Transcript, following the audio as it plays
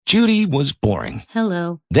Judy was boring.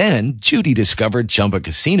 Hello. Then Judy discovered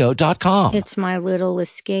ChumbaCasino.com. It's my little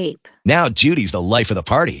escape. Now Judy's the life of the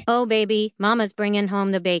party. Oh, baby, mama's bringing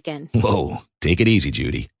home the bacon. Whoa, take it easy,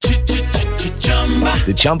 Judy.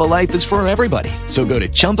 The Chumba life is for everybody. So go to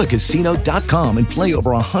ChumbaCasino.com and play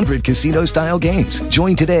over 100 casino-style games.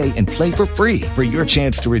 Join today and play for free for your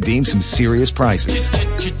chance to redeem some serious prizes.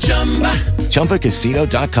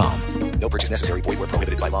 ChumbaCasino.com. No purchase necessary. Void where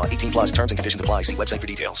prohibited by law. 18 plus terms and conditions apply. See website for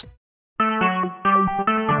details.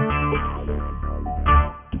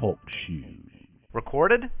 Talk shoes.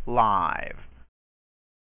 Recorded live.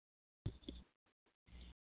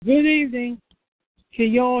 Good evening.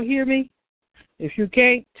 Can y'all hear me? If you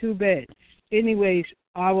can't, too bad. Anyways,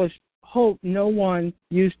 I hope no one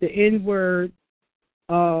used the N-word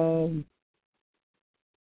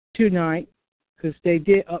tonight, because they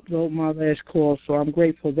did upload my last call, so I'm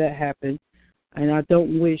grateful that happened. And I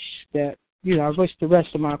don't wish that, I wish the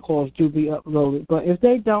rest of my calls do be uploaded. But if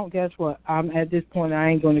they don't, guess what? At this point, I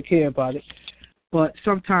ain't going to care about it. But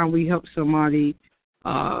sometimes we help somebody,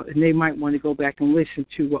 and they might want to go back and listen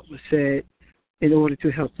to what was said in order to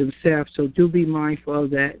help themselves. So do be mindful of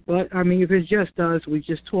that. But, if it's just us, we're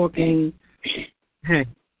just talking, hey,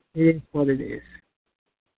 it is what it is.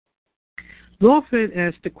 Lawford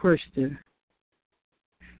asked the question,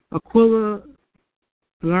 Aquila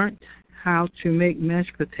learned how to make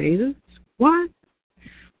mashed potatoes? What?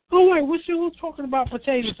 Oh, wait, who's talking about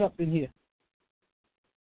potatoes up in here?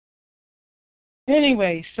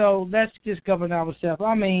 Anyway, so let's just govern ourselves.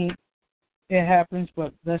 It happens,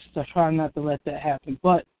 but let's try not to let that happen.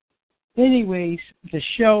 But anyways, the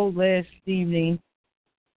show last evening,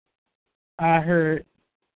 I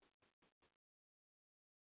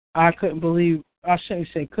shouldn't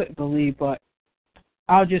say couldn't believe, but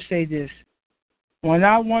I'll just say this. When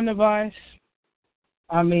I want advice,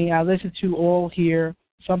 I listen to all here.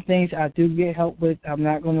 Some things I do get help with. I'm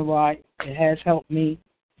not going to lie. It has helped me.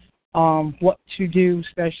 What to do,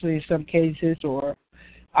 especially in some cases, or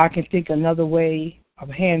I can think another way of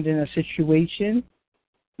handling a situation,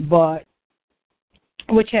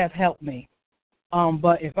 which have helped me.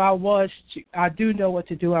 But if I I do know what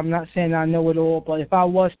to do. I'm not saying I know it all, but if I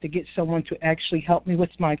was to get someone to actually help me with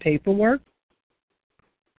my paperwork,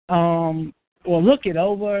 or look it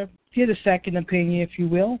over, get a second opinion, if you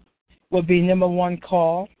will, would be number one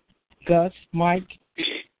call, Gus, Mike,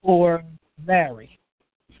 or Larry.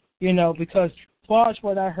 Because as far as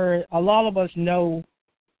what I heard, a lot of us know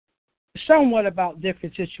somewhat about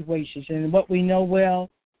different situations, and what we know well,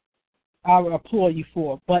 I applaud you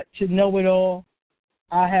for. But to know it all,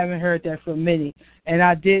 I haven't heard that from many. And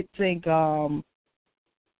I did think One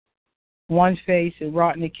Face and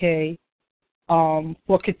Rodney K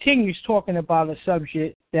continues talking about a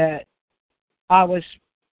subject that I was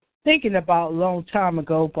thinking about a long time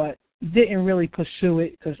ago, but didn't really pursue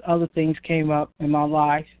it because other things came up in my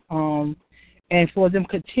life. And for them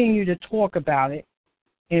continue to talk about it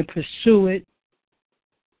and pursue it,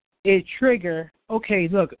 it trigger, okay,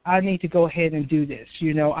 look, I need to go ahead and do this.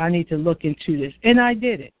 I need to look into this. And I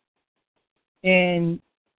did it. And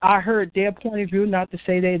I heard their point of view, not to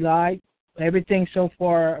say they lied. Everything so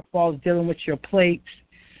far as far as dealing with your plates,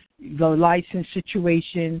 the license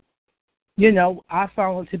situation, I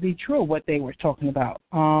found it to be true what they were talking about.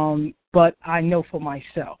 But I know for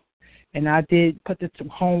myself. And I did put some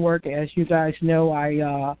homework. As you guys know,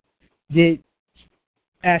 I did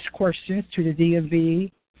ask questions to the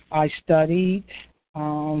DMV. I studied.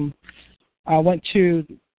 I went to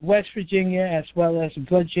West Virginia as well as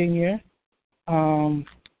Virginia, asking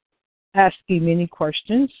many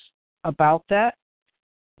questions about that.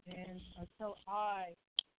 And until I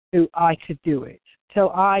knew I could do it, till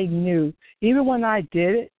I knew, even when I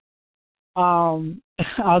did it, I'll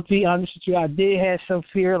be honest with you, I did have some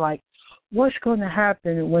fear, like, what's going to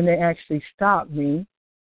happen when they actually stop me?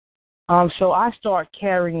 So I start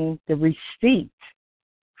carrying the receipt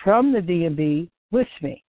from the DMV with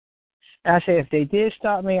me. And I said, if they did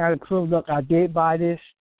stop me, I'd prove, look, I did buy this.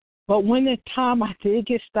 But when the time I did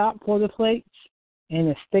get stopped for the plates and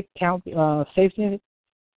the stick count safety,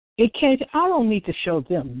 it came to, I don't need to show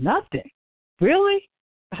them nothing. Really?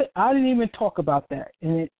 I didn't even talk about that.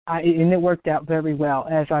 And it worked out very well.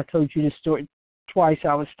 As I told you the story twice,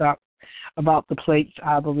 I was stopped about the plates,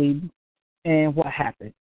 I believe, and what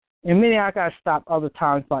happened. And many I got stopped other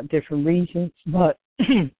times about different reasons, but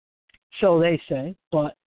so they say.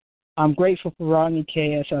 But I'm grateful for Rodney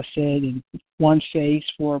K, as I said, and One Face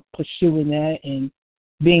for pursuing that and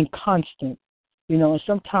being constant. And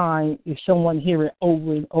sometimes if someone hear it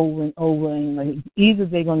over and over and over, and like, either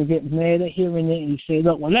they're going to get mad at hearing it and say,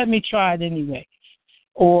 look, well, let me try it anyway.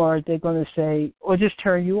 or they're going to say, or just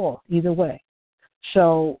turn you off, either way.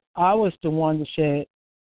 So I was the one that said,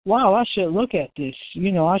 wow, I should look at this.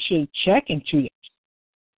 I should check into this.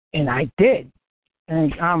 And I did.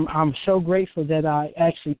 And I'm so grateful that I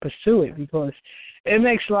actually pursue it, because it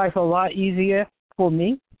makes life a lot easier for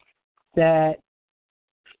me that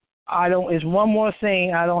it's one more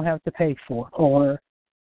thing I don't have to pay for or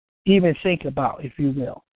even think about, if you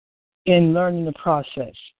will, in learning the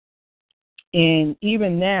process. And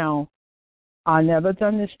even now, I never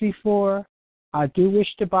done this before. I do wish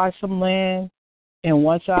to buy some land. And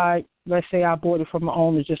once let's say I bought it from an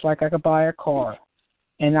owner, just like I could buy a car,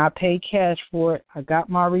 and I paid cash for it, I got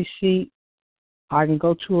my receipt, I can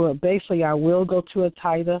go to I will go to a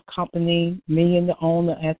title company, me and the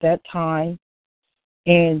owner at that time,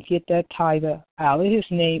 and get that title out of his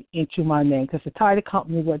name into my name. Because the title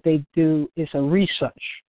company, what they do is a research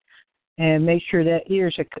and make sure that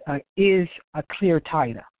is a clear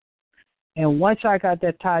title. And once I got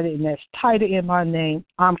that title and that's title in my name,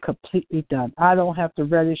 I'm completely done. I don't have to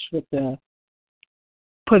register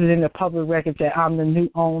put it in the public record that I'm the new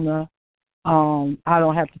owner. I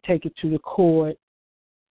don't have to take it to the court.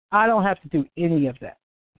 I don't have to do any of that.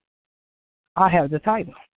 I have the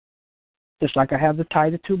title, just like I have the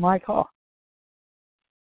title to my car.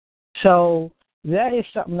 So that is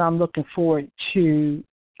something I'm looking forward to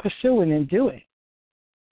pursuing and doing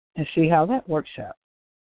and see how that works out.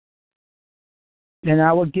 Then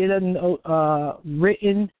I will get a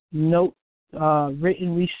written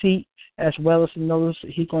receipt, as well as a notice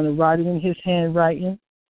that he's going to write it in his handwriting,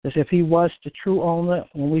 as if he was the true owner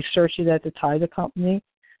when we search it at the title company.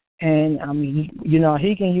 And,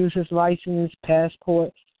 he can use his license,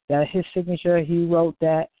 passport, that his signature, he wrote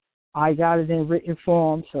that. I got it in written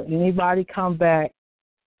form. So anybody come back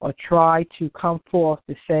or try to come forth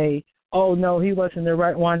to say, oh, no, he wasn't the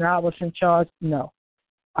right one, I was in charge, no.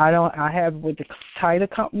 I have with the title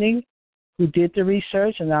company who did the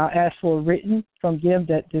research, and I'll ask for a written from them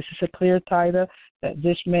that this is a clear title, that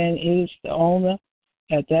this man is the owner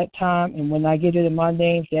at that time, and when I get it in my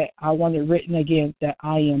name, that I want it written again that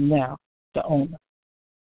I am now the owner.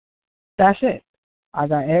 That's it. I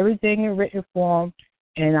got everything in written form,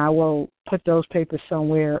 and I will put those papers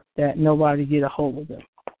somewhere that nobody get a hold of them.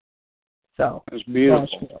 So that's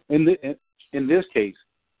beautiful. In this case,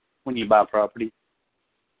 when you buy property,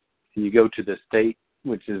 and you go to the state,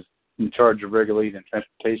 which is in charge of regulating and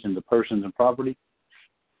transportation of the persons and property,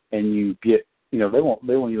 and you get, they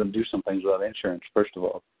won't even do some things without insurance. First of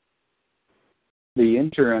all, the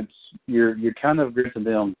insurance, you're kind of giving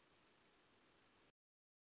them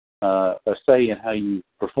a say in how you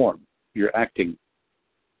perform. You're acting,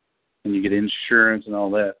 and you get insurance and all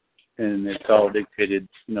that, and it's all dictated,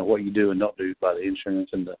 what you do and don't do by the insurance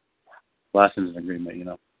and the licensing agreement.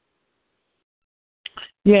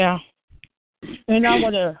 Yeah, and I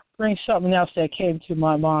want to bring something else that came to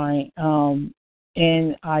my mind.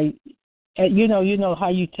 And I, how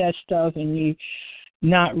you test stuff and you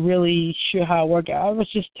not really sure how it works. I was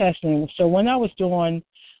just testing. So when I was doing,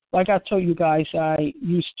 like I told you guys, I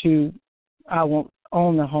won't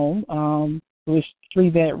own the home. It was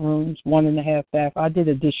 3 bedrooms, 1.5 bath. I did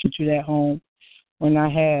addition to that home when I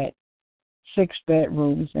had 6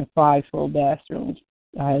 bedrooms and 5 full bathrooms.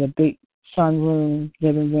 I had a big sunroom,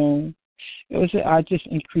 living room. I just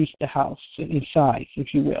increased the house in size,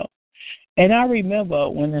 if you will. And I remember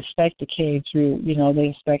when the inspector came through, they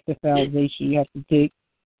inspect the foundation. You have to dig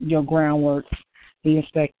your groundwork. They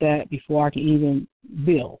inspect that before I can even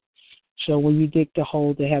build. So when you dig the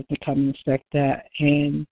hole, they have to come and inspect that.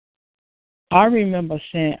 And I remember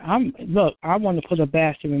saying, I want to put a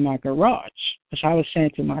bathroom in my garage. Because I was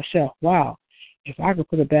saying to myself, wow, if I could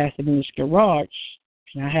put a bathroom in this garage,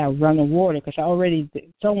 and I have running water, because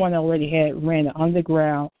someone already had ran it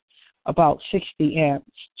underground about 60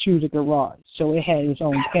 amps to the garage. So it had its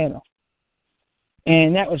own panel.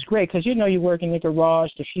 And that was great, because you work in the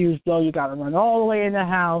garage, the fuse blow, you got to run all the way in the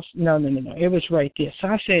house. No. It was right there. So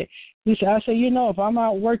I said, if I'm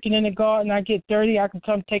out working in the garden, I get dirty, I can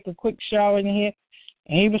come take a quick shower in here.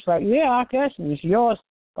 And he was like, yeah, I guess it's yours,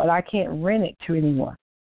 but I can't rent it to anyone.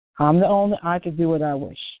 I'm the owner. I can do what I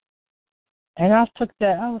wish. And I took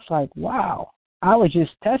that. I was like, wow. I was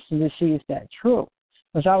just testing to see if that's true.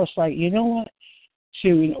 Because I was like, you know what?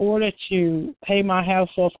 In order to pay my house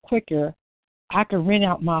off quicker, I could rent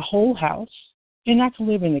out my whole house and I could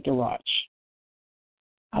live in the garage.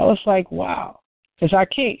 I was like, wow. Because I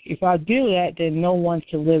can't. If I do that, then no one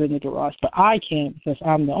can live in the garage. But I can, because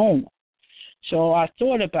I'm the owner. So I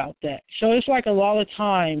thought about that. So it's like a lot of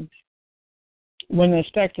time when the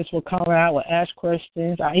inspectors will come out, will ask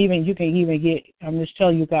questions. You can even get, I'm just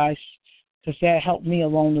telling you guys, because that helped me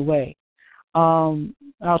along the way.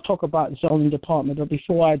 I'll talk about the zoning department, but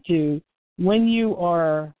before I do, when you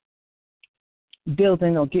are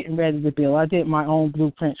building or getting ready to build, I did my own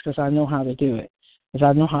blueprints because I know how to do it. Because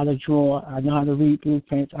I know how to draw, I know how to read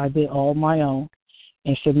blueprints. I did all my own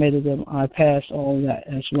and submitted them. I passed all of that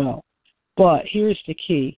as well. But here's the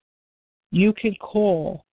key. You can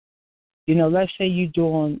call, let's say you're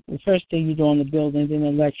doing, the first thing you're doing the building, then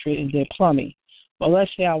electric, and then plumbing. But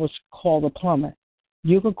let's say I was called a plumber.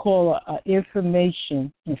 You could call an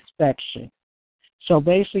information inspection. So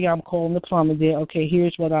basically I'm calling the plumber there, okay,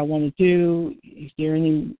 here's what I want to do. Is there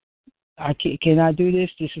any, can I do this?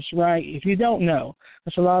 This is right. If you don't know,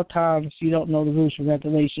 because a lot of times you don't know the rules and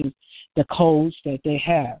regulations, the codes that they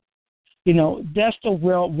have. That's the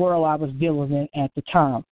world I was dealing in at the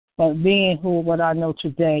time. But being what I know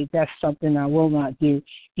today, that's something I will not do.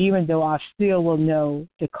 Even though I still will know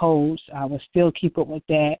the codes, I will still keep up with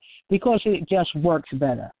that because it just works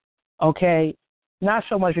better. Okay? Not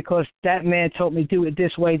so much because that man told me do it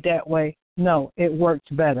this way, that way. No, it works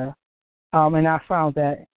better. And I found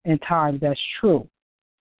that in time that's true.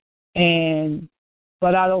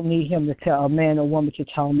 But I don't need him to tell a man or woman to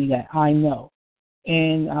tell me that. I know.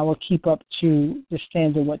 And I will keep up to the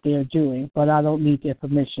standard what they're doing, but I don't need their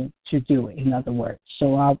permission to do it, in other words.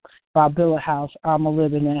 So if I build a house, I'm going to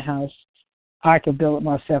live in that house. I can build it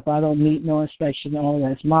myself. I don't need no inspection and all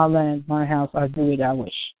that. It's my land, my house. I do it I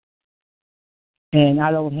wish. And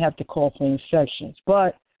I don't have to call for inspections.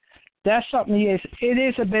 But that's something, it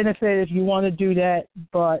is a benefit if you want to do that,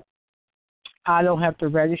 but I don't have to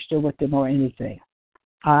register with them or anything.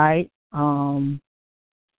 All right?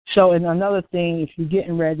 So, and another thing, if you're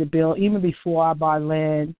getting ready to build, even before I buy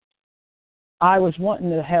land, I was wanting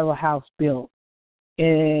to have a house built.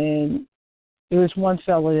 And there was one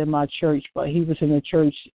fellow in my church, but he was in the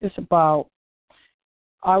church.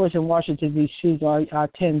 I was in Washington, D.C., so I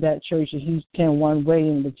attend that church, and he's 10-1 way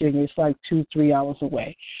in Virginia. It's like 2-3 hours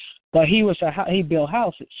away. But he built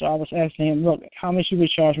houses. So I was asking him, look, how much you would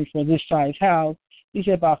charge me for this size house? He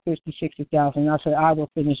said about $50,000-$60,000. I said, I will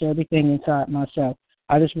finish everything inside myself.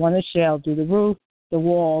 I just want a shell, do the roof, the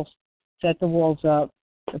walls, set the walls up,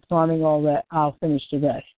 the plumbing, all that. I'll finish the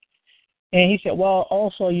rest. And he said, well,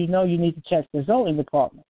 also, you need to check the zoning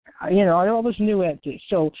department. I always knew at this.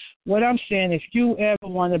 So what I'm saying, if you ever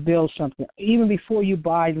want to build something, even before you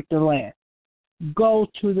buy the land, go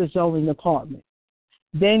to the zoning department.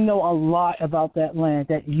 They know a lot about that land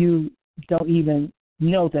that you don't even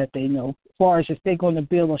know that they know. As far as if they're going to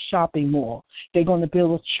build a shopping mall, they're going to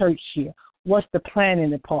build a church here. What's the planning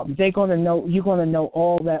department? They're going to know. You're going to know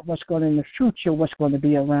all that. What's going in the future? What's going to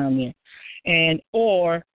be around there,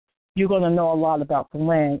 or you're going to know a lot about the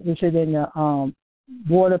land. Is it in the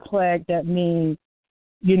water plague? That means,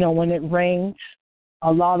 when it rains,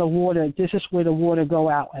 a lot of water. This is where the water go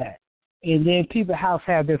out at, and then people's house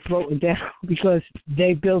have been floating down because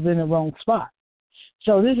they build in the wrong spot.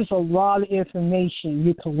 So this is a lot of information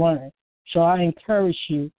you can learn. So I encourage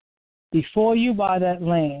you, before you buy that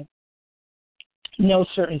land, know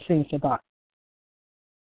certain things about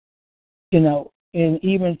it. And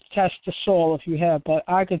even test the soil if you have. But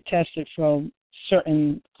I could test it from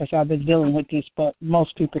certain, because I've been dealing with this, but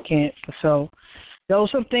most people can't. So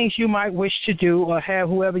those are things you might wish to do, or have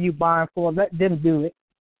whoever you buy for, let them do it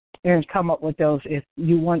and come up with those. If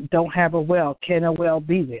you don't have a well, can a well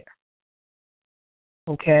be there?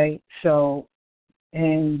 Okay, so,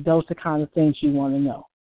 and those are the kind of things you want to know.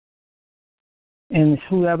 And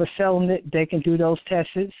whoever's selling it, they can do those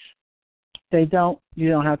tests. They don't, you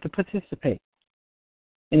don't have to participate.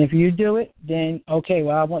 And if you do it, then, okay,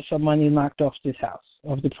 well, I want some money knocked off this house,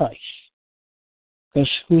 of the price. Because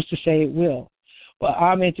who's to say it will? But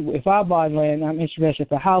if I buy land, I'm interested.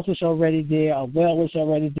 If a house is already there, a well is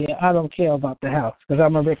already there, I don't care about the house, because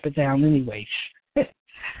I'm going to rip it down anyways.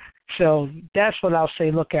 So that's what I'll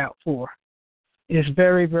say look out for. It's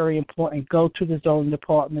very, very important. Go to the zoning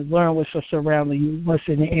department. Learn what's surrounding you, what's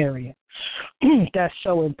in the area. That's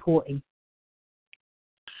so important.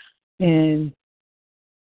 And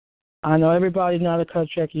I know everybody's not a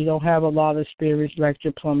contractor. You don't have a lot of experience,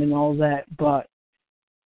 electric, plumbing, all that. But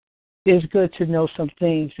it's good to know some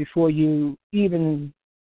things before you even.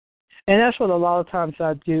 And that's what a lot of times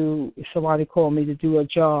I do. If somebody call me to do a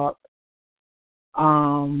job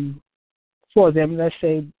for them, let's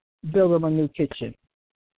say, build them a new kitchen.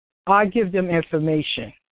 I give them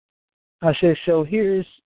information. I say, so here's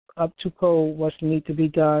up to code what's need to be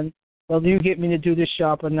done. Whether you get me to do this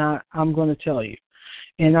job or not, I'm going to tell you.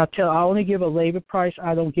 And I only give a labor price.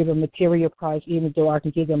 I don't give a material price, even though I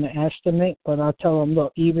can give them an estimate. But I tell them,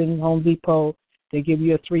 look, even Home Depot, They give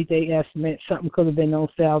you a 3-day estimate. Something could have been on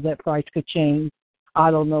sale. That price could change.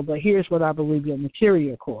 I don't know. But here's what I believe your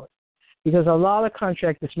material costs. Because a lot of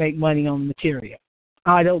contractors make money on material.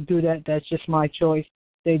 I don't do that. That's just my choice.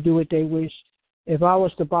 They do what they wish. If I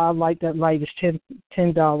was to buy a light, that light is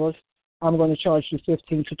 $10, I'm going to charge you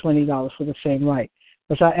 $15 to $20 for the same light.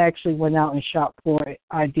 Because I actually went out and shopped for it.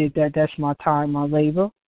 I did that. That's my time, my labor.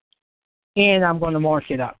 And I'm going to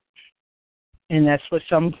mark it up. And that's what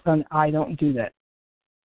I don't do that.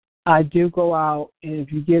 I do go out, and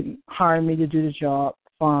if you hire me to do the job,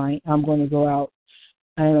 fine. I'm going to go out.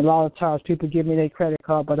 And a lot of times people give me their credit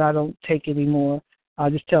card, but I don't take it anymore. I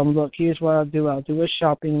just tell them, look, here's what I'll do. I'll do a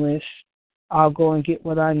shopping list. I'll go and get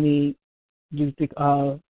what I need.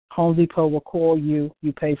 Home Depot will call you.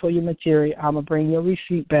 You pay for your material. I'm going to bring your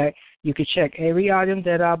receipt back. You can check every item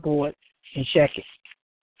that I bought and check it.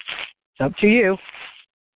 It's up to you.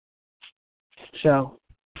 So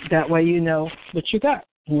that way you know what you got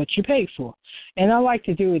and what you paid for. And I like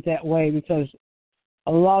to do it that way because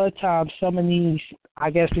a lot of times some of these, I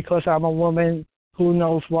guess because I'm a woman, who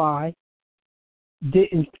knows why,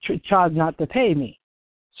 didn't try not to pay me.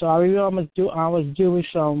 So I remember I was doing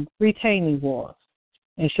some retaining walls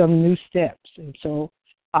and some new steps. And so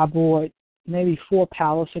I bought maybe 4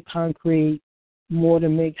 pallets of concrete, more to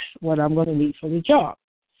mix what I'm going to need for the job.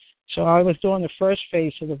 So I was doing the first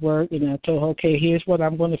phase of the work, and I told her, okay, here's what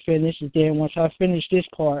I'm going to finish, and then once I finish this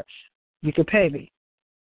part, you can pay me.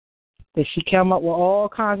 Then she came up with all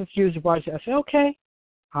kinds of excuses. I said, okay.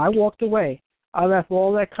 I walked away. I left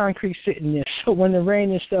all that concrete sitting there. So when the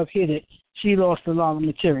rain and stuff hit it, she lost a lot of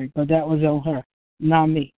material, but that was on her, not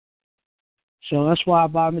me. So that's why I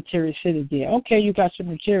buy material sitting there. Okay, you got some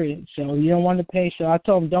material, so you don't want to pay. So I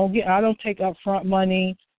told them, I don't take upfront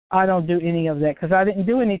money. I don't do any of that because I didn't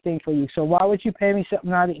do anything for you. So why would you pay me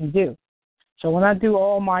something I didn't do? So when I do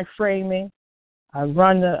all my framing, I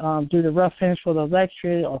do the rough finish for the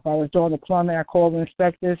electric, or if I was doing the plumbing, I call the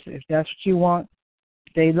inspectors. If that's what you want,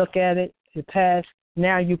 they look at it, it passed.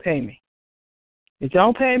 Now you pay me. If you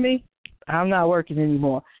don't pay me, I'm not working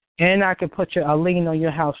anymore. And I can put a lien on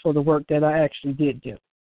your house for the work that I actually did do.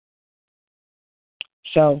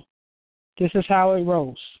 So this is how it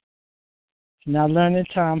rolls. Now learning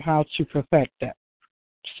time how to perfect that.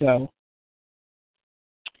 So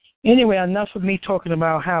anyway, enough of me talking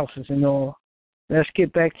about houses and all. Let's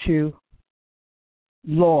get back to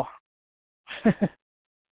law.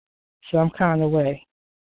 Some kind of way.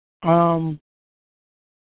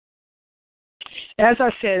 As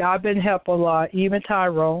I said, I've been helped a lot, even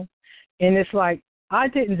Tyrone. And it's like, I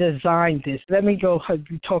didn't design this. Let me go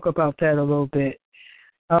talk about that a little bit.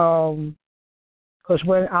 Because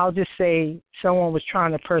when I'll just say someone was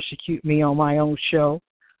trying to persecute me on my own show,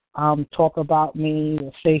 talk about me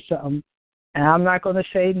or say something, and I'm not going to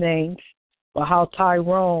say names, but how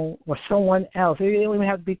Tyrone or someone else, it didn't even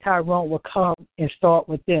have to be Tyrone, will come and start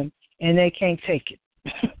with them, and they can't take it.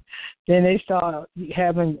 Then they start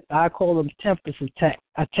having, I call them tempest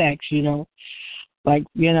attacks, you know. Like,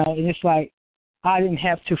 you know, and it's like, I didn't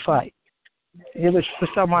have to fight. It was for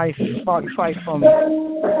somebody to fight for me.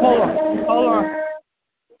 Hold on.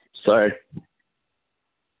 Sorry.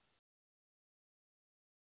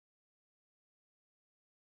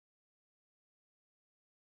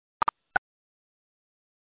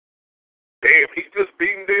 Damn, he just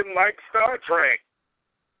beamed in like Star Trek.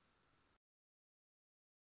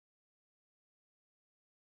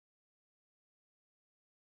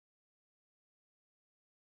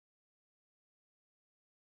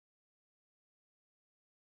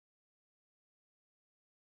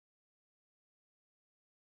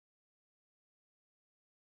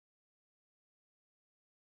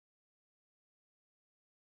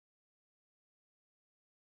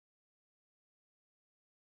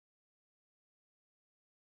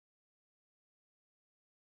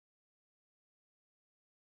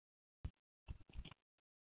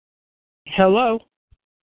 Hello?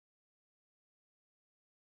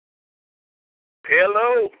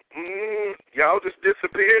 Hello? Y'all just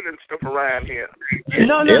disappeared and stuff around here.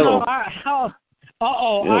 No.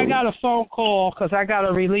 I got a phone call because I got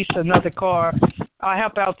to release another car. I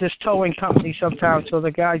help out this towing company sometimes, so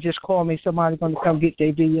the guy just called me. Somebody's going to come get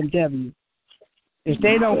their BMW. If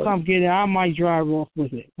they don't come get it, I might drive off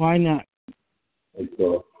with it. Why not?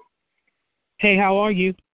 Hey, how are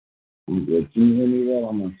you? I'm good. Can you hear me well?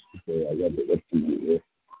 I'm on speaker. I got the here.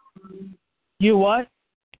 You what?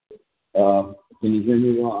 Can you hear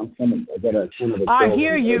me well? I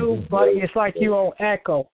hear you, but it's like you're on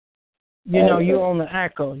echo. You know, you're on the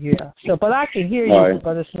echo, yeah. So, but I can hear you,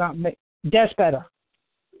 but it's not. That's better.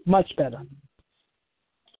 Much better.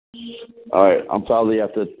 All right, I'll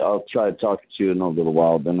try to talk to you in a little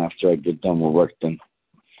while. Then after I get done with work, then.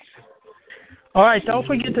 All right, don't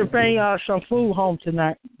forget to bring some food home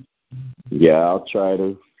tonight. Yeah, I'll try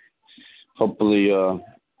to. Hopefully,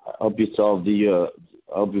 help you solve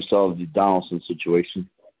the Donaldson situation.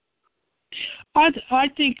 I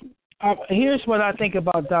think here's what I think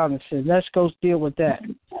about Donaldson. Let's go deal with that.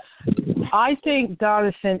 I think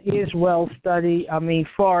Donaldson is well studied. I mean,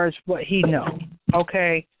 far as what he knows.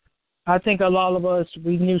 Okay, I think a lot of us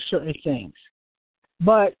we knew certain things,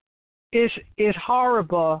 but it's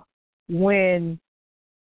horrible when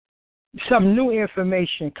some new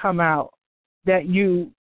information come out that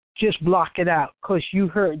you just block it out because you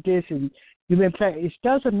heard this and you've been playing. It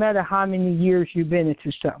doesn't matter how many years you've been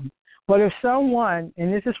into something. But if someone,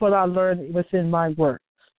 and this is what I learned within my work,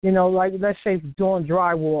 like let's say doing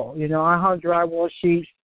drywall, I hung drywall sheets,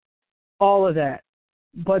 all of that.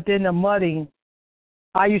 But then the mudding,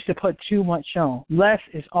 I used to put too much on. Less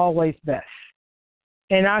is always best.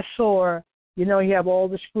 And I saw, you have all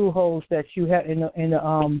the screw holes that you have in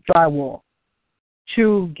the drywall.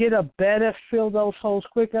 To get a better fill those holes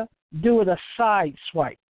quicker, do it a side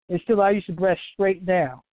swipe. Instead, I used to press straight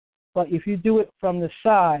down. But if you do it from the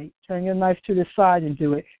side, turn your knife to the side and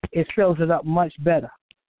do it, it fills it up much better.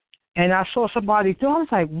 And I saw somebody do it. I was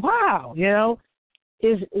like, wow,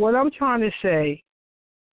 is what I'm trying to say.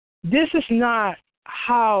 This is not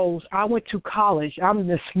how I went to college. I'm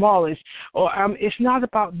the smallest. It's not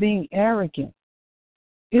about being arrogant.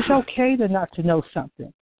 It's okay not to know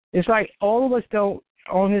something. It's like all of us don't,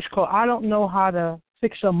 on this car, I don't know how to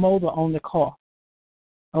fix a motor on the car.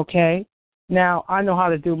 Okay? Now, I know how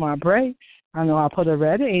to do my brakes. I know how to put a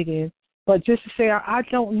radiator in. But just to say I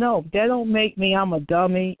don't know, that don't make me I'm a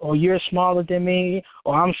dummy or you're smaller than me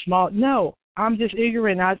or I'm small. No, I'm just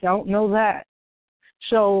ignorant. I don't know that.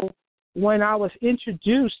 So when I was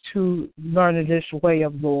introduced to learning this way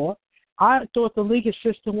of law, I thought the legal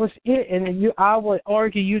system was it, and I would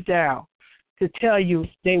argue you down to tell you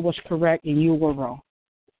they was correct and you were wrong.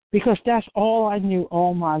 Because that's all I knew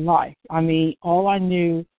all my life. I mean, all I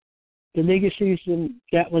knew, the legal system,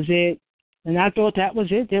 that was it. And I thought that was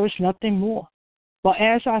it. There was nothing more. But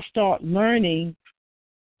as I start learning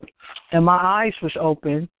and my eyes was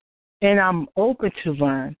open, and I'm open to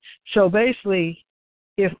learn. So basically,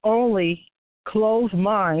 if only closed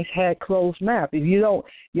minds had closed mouth. If you don't,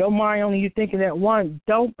 your mind only you thinking that one,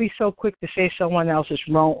 don't be so quick to say someone else is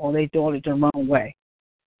wrong or they doing it the wrong way.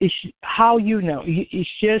 It's how you know. It's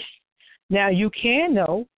just, now you can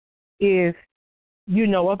know if you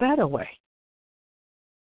know a better way.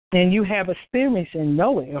 And you have experience in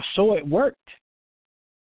knowing, or so it worked.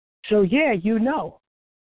 So, yeah,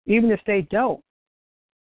 even if they don't.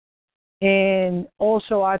 And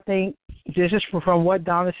also, I think this is from what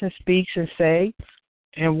Donaldson speaks and say,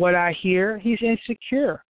 and what I hear, he's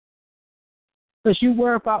insecure. Because you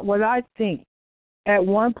worry about what I think. At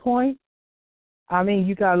one point, I mean,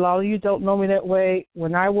 you got a lot of you don't know me that way.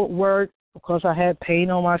 When I would work, because I had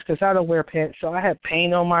paint on my, because I don't wear pants, so I had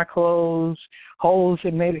paint on my clothes, holes,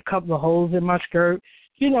 and maybe a couple of holes in my skirt,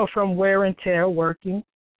 from wear and tear working.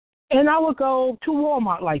 And I would go to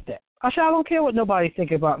Walmart like that. I said, I don't care what nobody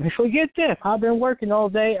think about me. Forget this. I've been working all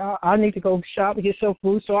day. I need to go shop and get some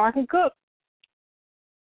food so I can cook.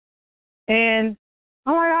 And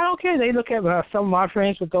I'm like, I don't care. They look at me. Some of my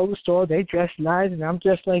friends would go to the store. They dress nice, and I'm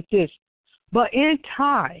dressed like this. But in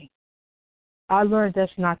time, I learned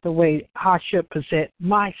that's not the way I should present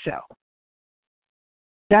myself.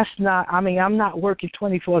 That's not, I'm not working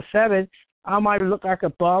 24/7. I might look like a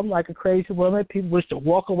bum, like a crazy woman. People wish to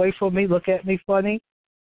walk away from me, look at me funny.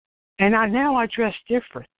 And now I dress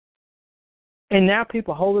different. And now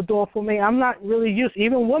people hold the door for me. I'm not really used,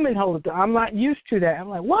 even women hold the door. I'm not used to that. I'm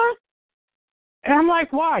like, what? And I'm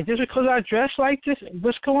like, why? Just because I dress like this?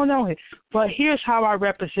 What's going on here? But here's how I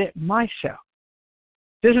represent myself.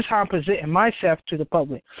 This is how I'm presenting myself to the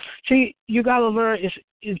public. See, you got to learn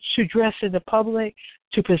is to dress in the public,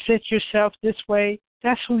 to present yourself this way.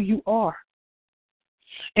 That's who you are.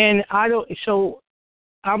 And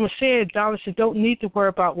I'm saying, Donaldson, don't need to worry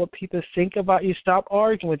about what people think about you. Stop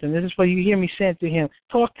arguing with them. This is what you hear me saying to him.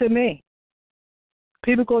 Talk to me.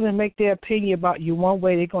 People are going to make their opinion about you one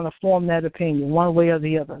way. They're going to form that opinion one way or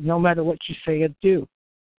the other, no matter what you say or do.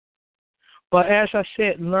 But as I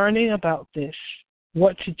said, learning about this,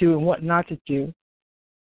 what to do and what not to do,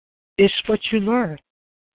 it's what you learn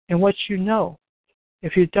and what you know.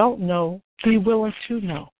 If you don't know, be willing to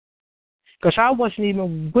know. Because I wasn't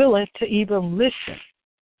even willing to even listen.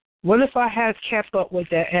 What if I had kept up with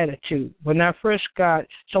that attitude? When I first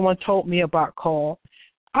someone told me about Carl,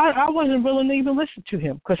 I wasn't willing to even listen to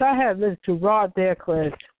him because I had listened to Rod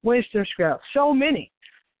Bearclass wisdom scraps, so many.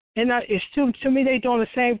 And it's to me, they doing the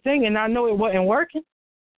same thing, and I know it wasn't working.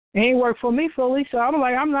 It ain't worked for me fully, so I'm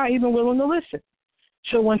like, I'm not even willing to listen.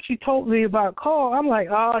 So when she told me about Carl, I'm like,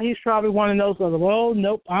 oh, he's probably one of those other, well,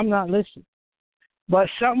 nope, I'm not listening. But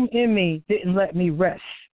something in me didn't let me rest,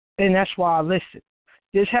 and that's why I listened.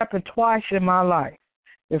 This happened twice in my life.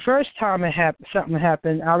 The first time something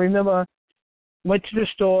happened, I remember went to the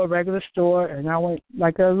store, regular store, and I went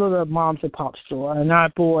like a little mom's and pop store, and I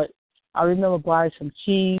remember buying some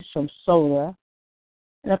cheese, some soda,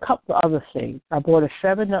 and a couple of other things. I bought a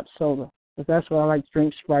 7-Up soda, because that's what I like to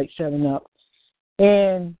drink, Sprite, 7-Up.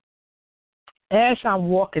 And as I'm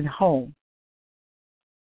walking home,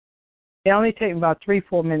 it only takes me about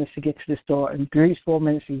 3-4 minutes to get to the store and 3-4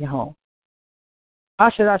 minutes to get home.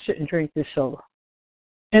 I said I shouldn't drink this soda.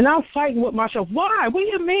 And I'm fighting with myself. Why? What do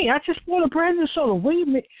you mean? I just bought a brand new soda. What do you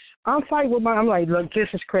mean? I'm fighting with I'm like, look, this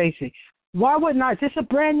is crazy. Why wouldn't I? This is a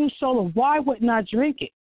brand new soda. Why wouldn't I drink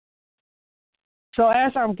it? So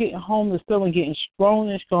as I'm getting home, the feeling getting strong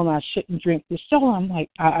and strong, I shouldn't drink this soda. I'm like,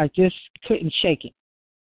 I just couldn't shake it.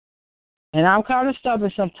 And I'm kind of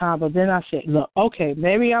stubborn sometimes, but then I said, look, okay,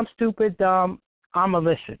 maybe I'm stupid, dumb. I'm going to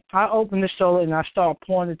listen. I opened the soda, and I started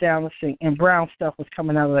pouring it down the sink, and brown stuff was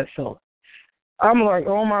coming out of that soda. I'm like,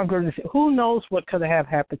 oh, my goodness, who knows what could have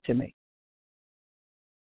happened to me?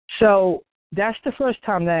 So that's the first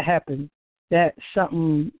time that happened, that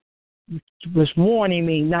something was warning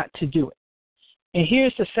me not to do it. And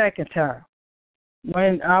here's the second time.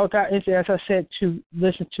 When I got into, as I said, to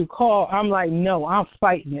listen to Carl, I'm like, no, I'm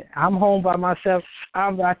fighting it. I'm home by myself.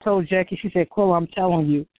 I told Jackie, she said, Quilla, I'm telling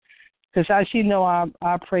you. Because as she know,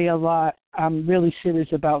 I pray a lot. I'm really serious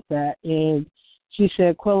about that. And she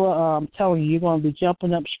said, Quilla, I'm telling you, you're going to be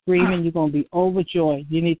jumping up, screaming. You're going to be overjoyed.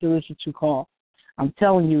 You need to listen to Carl. I'm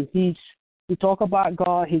telling you, he talk about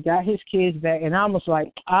God. He got his kids back. And I was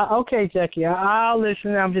like, okay, Jackie, I'll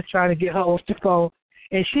listen. I'm just trying to get her off the phone.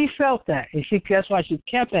 And she felt that, and that's why she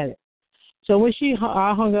kept at it. So when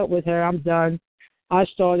I hung up with her, I'm done. I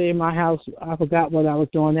started in my house. I forgot what I was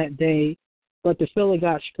doing that day, but the feeling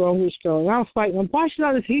got stronger and stronger. And I'm fighting him. Why should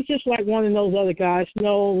I? He's just like one of those other guys.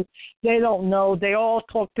 No, they don't know. They all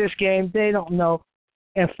talk this game. They don't know.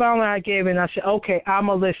 And finally I gave in. I said, okay, I'm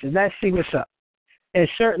going to listen. Let's see what's up. And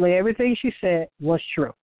certainly everything she said was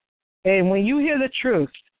true. And when you hear the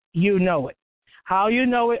truth, you know it. How you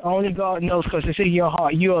know it, only God knows, because it's in your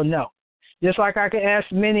heart. You'll know. Just like I can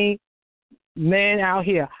ask many men out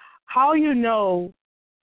here, how you know,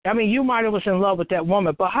 I mean, you might have was in love with that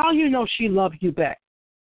woman, but how you know she loved you back?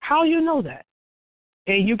 How you know that?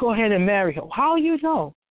 And you go ahead and marry her. How you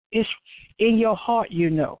know? It's in your heart, you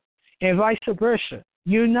know. And vice versa,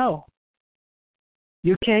 you know.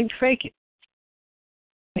 You can't fake it.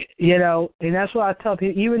 You know, and that's why I tell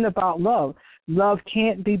people, even about love, love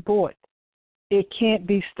can't be bought. It can't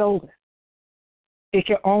be stolen. It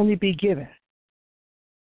can only be given.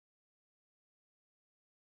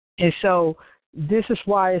 And so this is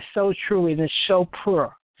why it's so true and it's so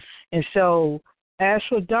pure. And so as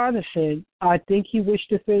for Donaldson, I think he wished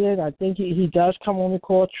to fit in. I think he does come on the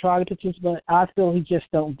call, try to participate, but I feel he just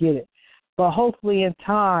don't get it. But hopefully in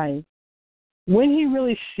time, when he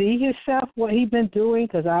really see himself, what he's been doing,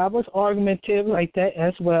 because I was argumentative like that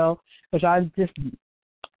as well, because I just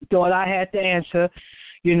thought I had to answer,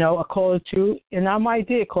 you know, a call or two, and I might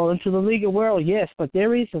did call into the legal world, yes, but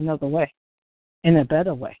there is another way and a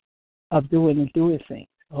better way of doing things.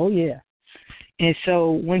 Oh, yeah. And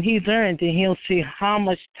so when he learned, then he'll see how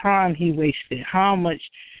much time he wasted, how much,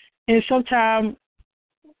 and sometimes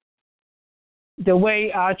the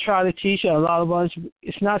way I try to teach a lot of us,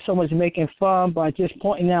 it's not so much making fun, but just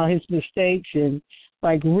pointing out his mistakes and,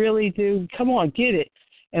 like, really, dude, come on, get it.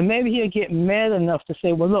 And maybe he'll get mad enough to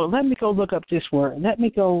say, well, look, let me go look up this word. Let me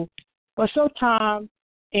go. But sometimes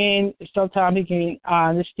he can, I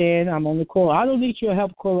understand, I'm on the call. I don't need your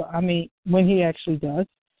help, call. I mean, when he actually does.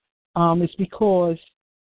 It's because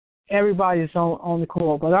everybody's on the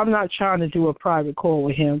call. But I'm not trying to do a private call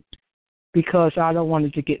with him because I don't want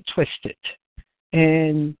it to get twisted.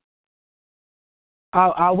 And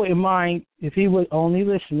I wouldn't mind if he would only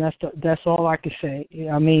listen. That's all I can say.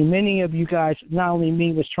 I mean, many of you guys, not only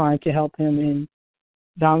me, was trying to help him, and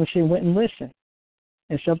Donaldson wouldn't listen.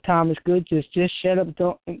 And sometimes it's good just shut up.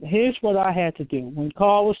 Here's what I had to do. When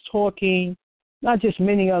Carl was talking, not just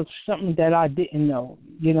many of something that I didn't know.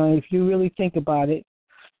 You know, if you really think about it,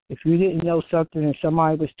 if you didn't know something and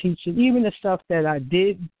somebody was teaching, even the stuff that I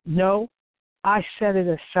did know, I set it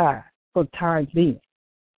aside for the time being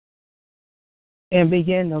and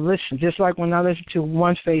began to listen, just like when I listened to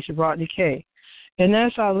One Face of Rodney K. And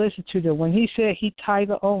as I listened to them, when he said he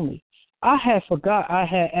tiger only, I had forgot I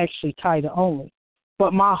had actually title only.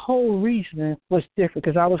 But my whole reasoning was different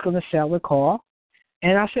because I was going to sell the car.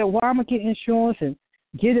 And I said, why am I getting insurance and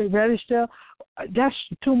get it registered? That's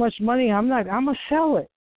too much money. I'm going to sell it.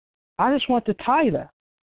 I just want the title.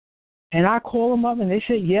 And I called them up, and they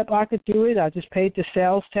said, yep, I could do it. I just paid the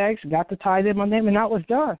sales tax, got the title in my name, and that was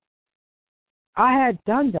done. I had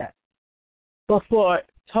done that. Before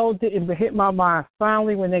it didn't hit my mind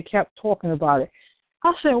finally when they kept talking about it.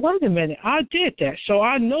 I said, wait a minute, I did that. So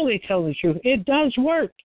I know they're telling the truth. It does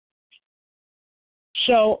work.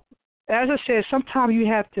 So, as I said, sometimes you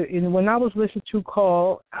have to, and when I was listening to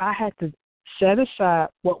Carl, I had to set aside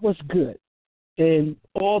what was good and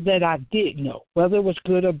all that I did know, whether it was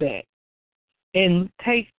good or bad, and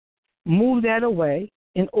move that away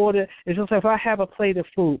in order. It's just like if I have a plate of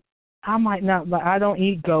food, I might not, I don't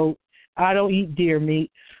eat goat, I don't eat deer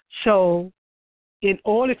meat. So in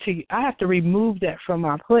order to, I have to remove that from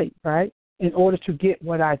my plate, right, in order to get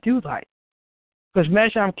what I do like. Because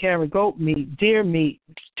imagine I'm carrying goat meat, deer meat,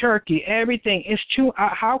 turkey, everything. It's too,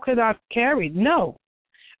 how could I carry it? No.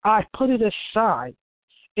 I put it aside,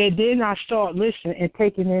 and then I start listening and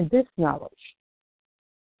taking in this knowledge.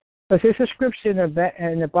 Because there's a scripture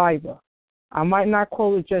in the Bible. I might not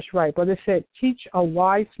quote it just right, but it said, teach a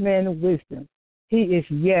wise man wisdom. He is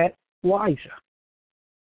yet wiser.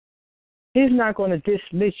 He's not going to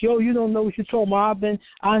dismiss, you don't know what you're talking about.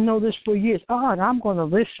 I know this for years. I'm going to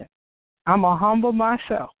listen. I'm going to humble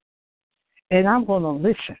myself, and I'm going to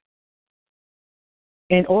listen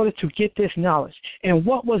in order to get this knowledge. And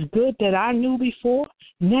what was good that I knew before,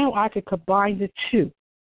 now I can combine the two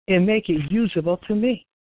and make it usable to me.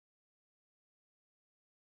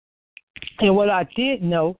 And what I did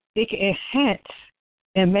know, it can enhance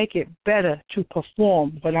and make it better to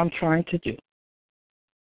perform what I'm trying to do.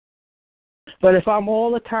 But if I'm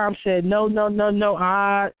all the time saying, no,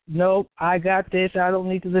 I got this, I don't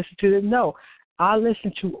need to listen to this. No, I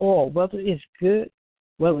listen to all, whether it's good,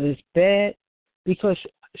 whether it's bad, because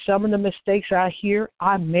some of the mistakes I hear,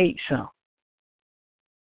 I made some.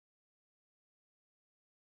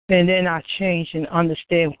 And then I change and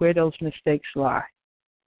understand where those mistakes lie.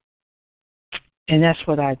 And that's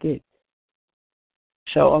what I did.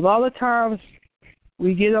 So a lot of times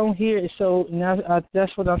we get on here, so now,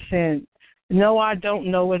 that's what I'm saying. No, I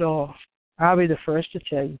don't know it all. I'll be the first to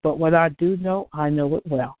tell you. But what I do know, I know it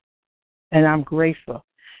well. And I'm grateful.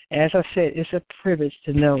 As I said, it's a privilege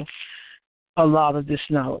to know a lot of this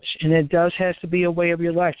knowledge. And it has to be a way of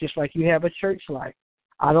your life, just like you have a church life.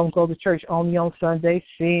 I don't go to church only on Sunday,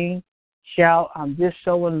 sing, shout, I'm just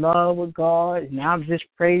so in love with God, and I'm just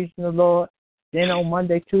praising the Lord. Then on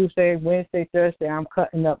Monday, Tuesday, Wednesday, Thursday, I'm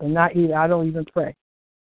cutting up and not eating. I don't even pray.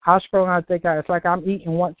 How strong I think it's like I'm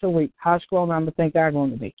eating once a week. How strong I'm going to think I'm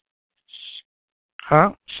going to be.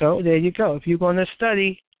 So there you go. If you're going to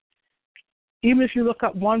study, even if you look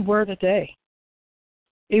up one word a day,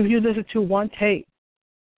 even if you listen to one tape,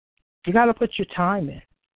 you got to put your time in.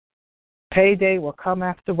 Payday will come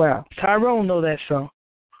after a while. Tyrone know that song.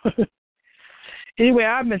 Anyway,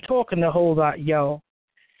 I've been talking a whole lot, y'all.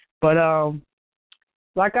 But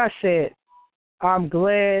like I said, I'm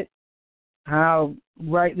glad how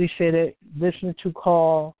rightly said it, listening to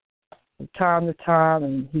Carl from time to time,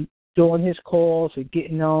 and he doing his calls and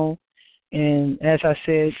getting on. And as I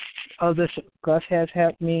said, Gus has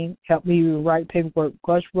helped me write paperwork.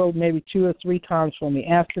 Gus wrote maybe 2 or 3 times for me.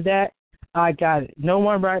 After that, I got it. No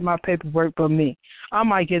one write my paperwork but me. I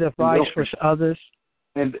might get advice for others.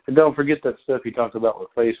 And don't forget that stuff you talked about with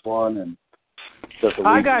Phase 1 and stuff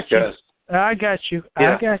that we discussed. I got you.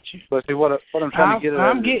 Yeah. I got you. But see, what I'm trying to get at,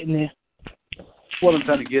 I'm getting there. What I'm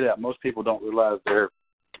trying to get at, most people don't realize their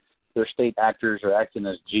state actors are acting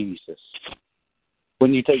as Jesus.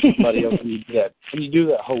 When you take somebody else and when you do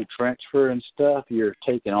that whole transfer and stuff, you're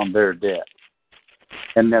taking on their debt.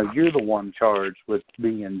 And now you're the one charged with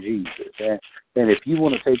being Jesus. And if you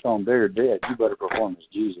want to take on their debt, you better perform as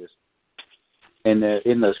Jesus. And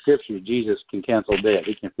in the scriptures, Jesus can cancel debt.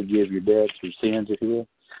 He can forgive your debts, your sins, if you will.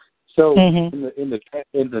 So in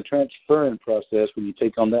the transferring process, when you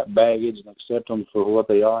take on that baggage and accept them for what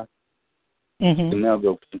they are, you can now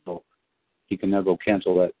go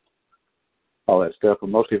cancel that, all that stuff. But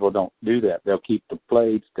most people don't do that. They'll keep the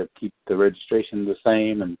plates, they'll keep the registration the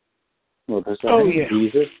same, and they'll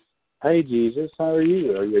say, hey Jesus, how are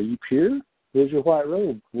you? Are you pure? Here's your white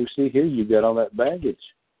robe. We see here you've got all that baggage.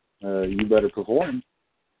 You better perform.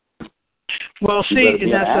 Well, see,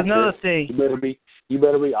 and that's another thing. You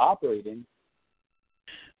better be operating.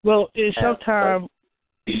 Well, sometimes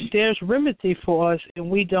there's remedy for us, and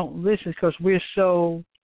we don't listen because we're so.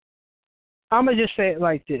 I'm gonna just say it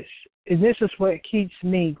like this: and this is what keeps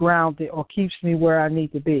me grounded or keeps me where I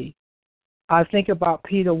need to be. I think about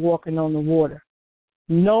Peter walking on the water.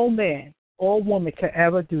 No man or woman could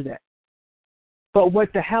ever do that. But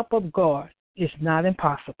with the help of God, it's not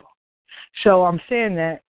impossible. So I'm saying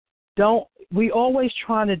that we always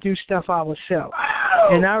trying to do stuff ourselves.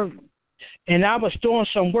 And I was doing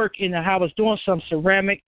some work I was doing some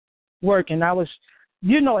ceramic work, and I was,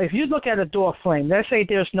 if you look at a door frame, let's say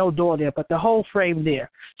there's no door there, but the whole frame there.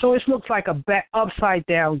 So it looks like a upside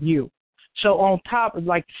down U. So on top,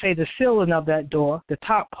 like say the ceiling of that door, the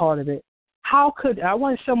top part of it, I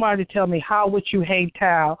want somebody to tell me how would you hang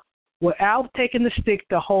tile without taking the stick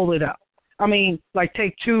to hold it up? I mean, like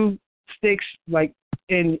take 2 sticks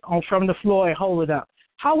from the floor and hold it up.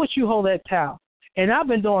 How would you hold that towel? And I've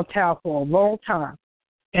been doing towel for a long time.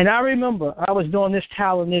 And I remember I was doing this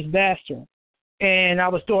towel in this bathroom, and I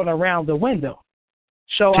was doing it around the window.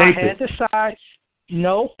 So I had the sides.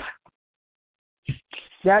 Nope.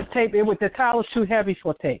 That tape, the towel was too heavy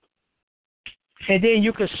for tape. And then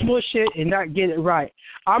you could smush it and not get it right.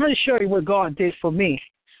 I'm going to show you what God did for me.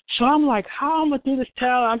 So I'm like, how am I going to do this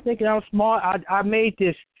towel? I'm thinking I'm smart. I made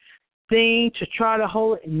this thing to try to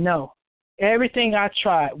hold it. No. Everything I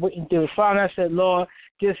tried wouldn't do it. Finally, I said, Lord,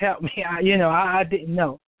 just help me. I didn't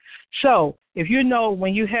know. So if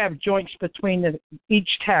when you have joints between each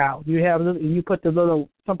towel,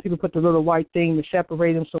 some people put the little white thing to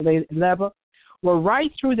separate them so they level. Well,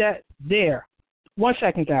 right through that there. 1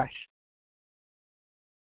 second, guys.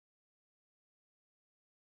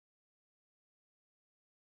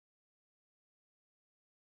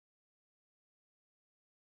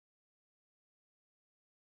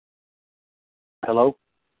 Hello?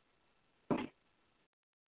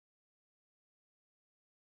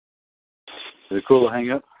 Is it cool to hang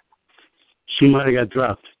up? She might have got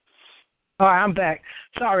dropped. All right, I'm back.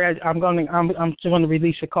 Sorry, I'm going to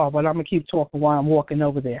release a call, but I'm going to keep talking while I'm walking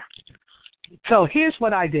over there. So here's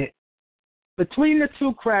what I did. Between the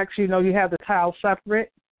 2 cracks, you have the tile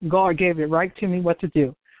separate. God gave it right to me what to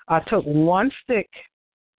do. I took 1 stick,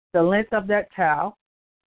 the length of that towel,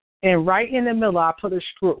 and right in the middle I put a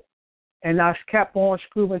screw. And I kept on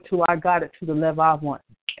screwing until I got it to the level I want.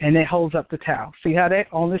 And it holds up the towel. See how that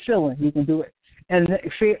on the ceiling, you can do it.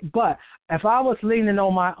 But if I was leaning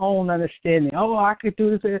on my own understanding, I could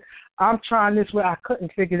do this, I'm trying this way, I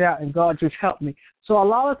couldn't figure it out, and God just helped me. So a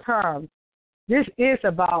lot of times, this is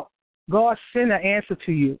about God send an answer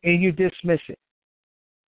to you, and you dismiss it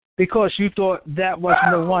because you thought that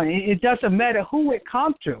wasn't the one. It doesn't matter who it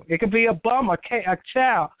comes to. It could be a bum, a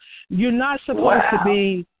child. You're not supposed to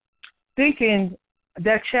be thinking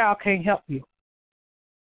that child can't help you.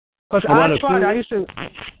 Because I used to...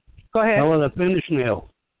 Go ahead. How about a finish nail?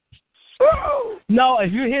 No,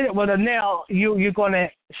 if you hit it with a nail, you're going to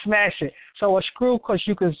smash it. So a screw, because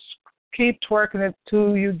you can keep twerking it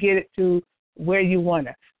till you get it to where you want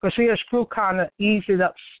it. Because see, a screw kind of eases it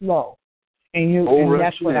up slow. And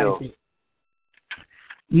that's what I did.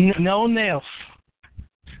 No nails.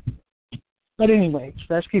 But anyway,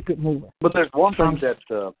 let's keep it moving. But there's one thing that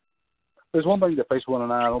Facebook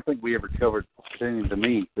and I don't think we ever covered pertaining to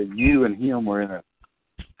me, that you and him were in a...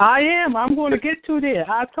 I am. I'm going to get to there.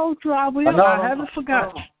 I told you I will. I haven't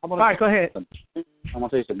forgotten. All right, go ahead. I'm going to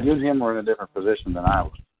tell you something. You and him were in a different position than I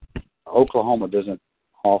was. Oklahoma doesn't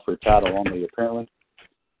offer title only, apparently.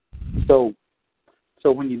 So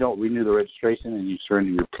when you don't renew the registration and you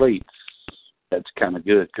surrender your plates, that's kind of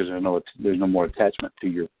good because there's no more attachment to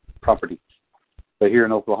your property. But here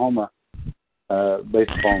in Oklahoma,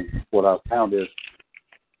 based upon what I've found is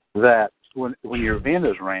that when your VIN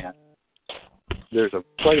is ran, there's a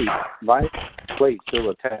plate still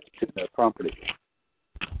attached to the property.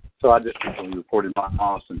 So I just simply reported my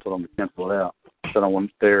loss and told them to cancel it out. So I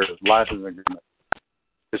want their license agreement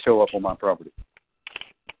to show up on my property.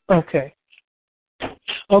 Okay.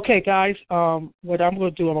 Okay, guys, what I'm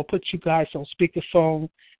going to do, I'm going to put you guys on speakerphone.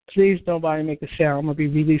 Please, nobody make a sound. I'm going to be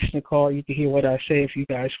releasing the call. You can hear what I say if you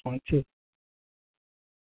guys want to.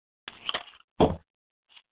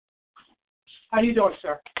 How you doing,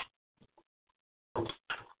 sir?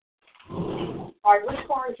 All right, which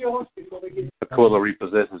car is yours before we get... Aquila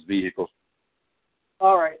repossesses vehicles.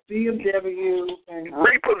 All right, BMW and...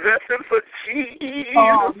 Repossessing for cheese.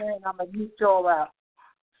 Oh, man, I'm going to mute you all out.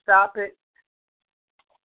 Stop it.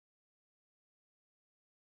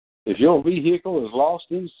 If your vehicle is lost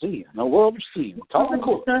in sin, no world of sin, call the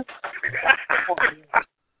court.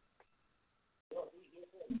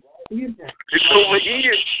 It's over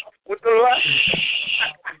here with the light.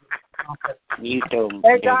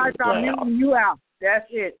 Hey, guys, I'm muting you out. That's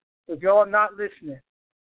it. If y'all not listening.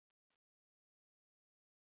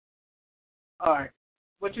 All right.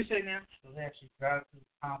 What you say now? So they actually drive through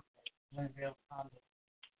the complex, Glenville complex.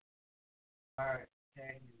 All right,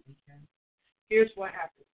 okay, weekend. Here's what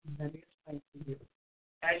happens. Let me explain to you.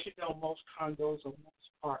 As you know, most condos or most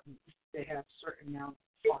apartments, they have a certain amount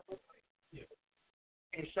of parking space. Yeah.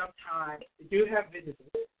 And sometimes they do have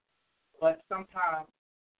visitors, but sometimes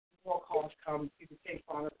more cars come, people can't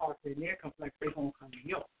find a parking in their complex, they're going to come to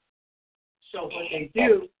yours. So what they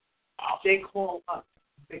do, they call up.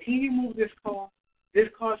 They can you move this car? This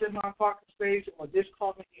car's in my parking space, or this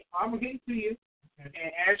car's in here. I'm going to get it to you. Okay.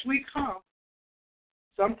 And as we come,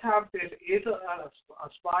 sometimes there is a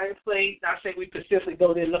spire plate. Not saying we specifically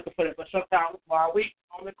go there looking for it, but sometimes while we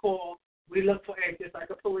on the call, we look for it just like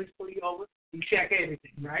a police pull you over. You check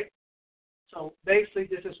everything, right? So basically,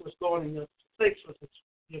 this is what's going on. Your plates was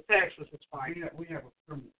your tax was expired. We have a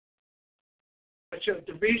permit. But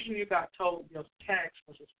the reason you got told your tax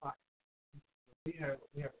was expired. We have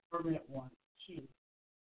a permit 1, 2.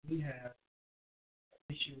 We have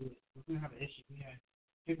an issue with. We're gonna have an issue. We have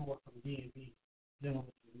paperwork from DMV dealing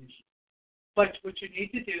with the issue. But what you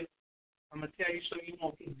need to do, I'm gonna tell you so you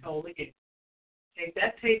won't get told again. Take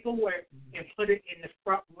that paperwork and put it in the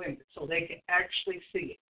front window so they can actually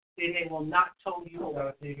see it. Then they will not tow you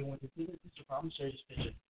over. David went to this is a problem. Show you this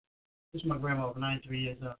picture. This is my grandma over 93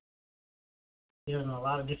 years old. There's a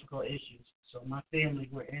lot of difficult issues. So my family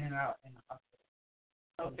were in and out in the hospital.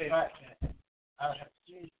 Okay. The fact that I have a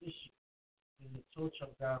serious issue is the tow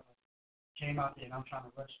truck driver came out there and I'm trying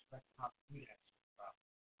to rush back to hospital.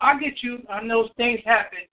 I get you. I know things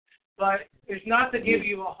happen, but it's not to give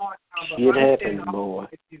you a hard time. But Shit happens, boy.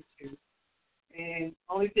 And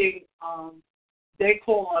only thing, they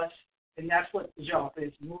call us, and that's what the job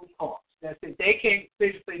is, move cars. That's it. They can't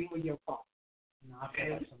physically move your car. No, I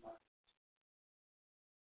feel like somebody.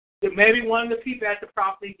 Maybe one of the people at the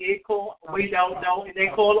property did call. We don't know. And they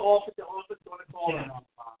call the office. The office going to call them.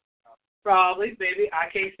 Probably, baby. I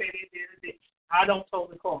can't say they did it. I don't tow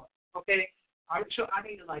the car. Okay? I'm sure I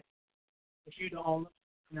need to, like, if you're the owner,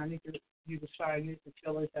 and I need you to sign this and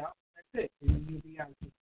fill this out. That's it. And you'll be out of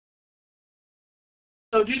here.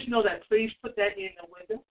 So just know that. Please put that in the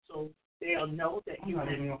window so they'll know that you're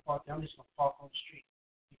not even going to park there. I'm just going to park on the street.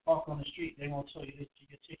 You park on the street, they won't tell you that you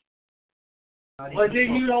get ticket. But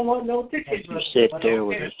then you don't want no tickets. You sit there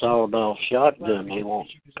with a sawed-off shotgun, they won't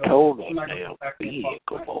tow that damn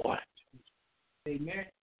vehicle, boy. Amen.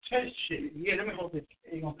 Shit. Yeah, let me hold it.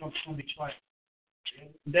 Ain't going to be twice.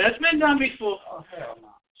 That's been done before. Oh, hell no.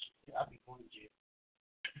 I'll be going to jail.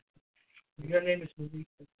 Your name is Marie.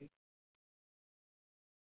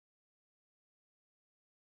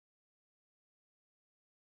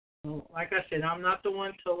 Well, like I said, I'm not the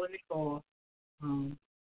one towing the car.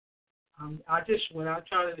 When I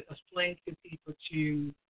try to explain to people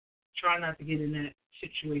to try not to get in that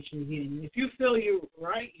situation again. If you feel you're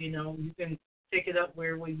right, you can take it up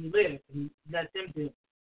where you live and let them do it.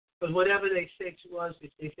 But whatever they say to us,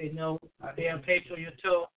 if they say no, they'll pay for your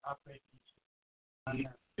tow. I'll pay for your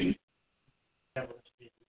tow. That was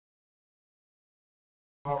it.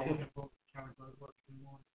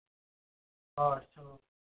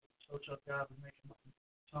 Tow truck driver making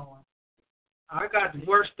towing. I got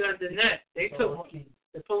worse done than that.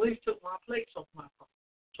 The police took my plates off my car.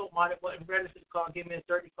 Told me it wasn't registered car, give me a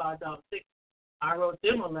 $35 ticket. I wrote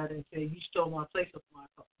them a letter and said, you stole my plates off my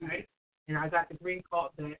car, right? And I got the green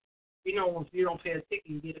card back. If you don't pay a ticket,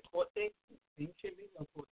 you get a court thing. You shouldn't be no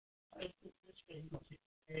court.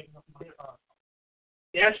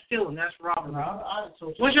 That's stealing. That's robbery.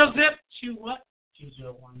 What's your zip?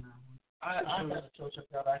 2019. I got a tow truck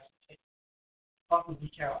driver actually take parking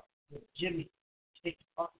decal with Jimmy. Take the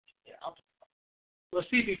parking decal out. Well,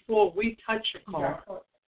 see, before we touch your car,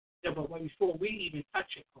 before we even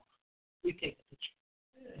touch your car, we take a picture.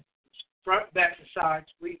 Yeah. Front, back, and sides,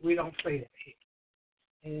 we don't play that here.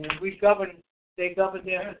 And they govern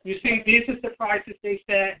them. You see, these are the prices they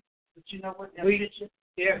set. But you know what?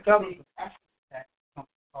 They're governed.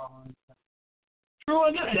 True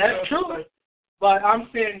enough, that's true. But I'm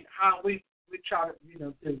saying how we try to,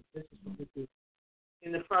 do. This is what we do.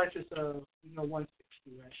 In the prices of,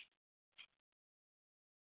 160, right?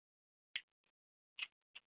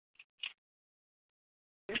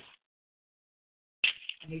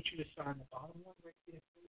 I need you to sign the bottom one right there,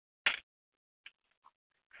 please.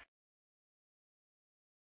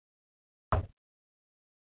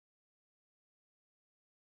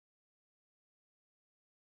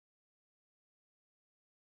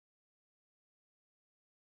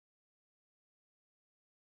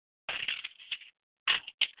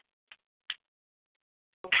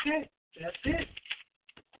 Okay, that's it.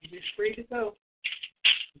 You're free to go.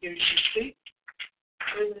 Give you your seat.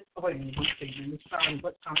 Oh, wait a minute. Let me signing.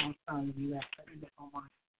 What time I'm signing you at? Let me look on mine.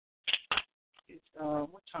 It's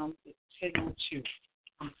what time is it? 10:02.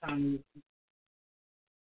 I'm signing you.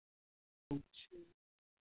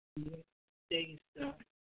 Today is the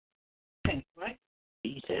 10th, right?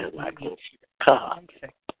 He sounds like a cop.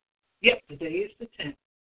 Yep, today is the 10th.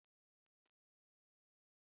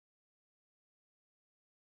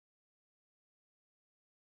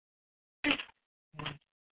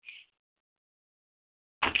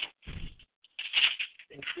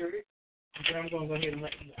 And then I'm going to go ahead and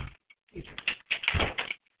let you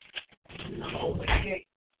know. No, okay.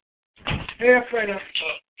 Hey, Fredo.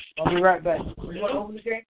 I'll be right back. You want to open the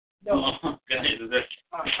gate? No. All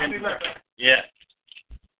right, I'll be right back. Yeah.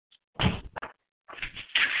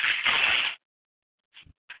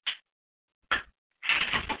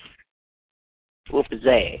 Whoop his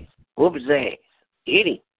ass. Whoop his ass. Hit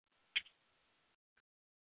him.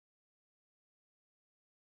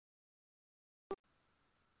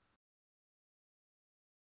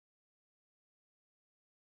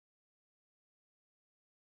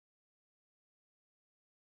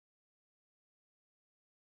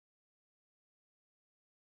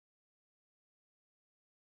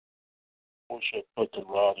 We should put the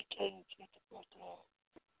rod in cage.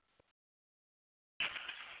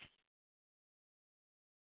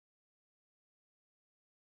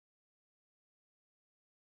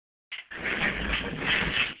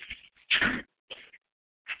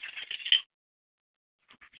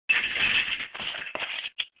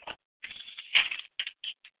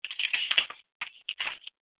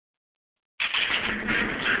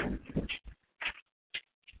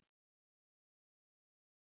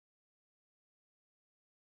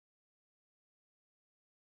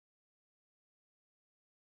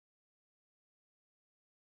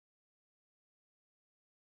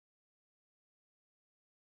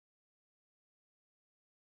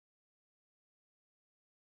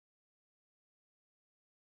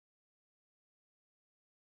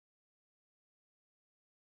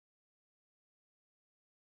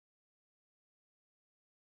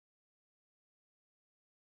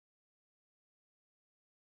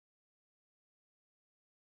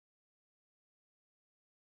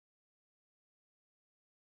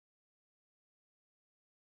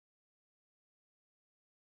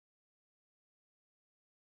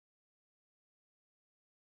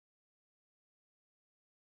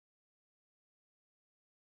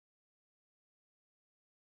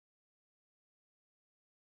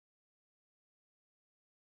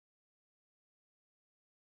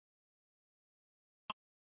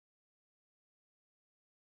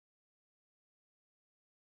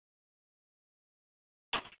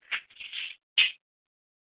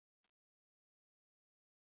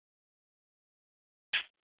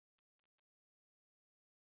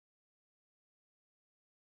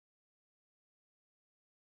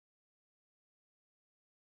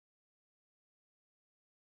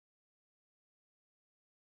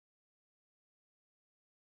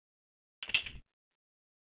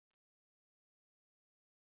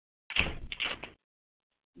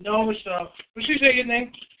 No, it's what you say your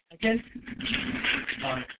name again?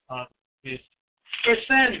 It's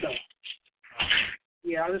Fernando.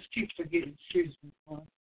 Yeah, I just keep forgetting. Excuse me.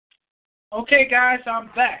 Okay, guys, I'm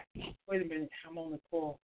back. Wait a minute, I'm on the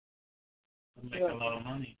call. make a lot of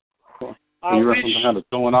money. Are you referencing how the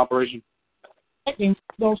towing operation?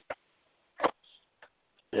 Those.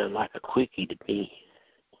 They're like a quickie to me.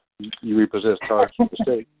 You repossess cars from the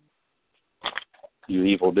state. You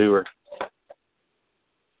evil doer.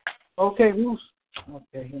 Okay, who's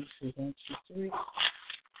okay? Let's see, 1, 2, 3.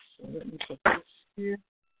 So let me put this here,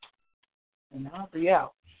 and I'll be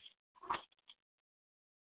out.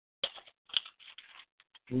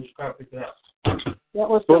 Who's copied that? That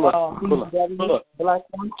was Pull the up. black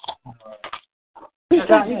one. He just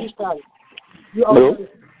got it. You Hello?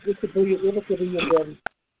 This could be your daddy.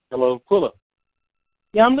 Hello, pull up.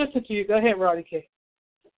 Yeah, I'm listening to you. Go ahead, Roddy K.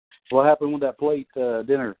 What happened with that plate,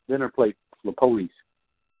 dinner plate for the police?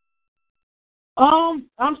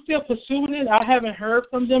 I'm still pursuing it. I haven't heard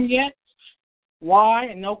from them yet. Why?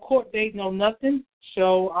 And no court date, no nothing.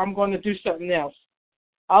 So I'm going to do something else.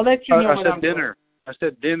 I'll let you know I what said I'm dinner. doing. I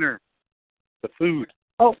said dinner. The food.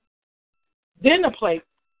 Oh, dinner plate.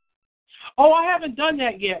 Oh, I haven't done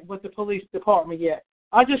that yet with the police department yet.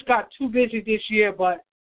 I just got too busy this year, but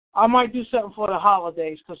I might do something for the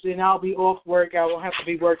holidays because then I'll be off work. I won't have to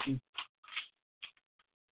be working.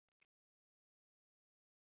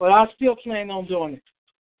 But I still plan on doing it,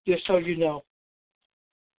 just so you know.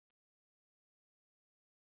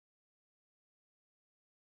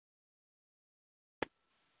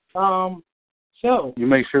 So You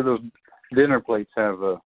make sure those dinner plates have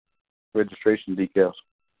registration decals.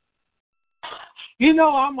 You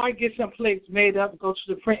know, I might get some plates made up, go to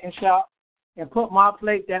the printing shop, and put my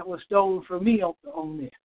plate that was stolen from me on there.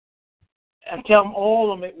 And tell them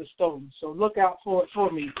all of them it was stolen. So look out for it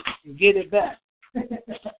for me and get it back.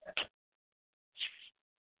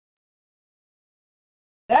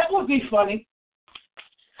 That would be funny.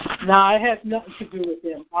 Nah, it has nothing to do with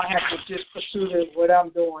them. I have to just pursue what I'm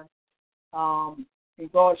doing in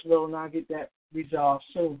God's will, and I'll get that resolved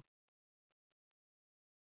soon.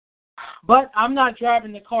 But I'm not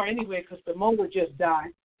driving the car anyway because the motor just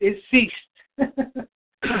died. It ceased.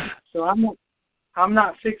 So I'm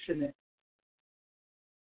not fixing it.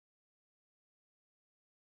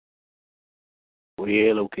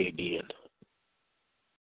 Well, okay, then.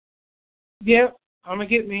 Yeah, I'm gonna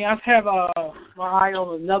get me. I have my eye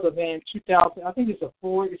on another van, 2000. I think it's a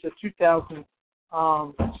Ford. It's a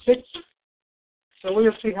 2006. So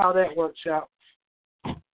we'll see how that works out.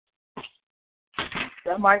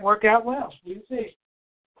 That might work out well. We'll see.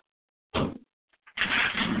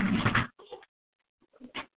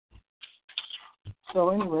 So,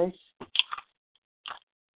 anyways.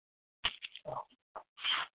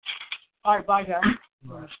 All right, bye, guys.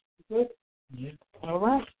 Good? Yeah. All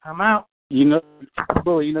right, I'm out. You know,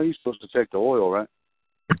 Billy, you're supposed to check the oil, right?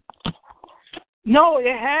 No,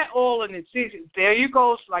 it had oil in it. See, there you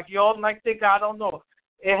go. It's like y'all might think I don't know.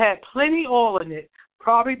 It had plenty oil in it.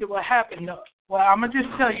 Probably what happened. Well, I'm going to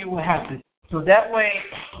just tell you what happened. So that way,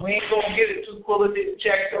 we ain't going to get it too full of it,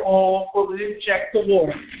 check the oil, full of it, check the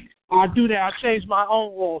water. I'll do that. I change my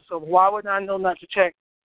own oil. So why would I know not to check?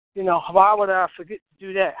 Why would I forget to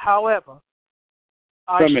do that? However,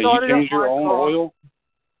 I started you changed your own car. oil?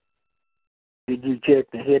 Did you check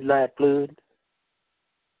the headlight fluid?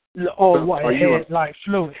 Or what? Headlight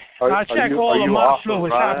fluid. I check all of my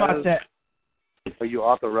fluids. How about that? Are you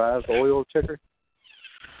authorized oil checker?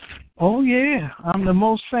 Oh, yeah. I'm the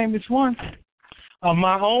most famous one of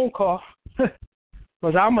my own car.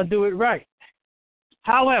 But I'm going to do it right.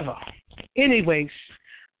 However, anyways,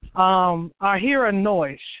 I hear a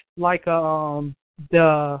noise like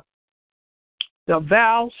the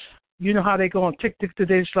valves. You know how they go on tick tick to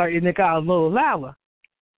this, like, and they got a little louder.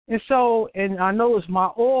 And I noticed my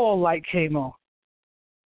oil light came on.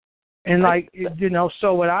 And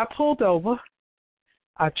so when I pulled over,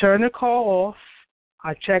 I turned the car off.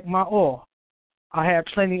 I checked my oil. I had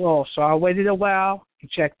plenty of oil, so I waited a while and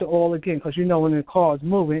checked the oil again because when the car is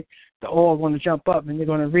moving, the oil is going to jump up and they're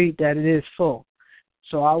going to read that it is full.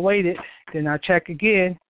 So I waited, then I checked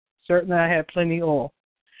again. Certainly I had plenty of oil.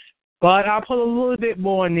 But I put a little bit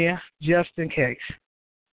more in there just in case.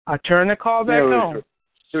 I turned the car back on.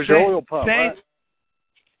 It was your oil pump, right?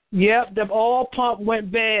 Yep, the oil pump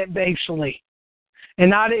went bad, basically.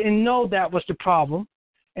 And I didn't know that was the problem.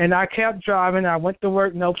 And I kept driving. I went to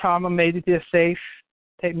work, no problem. I made it there safe.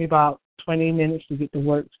 Take me about 20 minutes to get to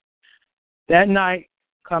work. That night,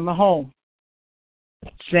 coming home,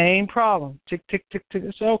 same problem. Tick, tick, tick, tick.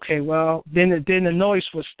 It's okay. Well, then the noise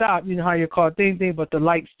would stop. You know how your car ding, ding, but the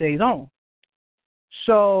light stayed on.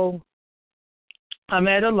 So I'm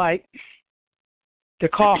at a light. The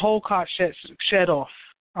whole car shut off.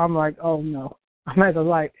 I'm like, oh, no. I'm at a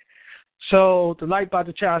light. So the light by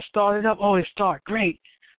the child started up. Oh, it started. Great.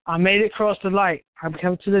 I made it across the light. I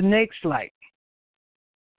come to the next light.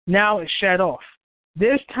 Now it shut off.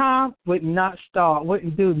 This time would not start,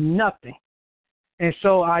 wouldn't do nothing. And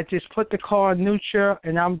so I just put the car in neutral,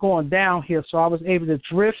 and I'm going downhill. So I was able to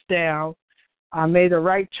drift down. I made a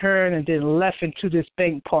right turn and then left into this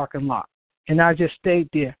bank parking lot. And I just stayed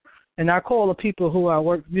there. And I called the people who I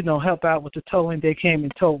work, help out with the towing. They came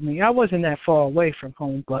and told me. I wasn't that far away from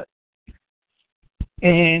home,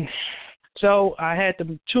 and so I had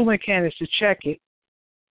the two mechanics to check it.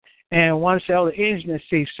 And one said, the engine is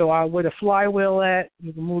seized. So I, where the flywheel at,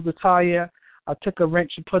 you can move the tire. I took a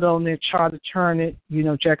wrench and put it on there, try to turn it,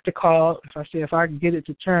 check the car. If I could get it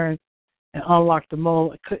to turn and unlock the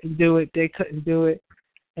motor, I couldn't do it. They couldn't do it.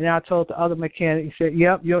 And I told the other mechanic, he said,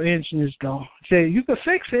 yep, your engine is gone. I said, you can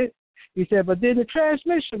fix it. He said, but then the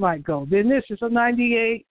transmission might go. Then this is a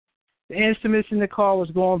 98. The instruments in the car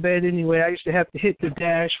was going bad anyway. I used to have to hit the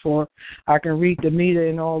dash for I can read the meter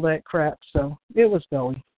and all that crap. So it was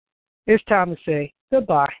going. It's time to say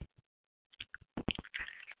goodbye.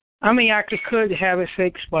 I mean, I could have it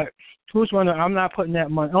fixed, but I'm not putting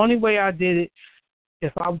that money. The only way I did it,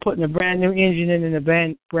 if I'm putting a brand new engine in and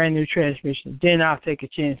a brand new transmission, then I'll take a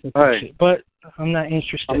chance and fix it. But I'm not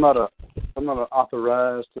interested. I'm not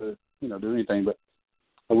authorized to do anything, but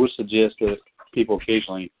I would suggest that people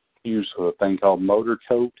occasionally use a thing called motor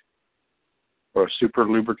coat or a super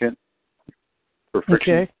lubricant for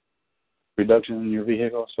friction. Okay. reduction in your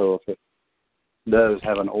vehicle. So if it does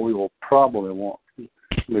have an oil problem, it won't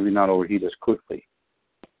maybe not overheat as quickly.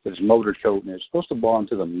 It's motor coat, and it's supposed to bond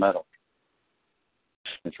to the metal.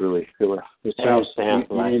 It's really, it sounds, the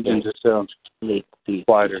engine just sounds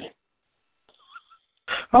quieter.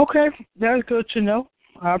 Okay, that's good to know.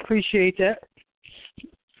 I appreciate that.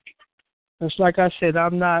 It's like I said,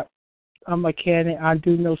 I'm not a mechanic. I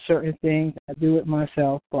do know certain things. I do it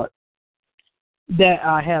myself, but that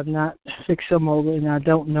I have not fixed a motor, and I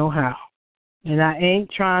don't know how. And I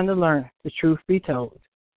ain't trying to learn, the truth be told.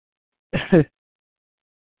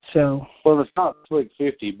 So. Well, it's not Slick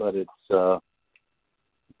 50, but it's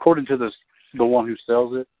according to the one who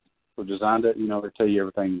sells it, who designed it. You know, they tell you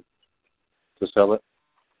everything to sell it,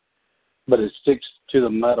 but it sticks to the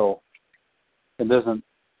metal. It doesn't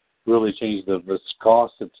really change the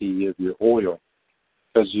viscosity of your oil,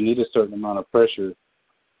 because you need a certain amount of pressure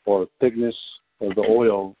or thickness of the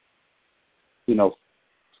oil, you know,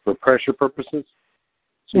 for pressure purposes.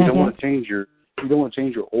 So you don't want to change your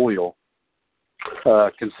oil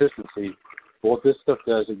consistency. What this stuff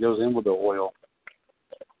does, it goes in with the oil,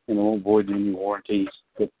 and it won't void any warranties.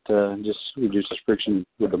 It just reduces friction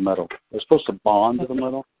with the metal. It's supposed to bond to the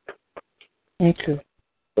metal. Okay.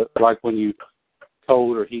 But like when you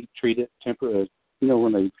cold or heat treat it, you know,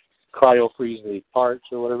 when they cryo freeze the parts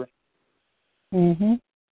or whatever.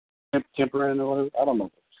 Tempering or whatever. I don't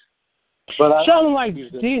know. But something like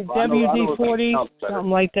WD-40, something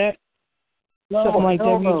like that. No, something like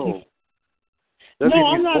WD-40. No,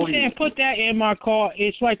 I'm not saying put that in my car.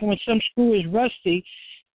 It's like when some screw is rusty,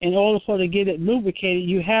 in order for to get it lubricated,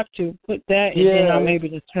 you have to put that, and then I'm able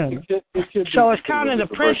to turn it. So it's kind of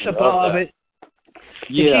the principle of it to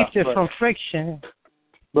keep it from friction.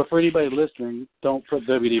 But for anybody listening, don't put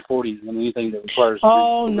WD-40 in anything that requires.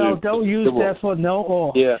 Oh no, don't use that for no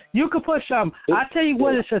oil. Yeah, you could put some. I tell you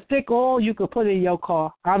what, it's a thick oil you could put in your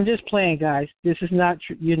car. I'm just playing, guys. This is not,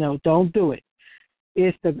 don't do it.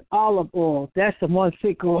 It's the olive oil. That's the one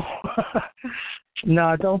thick oil.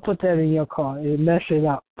 No, don't put that in your car. It'll mess it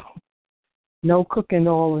up. No cooking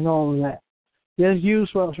oil and all of that. Just use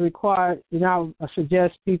what's required. And I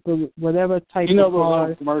suggest people, whatever type of car,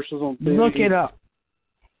 those commercials on TV? Look it up.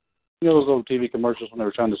 You know those old TV commercials when they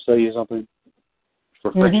were trying to sell you something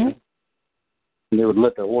for friction? And they would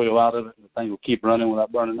let the oil out of it, and the thing would keep running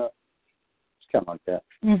without burning up. It's kind of like that.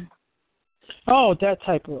 Oh, that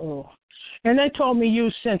type of oil. And they told me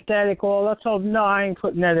use synthetic oil. I told them, no, I ain't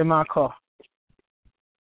putting that in my car.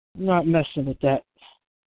 I'm not messing with that.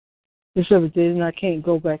 If ever did, and I can't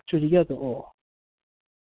go back to the other oil.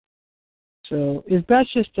 So it's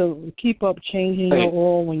best just to keep up changing your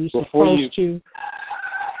oil when you're supposed to.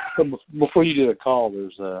 Before you do the call,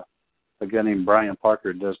 there's a guy named Brian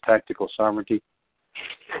Parker who does Tactical Sovereignty.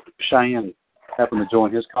 Cheyenne happened to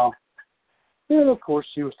join his call. And, of course,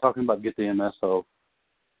 she was talking about get the MSO.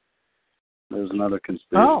 There's another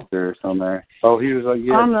conspiracy theorist on there. Oh, he was like, if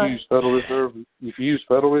you use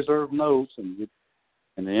Federal Reserve notes and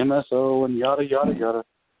the MSO and yada, yada, yada.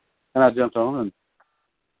 And I jumped on and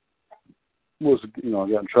I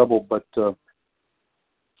got in trouble. But the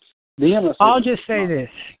MSO... I'll just say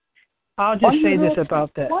this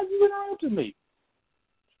about that. Why you went out to me?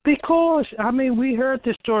 Because, we heard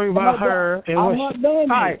the story about her. I'm not done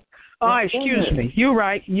yet. All right, excuse me. You're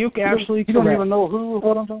right. You're absolutely correct. You don't even know who or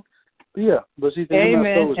what I'm talking. Yeah, but see, the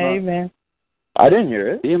MSO is not. Amen. I didn't hear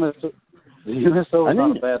it. The MSO is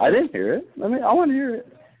not a bad thing. I didn't hear it. I want to hear it.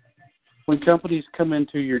 When companies come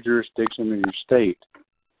into your jurisdiction or your state,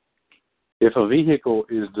 if a vehicle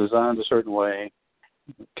is designed a certain way,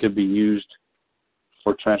 it could be used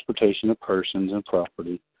for transportation of persons and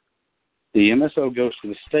property. The MSO goes to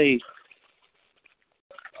the state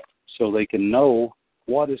so they can know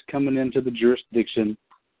what is coming into the jurisdiction.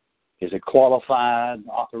 Is it qualified,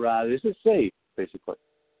 authorized? Is it safe, basically?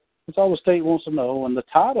 That's all the state wants to know. And the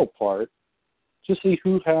title part, to see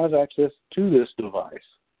who has access to this device.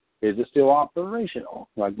 Is it still operational?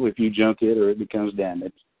 Like if you junk it or it becomes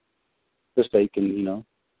damaged, the state can,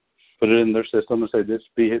 put it in their system and say this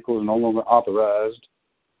vehicle is no longer authorized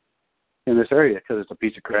in this area because it's a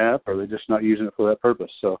piece of crap or they're just not using it for that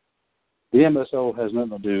purpose. So the MSO has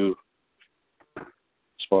nothing to do,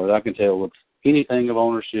 as far as I can tell, with anything of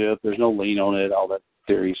ownership. There's no lien on it, all that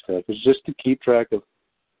theory stuff. It's just to keep track of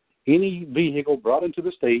any vehicle brought into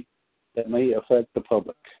the state that may affect the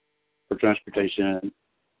public for transportation,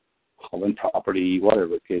 hauling property, whatever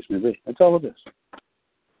the case may be. That's all it is.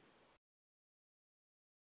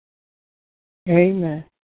 Amen.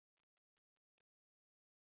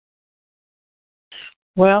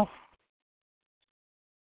 Well,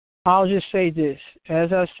 I'll just say this.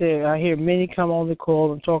 As I said, I hear many come on the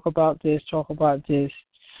call and talk about this, talk about this.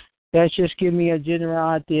 That just give me a general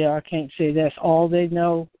idea. I can't say that's all they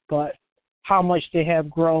know, but how much they have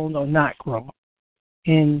grown or not grown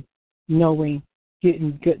in knowing,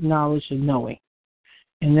 getting good knowledge and knowing.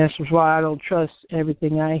 And that's why I don't trust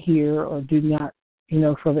everything I hear or do not,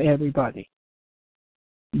 from everybody.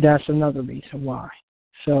 That's another reason why.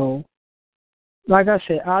 So, like I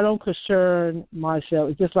said, I don't concern myself.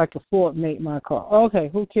 It's just like a Ford made my car. Okay,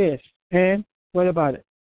 who cares? And what about it?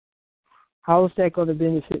 How is that going to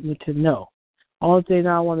benefit me to know? Only thing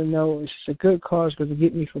I want to know is it's a good car. It's going to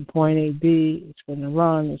get me from point A to B. It's going to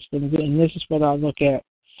run. It's going to get, and this is what I look at.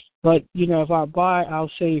 But,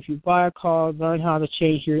 I'll say if you buy a car, learn how to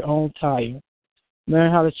change your own tire.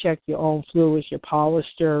 Learn how to check your own fluids, your power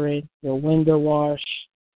steering, your window wash,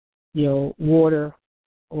 your water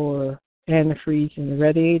or antifreeze in the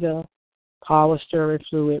radiator, power steering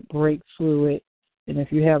fluid, brake fluid, and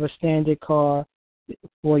if you have a standard car,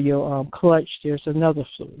 for your clutch, there's another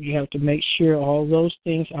fluid. You have to make sure all those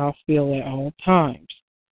things are filled at all times.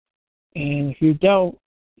 And if you don't,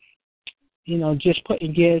 just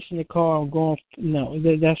putting gas in the car and going, no,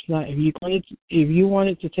 that's not. If you want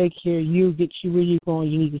it to take care of you, get you where you're going,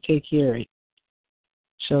 you need to take care of it.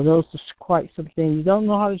 So those are quite some things. You don't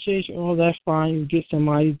know how to change your oil, that's fine. You get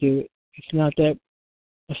somebody to do it. It's not that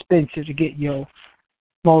expensive to get your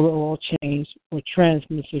motor oil changed or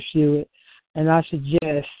transmission fluid. And I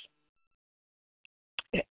suggest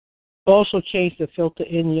also change the filter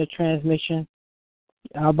in your transmission.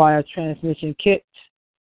 I'll buy a transmission kit,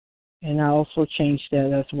 and I also change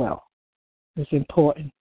that as well. It's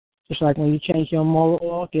important. Just like when you change your motor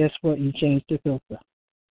oil, guess what? You change the filter.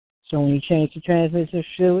 So when you change the transmission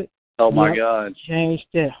fluid, my God, change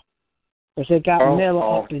that. Because they got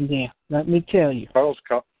metal up in there. Let me tell you.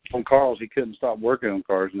 Carl's, he couldn't stop working on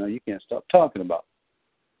cars. Now you can't stop talking about it.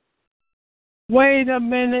 Wait a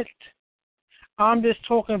minute. I'm just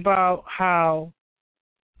talking about how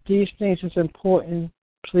these things is important.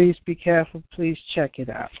 Please be careful. Please check it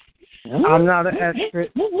out. I'm not an expert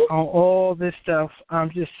on all this stuff. I'm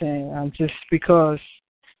just saying. Because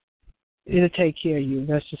it'll take care of you.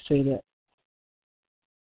 Let's just say that.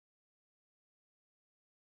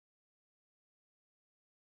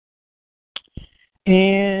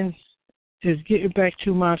 And just getting back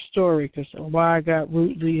to my story, because why I got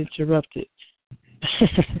rudely interrupted.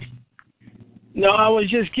 No, I was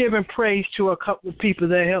just giving praise to a couple of people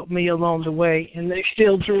that helped me along the way, and they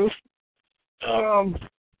still do.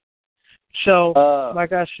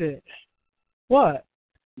 Like I said, what?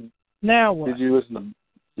 Now what? Did you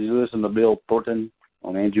listen to Bill Thornton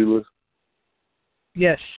on Angelus?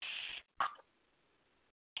 Yes.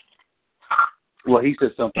 Well, he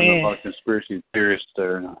said something about conspiracy theorists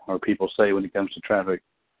or people say when it comes to traffic.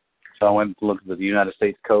 So I went to look at the United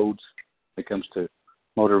States codes when it comes to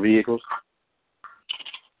motor vehicles.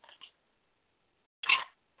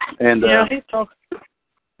 And he's talking.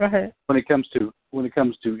 Go ahead. When it comes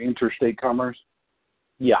to interstate commerce,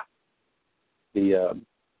 the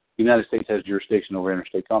United States has jurisdiction over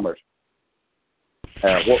interstate commerce.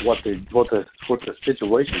 What the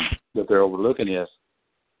situation that they're overlooking is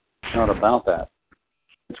not about that.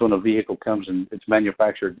 It's when a vehicle comes and it's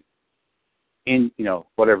manufactured in,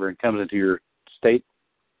 whatever, it comes into your state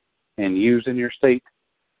and used in your state,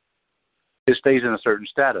 it stays in a certain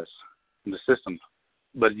status in the system.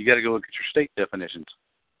 But you got to go look at your state definitions.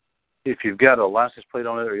 If you've got a license plate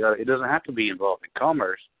on it, it doesn't have to be involved in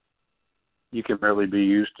commerce. You can merely be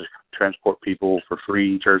used to transport people for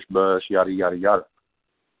free, church bus, yada, yada, yada.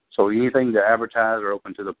 So anything to advertise or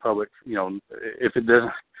open to the public, if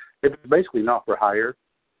it's basically not for hire,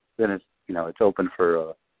 then it's open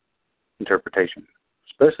for interpretation.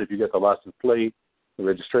 Especially if you get the license plate, the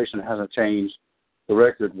registration hasn't changed, the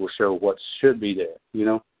record will show what should be there.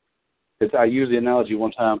 I used the analogy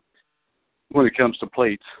one time when it comes to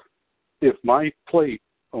plates. If my plate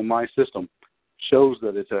on my system shows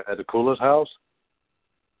that it's at a Kula's house,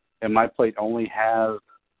 and my plate only has,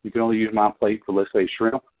 you can only use my plate for, let's say,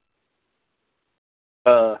 shrimp,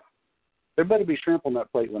 there better be shrimp on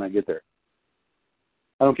that plate when I get there.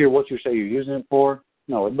 I don't care what you say you're using it for.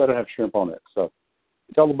 No, it better have shrimp on it. So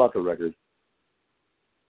it's all about the record.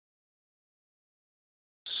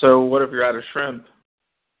 So what if you're out of shrimp?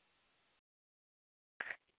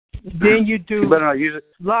 Then you do. You better not use it.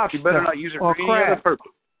 Lobster. You better not use it for any other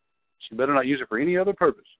purpose. You better not use it for any other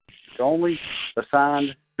purpose. It's only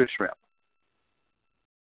assigned to shrimp.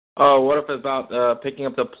 Oh, what if it's about picking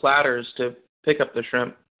up the platters to pick up the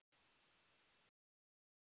shrimp?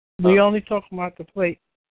 We only talk about the plate.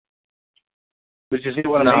 But you see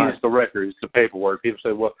what I mean? It's the record. It's the paperwork. People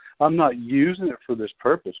say, well, I'm not using it for this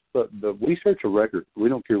purpose. But we search a record. We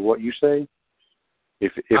don't care what you say.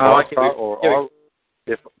 If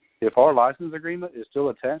our license agreement is still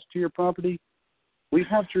attached to your property, we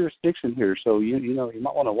have jurisdiction here. So, you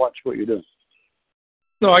might want to watch what you're doing.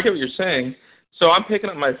 No, I get what you're saying. So I'm picking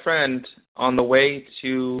up my friend on the way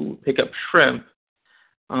to pick up shrimp.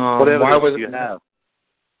 What evidence do you have?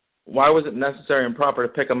 Why was it necessary and proper to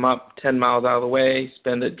pick him up 10 miles out of the way,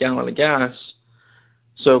 spend a gallon of gas?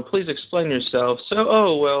 So please explain yourself.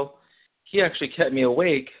 So, he actually kept me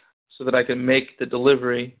awake so that I could make the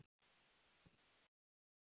delivery.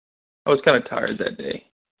 I was kind of tired that day.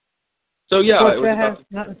 So, yeah.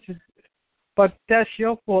 But that's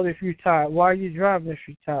your fault if you're tired. Why are you driving if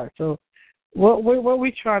you're tired? So what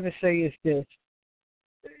we're trying to say is this.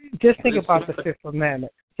 Just think about the Fifth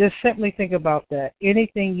Amendment. Just simply think about that.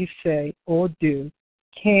 Anything you say or do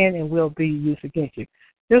can and will be used against you.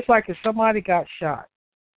 Just like if somebody got shot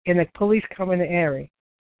and the police come in the area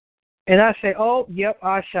and I say, oh, yep,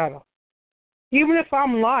 I shot him. Even if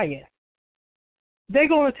I'm lying, they're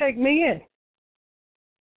going to take me in.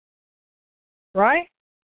 Right?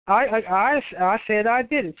 I said I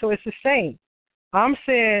did it. So it's the same. I'm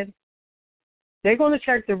saying they're going to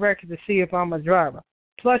check the record to see if I'm a driver.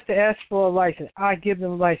 Plus, to ask for a license, I give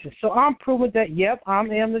them a license. So I'm proving that, yep, I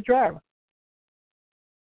am the driver.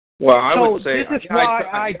 Well, I would say this is why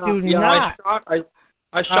I do not.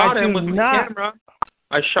 I shot him with my camera.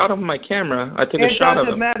 I shot him with my camera. I took a shot of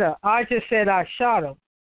him. It doesn't matter. I just said I shot him.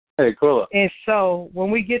 Hey, cool. And so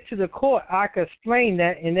when we get to the court, I can explain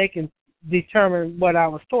that, and they can determine what I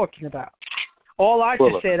was talking about. All I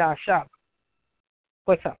just said I shot him.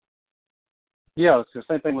 What's up? Yeah, it's the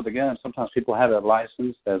same thing with the gun. Sometimes people have that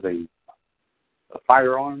license as a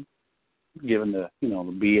firearm, given the the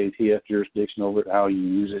BATF jurisdiction over it, how you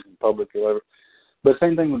use it in public or whatever. But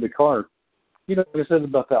same thing with the car. You know what it says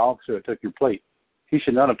about the officer that took your plate. He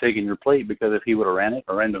should not have taken your plate because if he would have ran it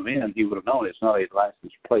or ran them in, he would have known it's not a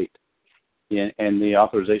licensed plate. And the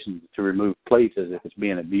authorization to remove plates is if it's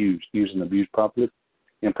being abused, used and abused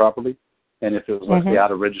improperly. And if it was like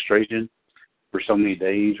out of registration for so many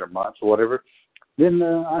days or months or whatever, then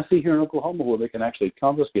I see here in Oklahoma where they can actually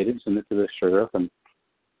confiscate it and send it to the sheriff, and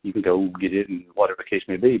you can go get it and whatever the case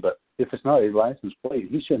may be. But if it's not a licensed plate,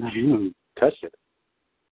 he shouldn't have even touched it.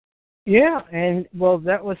 Yeah, and,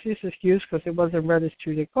 that was his excuse because it wasn't registered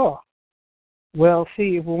to the car. Well,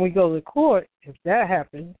 see, when we go to court, if that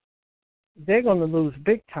happens, they're going to lose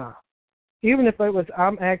big time. Even if it was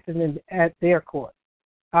I'm acting at their court,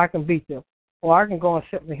 I can beat them. Or I can go and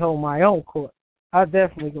simply hold my own court. I'm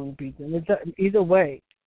definitely going to beat them. Either way,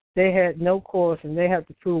 they had no cause, and they have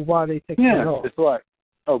to prove why they took it off. It's like,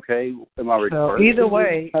 okay, am I required? So either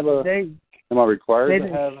way, am I required to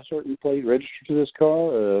have a certain plate registered to this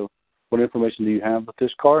car? What information do you have that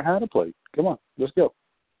this car had a plate? Come on, let's go.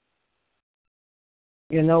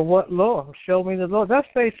 You know what law? Show me the law. That's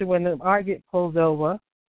basically when I get pulled over.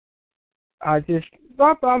 I'm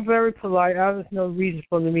very polite. There's no reason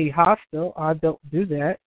for me to be hostile. I don't do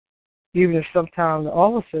that. Even if sometimes the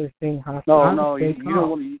officer is being hostile. You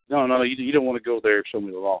don't want to go there. Show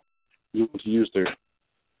me the law. You want to use their.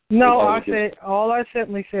 No, I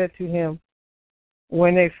simply said to him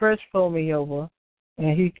when they first pulled me over,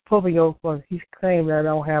 and he pulled me over because he's claiming that I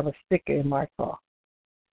don't have a sticker in my car.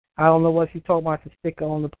 I don't know what he's talking about, the sticker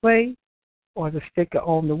on the plate or the sticker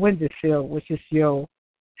on the windowsill, which is your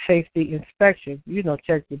safety inspection.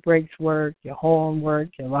 Check your brakes work, your horn work,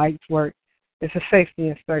 your lights work. It's a safety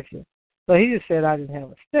inspection. So he just said I didn't have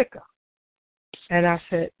a sticker. And I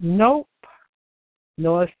said, nope.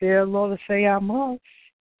 Nor is there a law to say I must.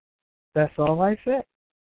 That's all I said.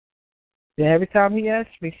 Then every time he asked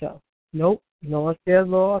me something, nope. Nor is there a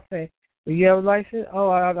law to say, do you have a license? Oh,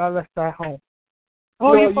 I left that home.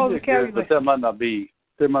 Oh, you're supposed to carry. But that might not be.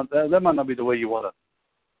 That might not be the way you want to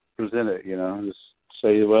present it. Just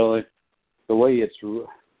say, well, the way it's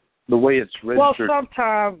registered. Well,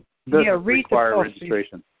 sometimes read the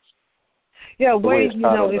registration. Yeah,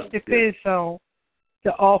 it depends on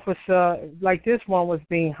the officer. Like this one was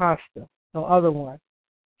being hostile, the other one.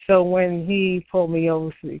 So when he pulled me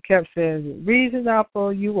over, he kept saying, the reason I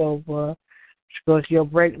pulled you over is because your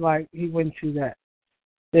brake light. He went through that.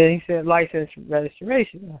 Then he said, license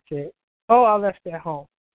registration. I said, oh, I left that home.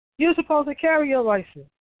 You're supposed to carry your license.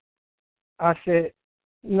 I said,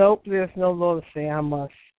 nope, there's no law to say I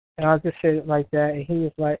must. And I just said it like that. And he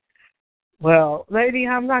was like, well, lady,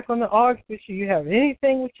 I'm not going to argue with you. You have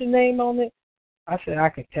anything with your name on it? I said, I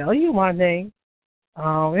can tell you my name.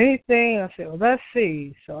 Anything? I said, well, let's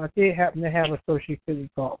see. So I did happen to have a Social Security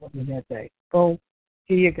card with me that day. Boom.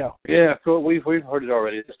 Here you go. Yeah, cool. We've heard it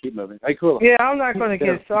already. Just keep moving. Hey, cool. Yeah, I'm not going to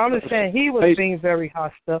get. So I'm just saying he was being very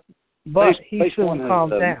hostile, but he soon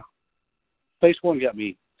calmed down. Phase 1 got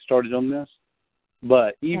me started on this,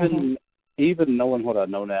 but even knowing what I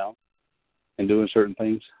know now and doing certain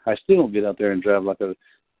things, I still don't get out there and drive like a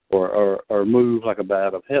or move like a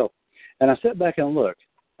bat of hell. And I sit back and look.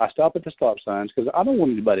 I stop at the stop signs because I don't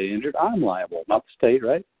want anybody injured. I'm liable, not the state,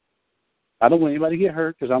 right? I don't want anybody to get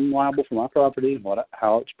hurt because I'm liable for my property and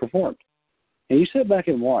how it's performed. And you sit back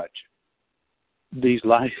and watch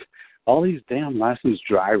all these damn licensed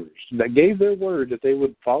drivers that gave their word that they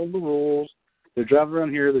would follow the rules. They're driving around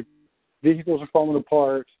here. The vehicles are falling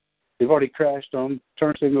apart. They've already crashed them.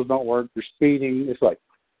 Turn signals don't work. They're speeding. It's like,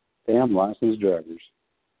 damn licensed drivers.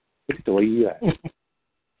 It's the way you act.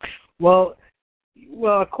 Well,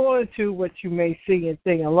 according to what you may see and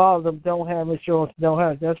think, a lot of them don't have insurance,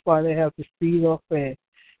 that's why they have to speed off and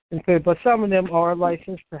pay. But some of them are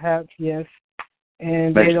licensed, perhaps, yes,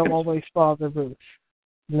 and they don't always follow the rules.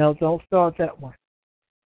 No, don't start that one.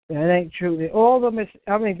 That ain't true. All of them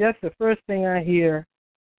that's the first thing I hear.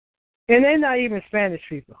 And they're not even Spanish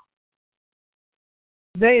people.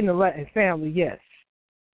 They in the Latin family, yes.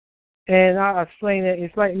 And I explain it.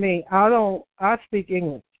 It's like me. I speak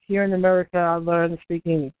English. Here in America, I learned to speak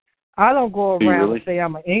English. I don't go around and say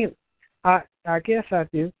I'm an English. I guess I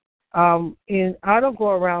do. And I don't go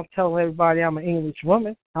around telling everybody I'm an English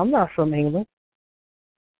woman. I'm not from England.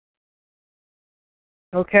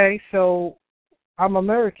 Okay, so I'm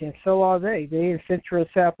American. So are they. They're in Central and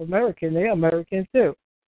South America. They're American too.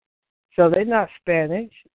 So they're not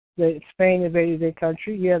Spanish. Spain invaded their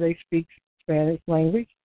country. Yeah, they speak Spanish language.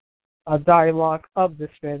 A dialogue of the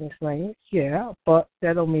Spanish language, yeah, but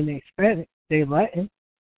that don't mean they Spanish. They Latin.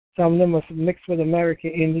 Some of them are mixed with American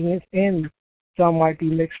Indians, and some might be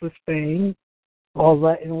mixed with Spain or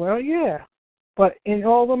Latin. Well, yeah, but in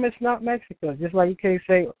all of them, it's not Mexico. Just like you can't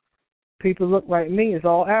say people look like me, it's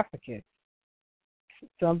all African.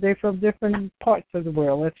 Some they're from different parts of the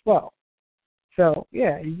world as well. So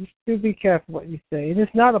yeah, you just do be careful what you say. And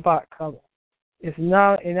it's not about color. It's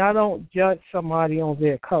not, and I don't judge somebody on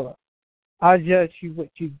their color. I judge you what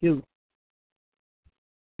you do.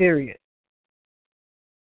 Period.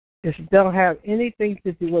 It don't have anything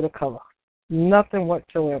to do with a color. Nothing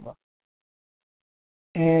whatsoever.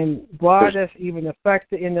 And why that's even a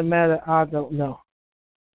factor in the matter, I don't know.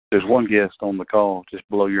 There's one guest on the call, just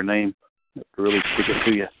below your name, that really stick it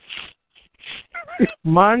to you.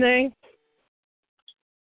 My name?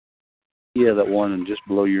 Yeah, that one, and just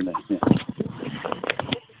below your name.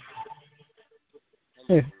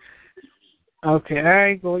 Yeah. Okay, I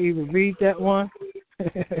ain't going to even read that one.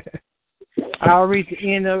 I'll read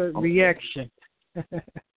the end of it, reaction.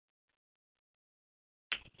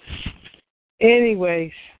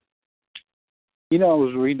 Anyways. You know, I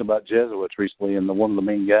was reading about Jesuits recently, and one of the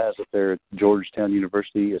main guys up there at Georgetown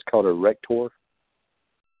University is called a rector.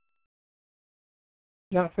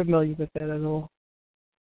 Not familiar with that at all.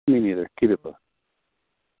 Me neither. Keep it moving.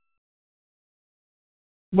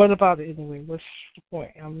 What about it anyway? What's the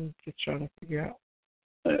point? I'm just trying to figure out.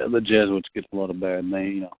 The Jesuits get a lot of bad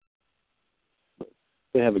name, you know.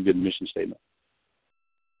 They have a good mission statement.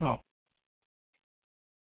 Oh.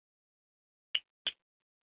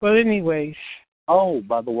 But anyways. Oh,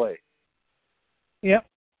 by the way. Yep.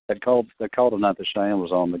 That call tonight that Cheyenne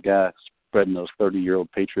was on, the guy spreading those 30-year-old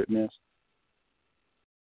patriot myths.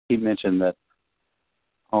 He mentioned that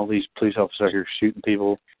all these police officers out here shooting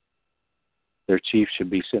people, their chief should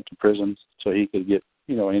be sent to prison so he could get,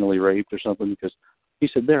 anally raped or something, because he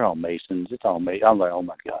said they're all Masons. It's all Mason. I'm like, oh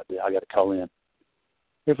my God, I got to call in.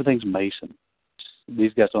 Everything's Mason.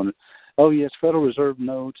 These guys on, oh yes, Federal Reserve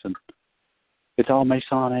notes, and it's all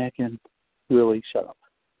Masonic, and really, shut up.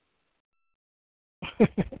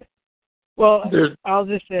 Well, I'll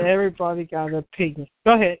just say everybody got an opinion.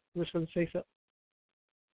 Go ahead. You were going to say something.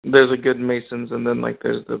 There's a good Masons, and then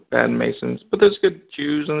there's the bad Masons. But there's good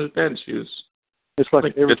Jews and there's bad Jews. It's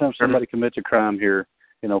like every time somebody commits a crime here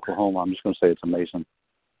in Oklahoma, I'm just going to say it's a Mason.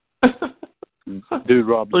 Dude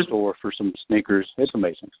robbed a store for some sneakers. It's a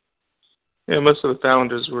Mason. Yeah, most of the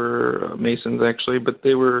founders were Masons, actually, but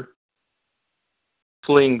they were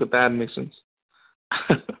fleeing the bad Masons.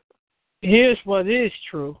 Here's what is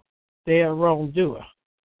true. They are wrongdoer.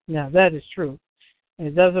 Now, that is true. And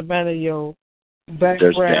it doesn't matter your background.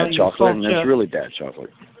 There's bad chocolate, and there's really bad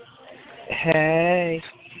chocolate. Hey.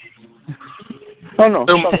 Oh, no.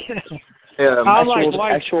 I like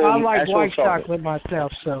white chocolate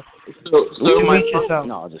myself, so. No,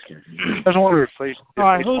 I'm just kidding. I was wondering if All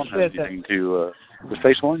right, who said that? Does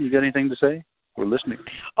Phase 1, you got anything to say? We're listening.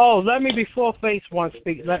 Oh, let me, before Face One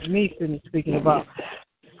speak, let me finish speaking about,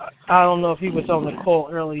 I don't know if he was on the call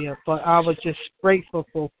earlier, but I was just grateful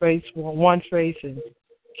for Face One Face and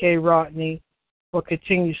Kay Rodney for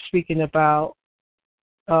continue speaking about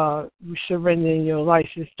surrendering your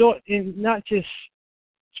license. And not just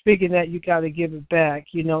speaking that you got to give it back.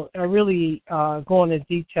 You know, I really going into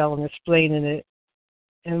detail and explaining it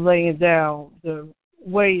and laying down the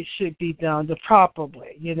way it should be done, the proper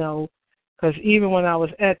way, you know. Because even when I was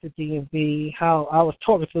at the DMV, how I was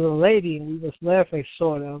talking to the lady and we was laughing,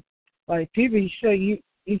 sort of. Like, people, he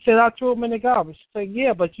said, I threw him in the garbage. I said,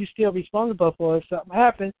 yeah, but you still responsible for it. If something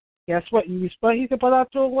happened, guess what? You respond. He said, but I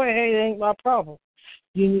threw it away. Hey, it ain't my problem.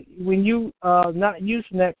 When you not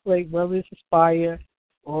using that plate, whether it's expired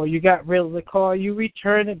or you got rid of the car, you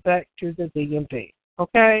return it back to the DMV.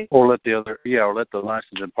 Okay? Or let the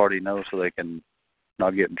licensing party know so they can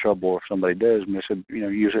not get in trouble if somebody does miss it,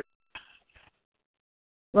 use it.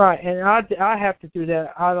 Right, and I have to do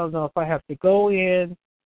that. I don't know if I have to go in.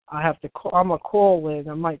 I have to call. I'm a call in.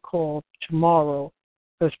 I might call tomorrow,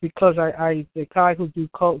 because I the guy who do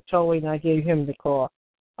towing, I gave him the car.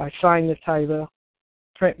 I signed the title,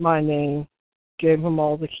 print my name, gave him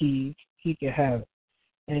all the keys. He can have it,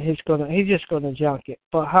 and he's just gonna junk it.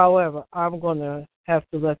 But however, I'm gonna have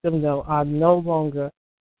to let them know I'm no longer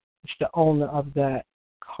the owner of that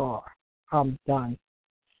car. I'm done.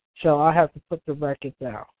 So I have to put the record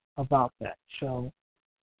down about that. So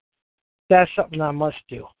that's something I must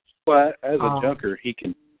do. Well, as a junker, he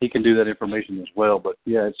can do that information as well. But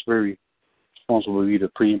yeah, it's very responsible of you to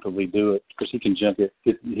preemptively do it because he can junk it.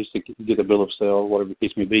 He can get a bill of sale, whatever the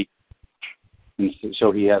case may be, and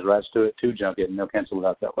so he has rights to it to junk it, and they'll cancel it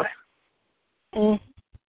out that way.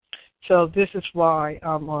 So this is why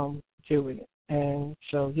I'm doing it, and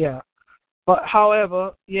so yeah. But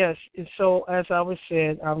however, yes, and so as I was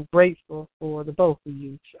saying, I'm grateful for the both of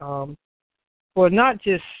you for not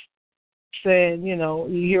just saying, you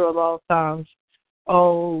hear a lot of times,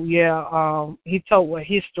 oh yeah, he told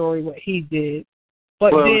his story, what he did,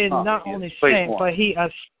 but then not only saying, but he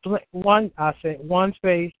split one. I said One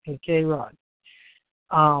Face and K Rod.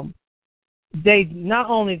 They not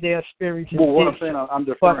only their experiences. Well, what I'm saying,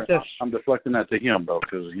 I'm deflecting that to him though,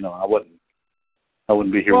 because I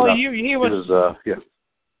wouldn't be here without his, yeah.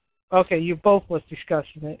 Okay, you both was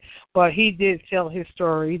discussing it, but he did tell his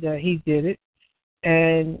story that he did it,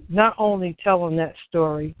 and not only telling that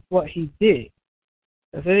story, what he did.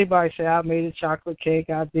 If anybody say, I made a chocolate cake,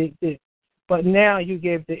 I did this, but now you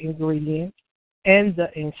gave the ingredients and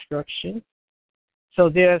the instruction, so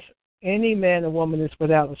there's any man or woman is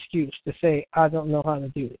without excuse to say, I don't know how to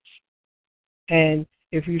do this. And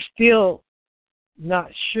if you're still not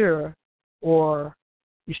sure or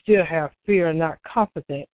you still have fear and not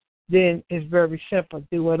confident, then it's very simple.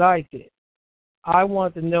 Do what I did. I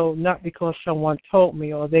want to know not because someone told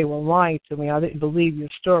me or they were lying to me. I didn't believe your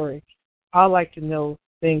story. I like to know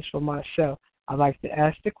things for myself. I like to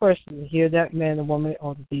ask the question and hear that man or woman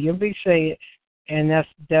or the DMV say it, and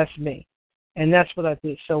that's me. And that's what I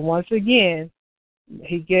did. So once again,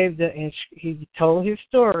 he told his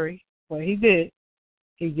story, what he did.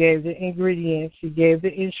 He gave the ingredients. He gave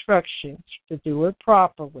the instructions to do it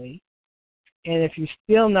properly. And if you're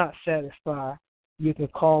still not satisfied, you can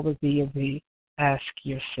call the DMV, ask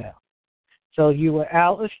yourself. So you were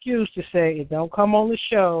out excuse to say, don't come on the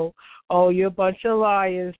show. Oh, you're a bunch of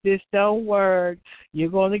liars. This don't work.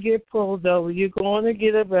 You're going to get pulled over. You're going to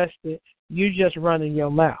get arrested. You just running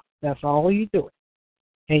your mouth. That's all you doing.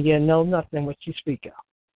 And you know nothing what you speak of.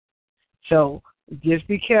 So just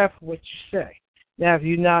be careful what you say. Now, if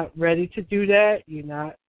you're not ready to do that, you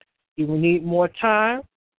will need more time,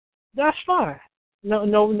 that's fine.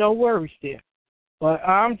 No worries there. But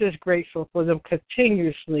I'm just grateful for them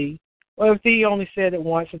continuously. Well, if he only said it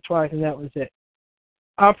once or twice and that was it,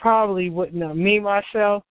 I probably wouldn't have. Me,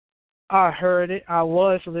 myself, I heard it. I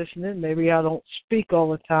was listening. Maybe I don't speak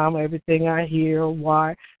all the time, everything I hear,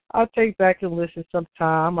 why. I'll take back and listen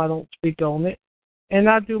sometime. I don't speak on it. And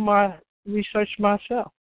I do my research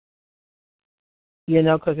myself.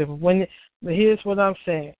 Because here's what I'm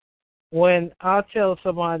saying. When I tell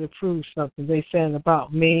somebody to prove something, they saying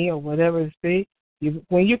about me or whatever it be,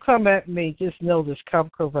 when you come at me, just know this, come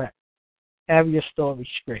correct. Have your story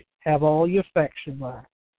straight. Have all your facts in line,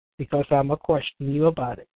 because I'm going to question you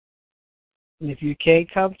about it. And if you can't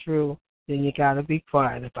come through, then you got to be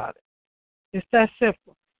quiet about it. It's that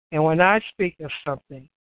simple. And when I speak of something,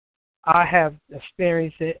 I have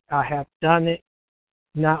experienced it. I have done it.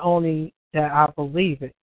 Not only that I believe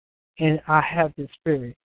it, and I have the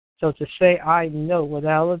experience. So to say I know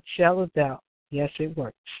without a shadow of doubt, yes, it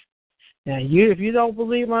works. Now, if you don't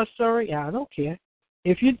believe my story, I don't care.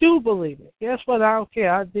 If you do believe it, guess what? I don't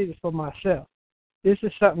care. I did it for myself. This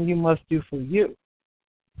is something you must do for you.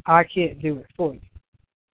 I can't do it for you.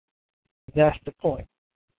 That's the point.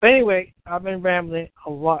 But anyway, I've been rambling a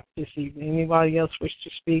lot this evening. Anybody else wish to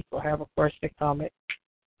speak or have a question, comment?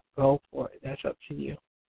 Go for it. That's up to you.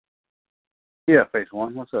 Yeah, Phase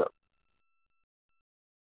One, what's up?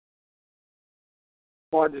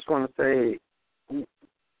 Well, I just want to say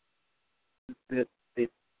that the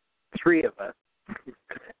three of us, I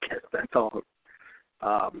guess that's all,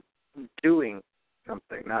 doing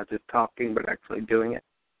something, not just talking, but actually doing it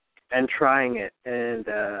and trying it. And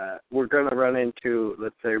we're going to run into,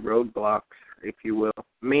 let's say, roadblocks, if you will,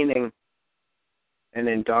 meaning an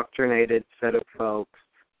indoctrinated set of folks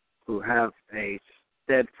who have a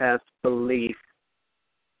steadfast belief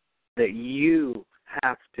that you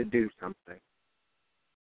have to do something.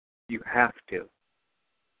 You have to.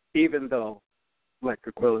 Even though, like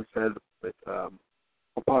Aquila said,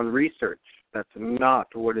 upon research, that's not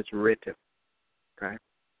what is written. Okay?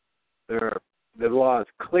 The law is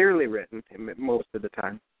clearly written most of the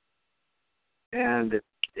time. And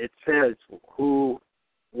it says who,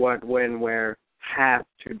 what, when, where has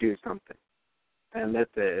to do something. And that's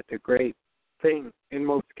it's a great thing in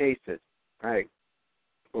most cases, right?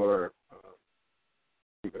 Or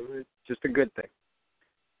it's just a good thing.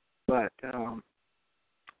 But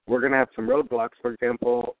we're going to have some roadblocks. For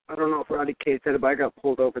example, I don't know if Roddy K said it, but I got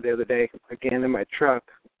pulled over the other day, again in my truck,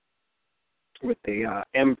 with the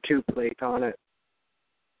M2 plate on it.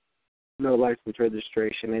 No license,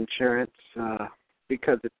 registration, insurance,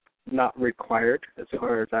 because it's not required as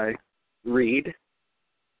far as I read.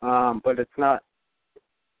 But it's not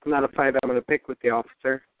a fight I'm going to pick with the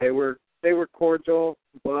officer. They were cordial,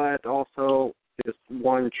 but also just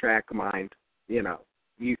one-track mind, you know.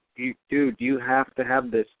 Dude, you have to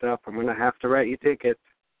have this stuff. I'm going to have to write you tickets.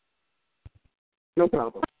 No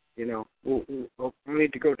problem. You know, we'll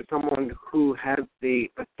need to go to someone who has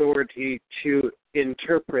the authority to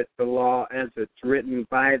interpret the law as it's written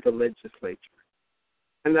by the legislature.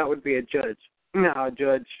 And that would be a judge. Now, a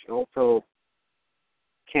judge also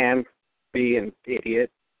can be an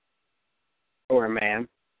idiot or a man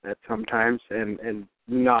at sometimes and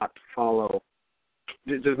not follow,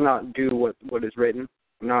 does not do what is written,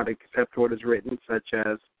 not accept what is written, such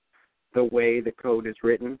as the way the code is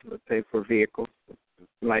written, let's say for vehicles,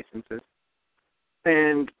 licenses.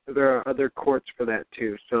 And there are other courts for that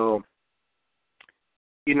too. So,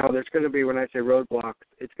 you know, there's going to be, when I say roadblocks,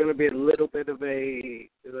 it's going to be a little bit of a,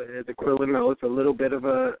 as Aquila knows, a little bit of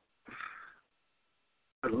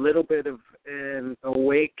an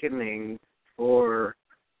awakening for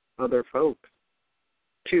other folks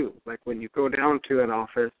too. Like when you go down to an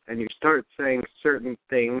office and you start saying certain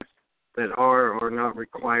things that are or not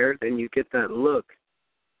required, and you get that look,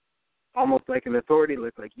 almost like an authority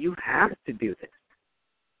look, like you have to do this,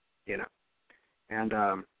 you know.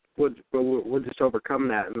 And we'll just overcome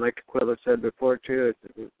that. And like Aquila said before too,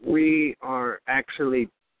 we are actually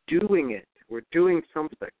doing it. We're doing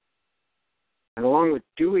something. And along with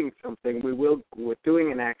doing something, with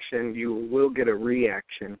doing an action, you will get a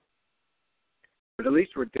reaction. But at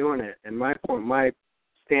least we're doing it. And my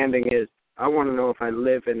standing is, I want to know if I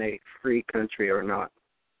live in a free country or not.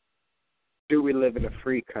 Do we live in a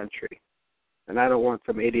free country? And I don't want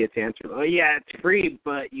some idiot to answer, oh, yeah, it's free,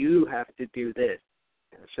 but you have to do this.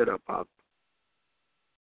 Shut up, Bob.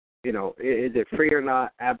 You know, is it free or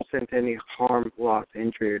not, absent any harm, loss,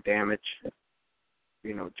 injury, or damage,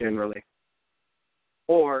 you know, generally?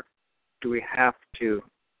 Or do we have to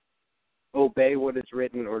obey what is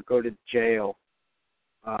written or go to jail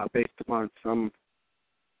based upon some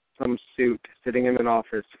suit sitting in an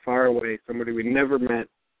office far away, somebody we never met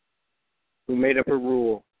who made up a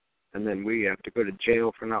rule, and then we have to go to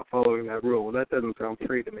jail for not following that rule? Well, that doesn't sound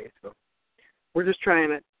free to me. So we're just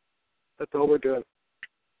trying it. That's all we're doing.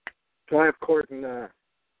 So I have court in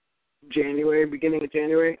January, beginning of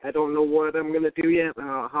January. I don't know what I'm going to do yet,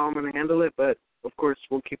 how I'm going to handle it, but of course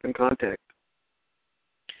we'll keep in contact.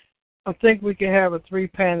 I think we can have a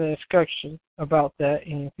 3-panel discussion about that,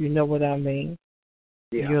 and if you know what I mean,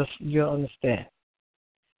 yeah, you'll understand.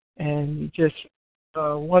 And you just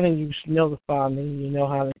one of you notify me. You know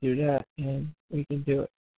how to do that, and we can do it.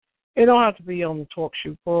 It don't have to be on the talk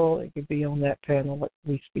show call. It could be on that panel what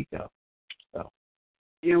we speak of. So,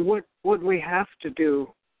 yeah, what we have to do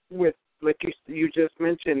with, like you just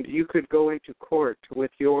mentioned, you could go into court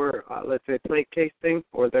with your, let's say, plate case thing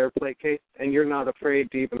or their plate case, and you're not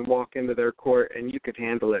afraid to even walk into their court, and you could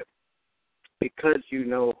handle it because you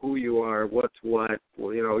know who you are, what's what.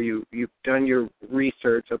 Well, you know, you've done your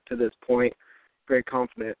research up to this point, very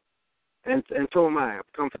confident. And so am I. I'm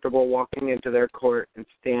comfortable walking into their court and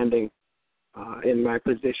standing in my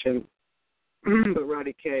position. But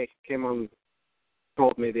Roddy K came on,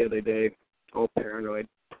 told me the other day, all paranoid,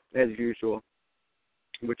 as usual,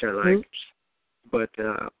 which I like. But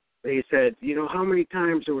he said, how many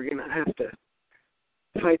times are we going to have to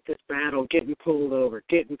fight this battle, getting pulled over,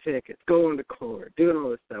 getting tickets, going to court, doing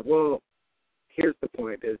all this stuff? Well, here's the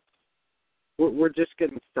point, is we're just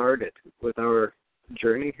getting started with our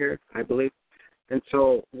journey here, I believe. And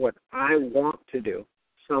so what I want to do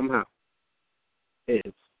somehow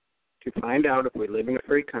is to find out if we live in a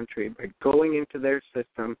free country by going into their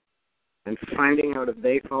system and finding out if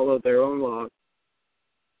they follow their own laws.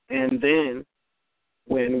 And then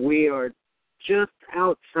when we are just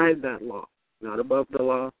outside that law, not above the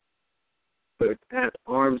law, but at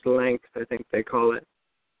arm's length, I think they call it,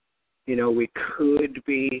 we could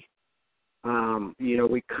be,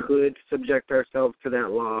 we could subject ourselves to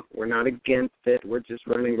that law. We're not against it. We're just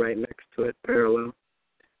running right next to it, parallel.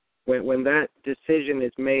 When that decision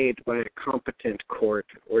is made by a competent court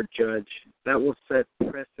or judge, that will set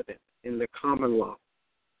precedent in the common law.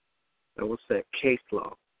 That will set case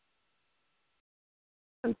law.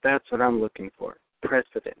 And that's what I'm looking for,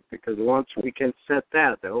 precedent. Because once we can set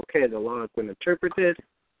that, okay, the law has been interpreted,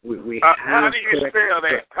 we have... How do you spell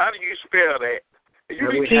that? How do you spell that?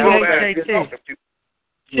 You need to know that.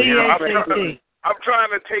 I'm trying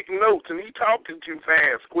to take notes, and he's talking too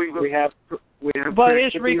fast, Squealer. We have but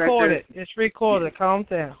it's recorded. It's recorded. Calm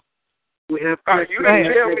down. We have. You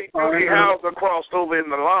didn't tell me Doogie Howser crossed over in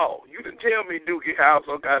the law. You didn't tell me Doogie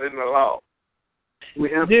Howser got in the law. We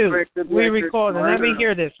have. We recorded. Let me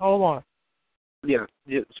hear this. Hold on. Yeah.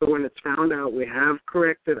 So when it's found out, we have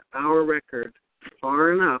corrected our record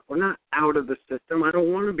far enough. We're not out of the system. I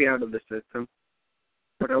don't want to be out of the system.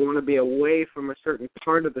 But I want to be away from a certain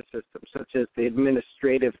part of the system, such as the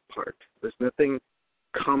administrative part. There's nothing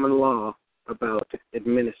common law about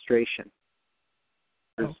administration.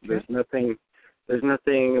 There's nothing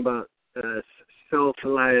about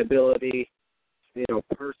self-liability,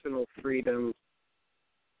 personal freedom.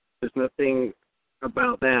 There's nothing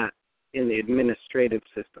about that in the administrative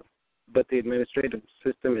system. But the administrative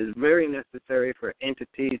system is very necessary for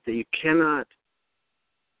entities that you cannot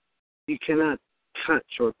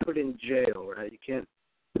touch or put in jail, right? You can't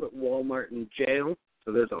put Walmart in jail.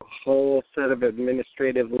 So there's a whole set of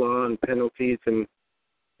administrative law and penalties and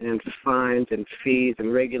fines and fees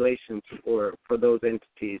and regulations for those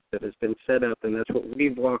entities that has been set up, and that's what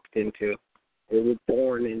we've walked into, or we're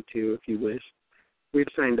born into, if you wish.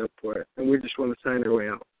 We've signed up for it, and we just want to sign our way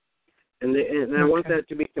out. And I want that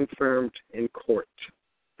to be confirmed in court.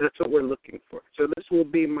 That's what we're looking for. So this will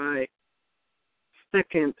be my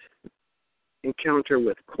second encounter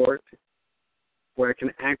with court, where I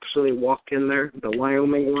can actually walk in there. The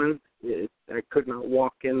Wyoming one, I could not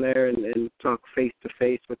walk in there and talk face to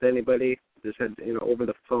face with anybody. Just had, over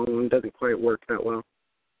the phone. Doesn't quite work that well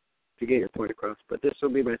to get your point across. But this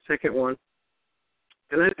will be my second one,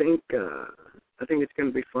 and I think it's going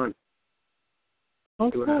to be fun.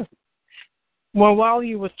 Okay. Well, while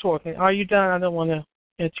you was talking, are you done? I don't want to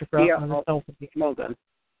interrupt. Yeah, I'm all done.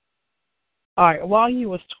 All right. While you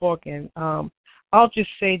was talking, I'll just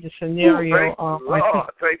say the scenario.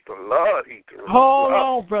 Thank the Lord. Hold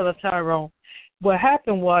on, Brother Tyrone. What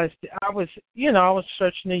happened was I was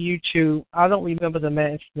searching the YouTube. I don't remember the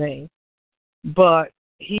man's name, but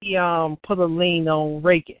he put a lien on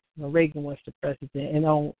Reagan. Reagan was the president,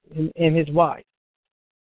 and his wife.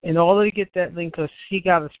 In order to get that lien, because he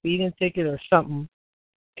got a speeding ticket or something,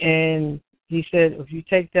 and he said, if you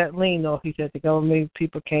take that lien off, he said the government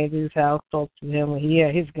people came to his house, talked to him, and he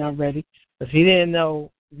had his gun ready because he didn't know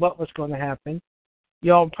what was going to happen.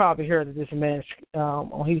 Y'all probably heard of this man.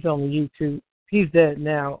 He's on the YouTube. He's dead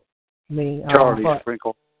now. Charlie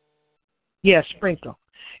Sprinkle. Yeah, Sprinkle.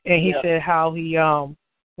 And he said how he,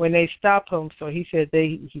 when they stopped him, so he said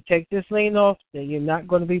he take this lien off, then you're not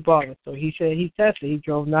going to be bothered. So he said he tested. He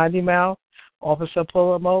drove 90 miles. Officer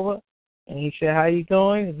pulled him over. And he said, how you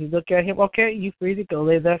going? And he looked at him, okay, you free to go.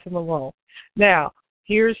 They left him alone. Now,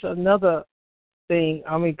 here's another thing.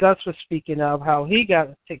 Gus was speaking of how he got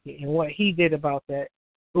a ticket and what he did about that,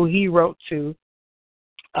 who he wrote to.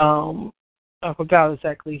 I forgot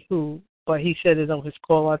exactly who, but he said it on his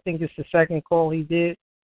call. I think it's the second call he did.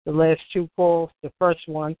 The last two calls, the first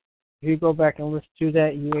one, if you go back and listen to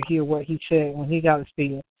that, you'll hear what he said when he got a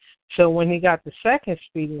speeding. So when he got the second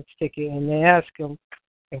speeding ticket and they asked him,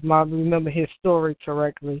 if I remember his story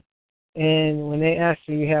correctly, and when they asked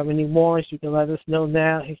him, you have any warrants, you can let us know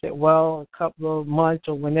now. He said, well, a couple of months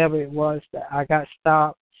or whenever it was that I got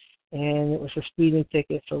stopped, and it was a speeding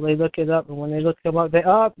ticket. So they look it up, and when they look them up,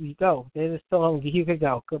 you go. They just told them, you could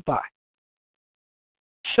go. Goodbye.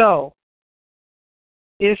 So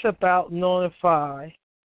it's about notify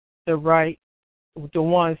the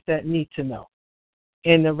ones that need to know,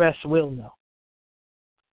 and the rest will know.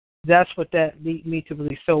 That's what that leads me to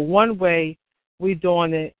believe. So one way we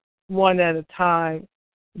doing it, one at a time,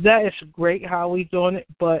 that is great how we doing it,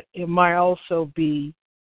 but it might also be,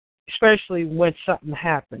 especially when something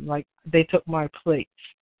happened, like they took my plates.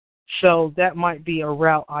 So that might be a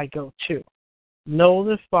route I go to.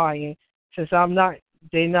 Notifying, since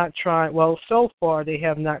they're not trying, well, so far they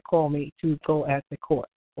have not called me to go at the court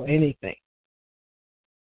or anything.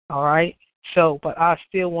 All right? So, but I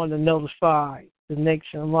still want to notify the next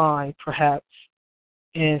in line, perhaps,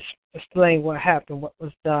 and explain what happened, what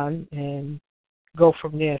was done, and go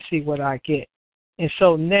from there and see what I get. And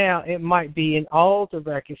so now it might be in all the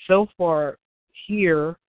records. So far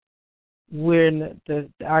here, when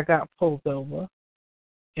I got pulled over,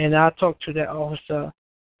 and I talked to that officer,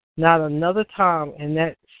 not another time in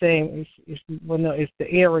that same, it's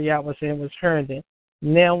the area I was in was Herndon.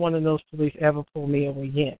 Now one of those police ever pulled me over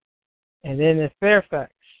again. And then in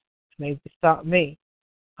Fairfax, they stopped me.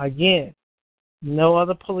 Again, no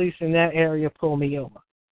other police in that area pulled me over.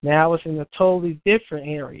 Now I was in a totally different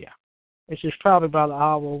area, which is probably about an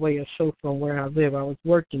hour away or so from where I live. I was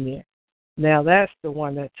working there. Now that's the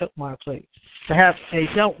one that took my place. Perhaps they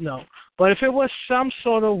don't know. But if it was some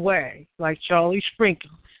sort of way, like Charlie Sprinkle,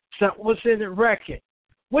 something was in the record,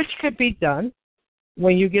 which could be done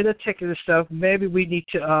when you get a ticket and stuff, maybe we need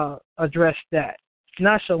to address that.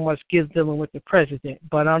 Not so much dealing with the president,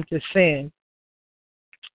 but I'm just saying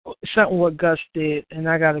something what Gus did, and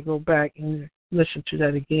I got to go back and listen to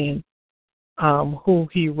that again, who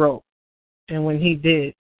he wrote. And when he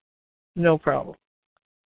did, no problem.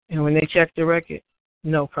 And when they checked the record,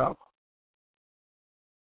 no problem.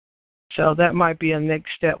 So that might be a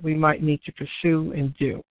next step we might need to pursue and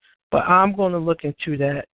do. But I'm going to look into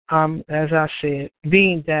that, as I said,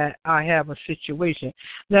 being that I have a situation.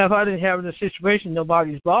 Now, if I didn't have a situation,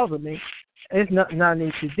 nobody's bothering me. It's nothing I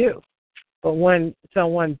need to do. But when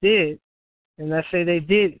someone did, and let's say they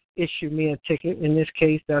did issue me a ticket, in this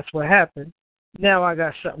case, that's what happened, now I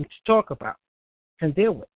got something to talk about and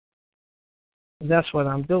deal with. And that's what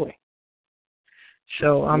I'm doing.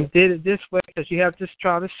 So I did it this way because you have to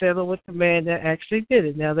try to settle with the man that actually did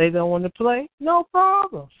it. Now they don't want to play? No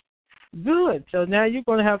problem. Good. So now you're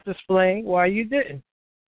going to have to explain why you didn't.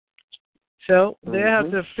 So they have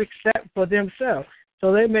to fix that for themselves.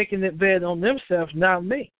 So they're making it bad on themselves, not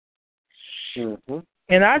me.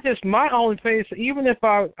 And my only place, even if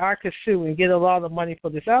I could sue and get a lot of money for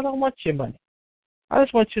this, I don't want your money. I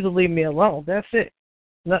just want you to leave me alone. That's it.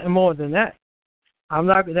 Nothing more than that. I'm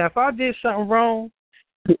not. Now, if I did something wrong,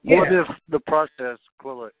 what if the process,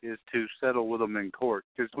 Quilla, is to settle with them in court?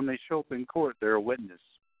 Because when they show up in court, they're a witness.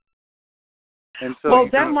 And so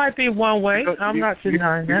that might be one way. I'm not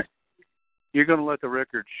denying that. You're going to let the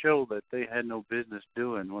record show that they had no business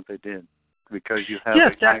doing what they did because you have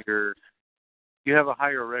a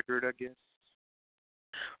higher record, I guess.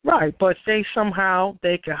 Right, but they can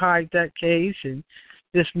hide that case and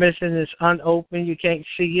dismiss it as unopened. You can't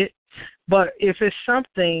see it. But if it's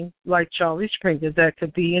something like Charlie Springer that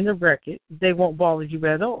could be in the record, they won't bother you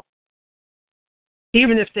at all.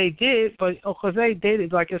 Even if they did, but because they did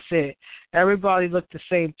it, like I said, everybody looked the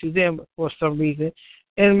same to them for some reason.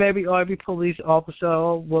 And maybe every police officer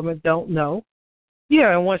or woman don't know.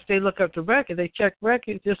 Yeah, and once they look up the record, they check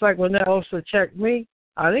records. Just like when that officer checked me,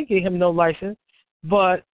 I didn't give him no license,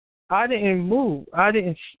 but I didn't move. I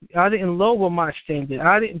didn't lower my standard.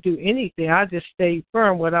 I didn't do anything. I just stayed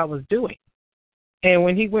firm what I was doing. And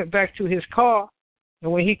when he went back to his car, and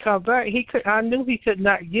when he come back, I knew he could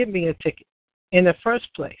not give me a ticket in the first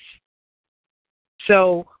place.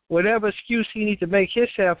 So whatever excuse he needs to make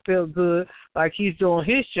himself feel good, like he's doing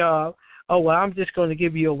his job, oh, well, I'm just going to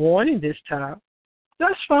give you a warning this time.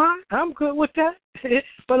 That's fine. I'm good with that.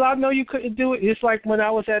 But I know you couldn't do it. It's like when I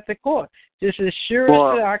was at the court. Just as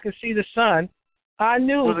sure as I could see the sun, I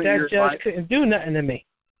knew that judge couldn't do nothing to me.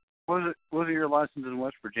 Was it your license in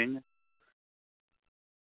West Virginia?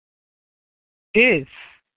 Is.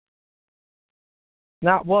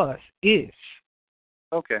 Not was. Is.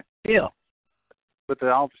 Okay. Yeah. But the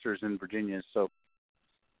officer's in Virginia, so,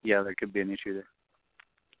 yeah, there could be an issue there.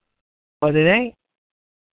 But it ain't.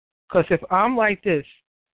 Because if I'm like this,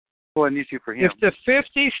 well, an issue for him. If the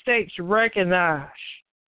 50 states recognize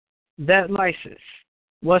that license,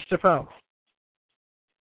 what's the problem?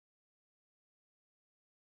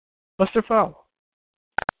 What's the problem?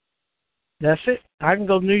 That's it. I can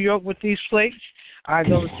go to New York with these plates. I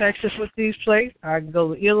go to Texas with these plates. I can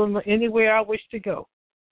go to Illinois, anywhere I wish to go.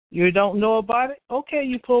 You don't know about it? Okay,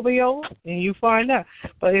 you pull me over and you find out.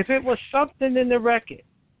 But if it was something in the record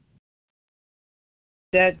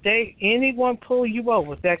that anyone pull you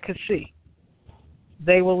over that could see,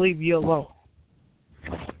 they will leave you alone.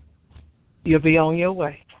 You'll be on your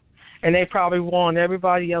way. And they probably warn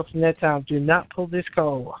everybody else in that town, do not pull this car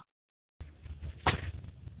over.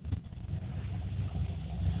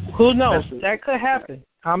 Who knows? That could happen.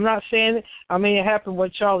 I'm not saying it. I mean, it happened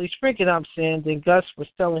with Charlie Sprinkett, I'm saying. Then Gus was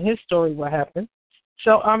telling his story what happened.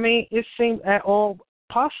 So, I mean, it seemed at all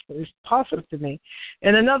possible. It's possible to me.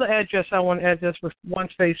 And another address I want to address with one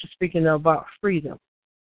face is speaking about freedom.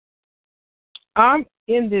 I'm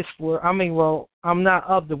in this world. I mean, well, I'm not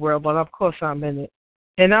of the world, but of course I'm in it.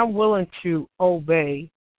 And I'm willing to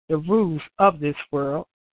obey the rules of this world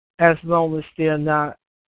as long as they're not,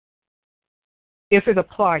 if it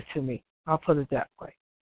applies to me. I'll put it that way.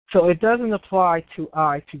 So it doesn't apply to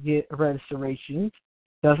get restorations.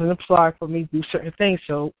 Doesn't apply for me to do certain things,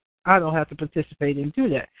 so I don't have to participate and do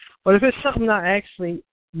that. But if it's something I actually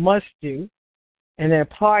must do, and it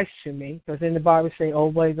applies to me, because in the Bible say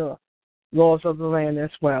obey the laws of the land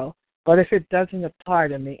as well. But if it doesn't apply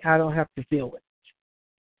to me, I don't have to deal with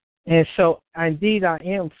it. And so, indeed, I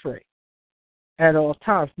am free at all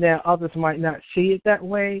times. Now, others might not see it that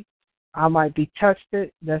way. I might be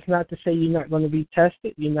tested. That's not to say you're not going to be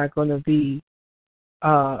tested. You're not going to be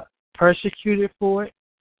persecuted for it.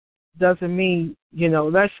 Doesn't mean,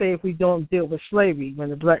 let's say if we don't deal with slavery, when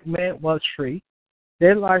the black man was free,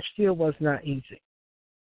 their life still was not easy.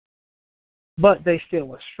 But they still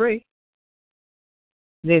was free.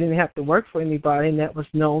 They didn't have to work for anybody, and that was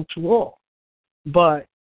known to all. But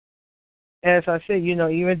as I said,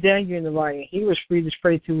 even Daniel in the lion, he was free to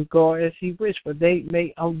pray to God as he wished, but they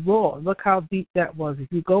made a law. Look how deep that was.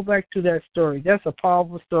 If you go back to that story, that's a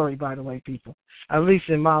powerful story, by the way, people, at least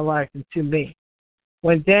in my life and to me.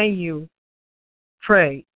 When Daniel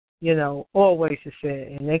prayed, always it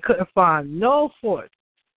said, and they couldn't find no fault,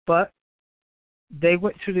 but they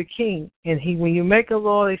went to the king, and when you make a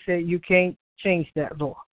law, they said you can't change that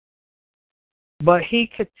law. But he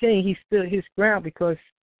continued, he stood his ground, because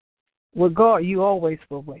with God, you always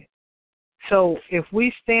will win. So if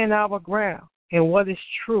we stand our ground in what is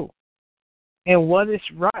true and what is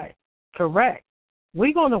right, correct,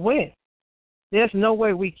 we're going to win. There's no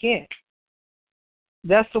way we can't.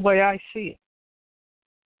 That's the way I see it.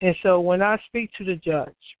 And so when I speak to the judge,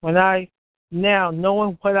 now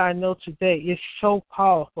knowing what I know today, it's so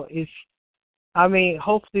powerful.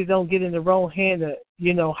 Hopefully don't get in the wrong hand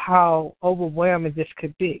of, how overwhelming this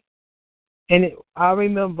could be. And I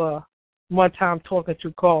remember one time talking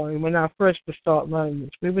to Carl, and when I first started learning this,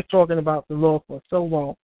 we were talking about the law for so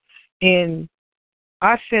long. And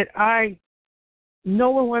I said,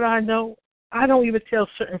 knowing what I know, I don't even tell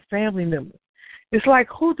certain family members. It's like,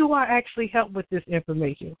 who do I actually help with this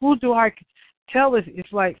information? Who do I tell it?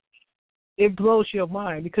 It's like, it blows your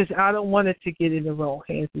mind, because I don't want it to get in the wrong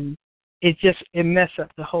hands, and it mess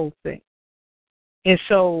up the whole thing. And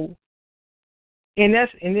so, and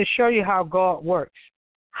it show you how God works.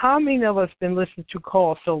 How many of us been listening to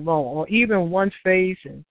Carl so long, or even One Phase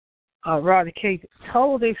and Roddy K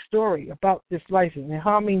told their story about this license, and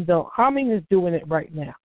how many don't? How many is doing it right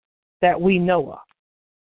now that we know of?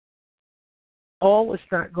 All is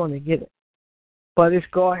not going to get it, but if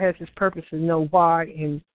God has His purpose to know why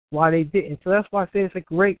and why they didn't. So that's why I say it's a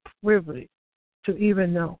great privilege to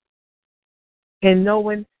even know. And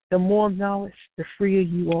knowing, the more knowledge, the freer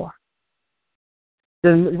you are.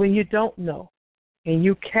 When you don't know, and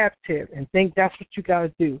you captive and think that's what you got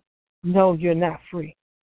to do, no, you're not free.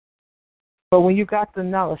 But when you got the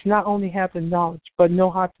knowledge, not only have the knowledge, but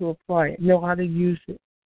know how to apply it, know how to use it,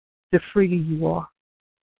 the freer you are.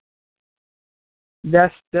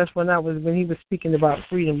 That's when he was speaking about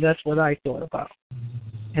freedom, that's what I thought about.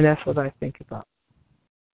 And that's what I think about.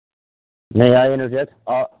 May I interject?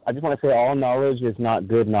 I just want to say all knowledge is not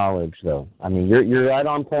good knowledge, though. I mean, you're right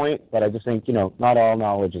on point, but I just think, not all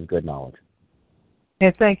knowledge is good knowledge.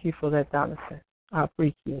 And thank you for that, Donaldson. I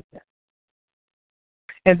appreciate that.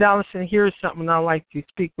 And Donaldson, here's something I'd like to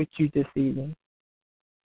speak with you this evening.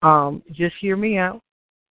 Just hear me out.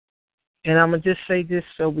 And I'm going to just say this,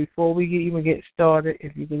 so before we even get started,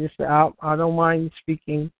 if you can just say, I don't mind you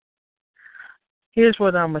speaking. Here's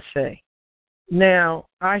what I'm going to say. Now,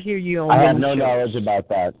 I hear you on I have no knowledge about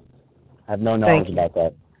that. I have no knowledge about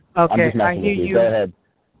that. Okay, I hear you. Go ahead.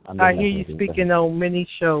 I hear you speaking on many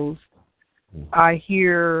shows. I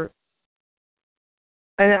hear,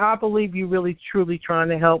 and I believe you're really, truly trying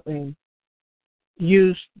to help, and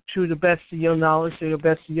used to the best of your knowledge, to the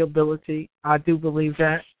best of your ability. I do believe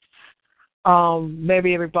that.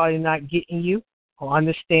 Maybe everybody not getting you or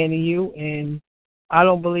understanding you, and I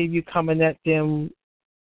don't believe you coming at them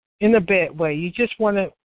in a bad way. You just want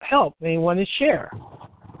to help and you want to share.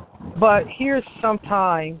 But here's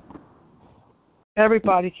sometimes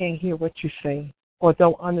everybody can't hear what you're saying or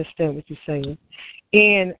don't understand what you're saying.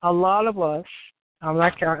 And a lot of us,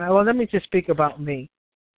 let me just speak about me.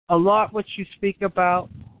 A lot what you speak about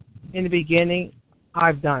in the beginning,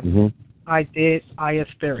 I've done. Mm-hmm. I did. I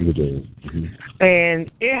experienced. You did. Mm-hmm.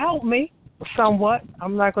 And it helped me somewhat.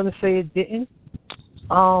 I'm not going to say it didn't.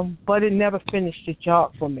 But it never finished the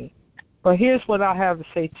job for me. But here's what I have to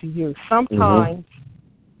say to you. Sometimes,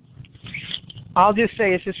 I'll just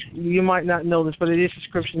say, it's just, you might not know this, but it is a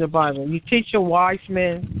scripture in the Bible. You teach a wise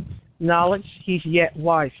man knowledge, he's yet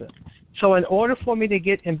wiser. So in order for me to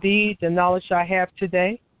get and be the knowledge I have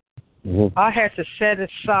today, I had to set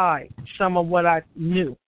aside some of what I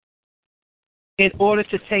knew in order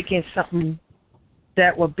to take in something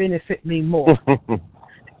that would benefit me more.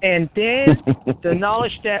 And then the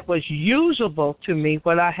knowledge that was usable to me,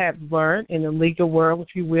 what I had learned in the legal world,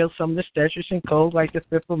 if you will, some of the statutes and codes like the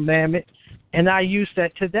Fifth Amendment, and I use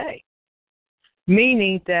that today.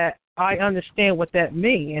 Meaning that I understand what that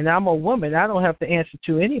means, and I'm a woman. I don't have to answer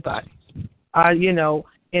to anybody.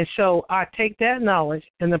 And so I take that knowledge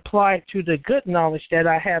and apply it to the good knowledge that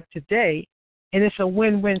I have today, and it's a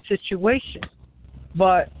win-win situation.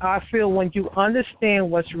 But I feel when you understand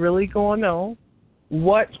what's really going on,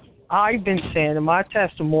 what I've been saying in my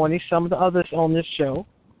testimony, some of the others on this show,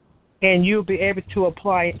 and you'll be able to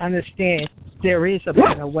apply and understand there is a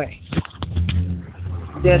better way.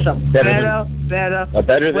 There's a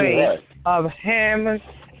better way of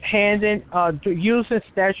using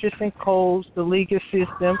statutes and codes, the legal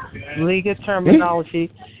system, legal terminology.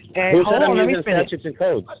 And who said I'm using statutes and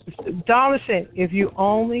codes? Donaldson, if you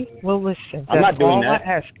only will listen, I'm not doing that.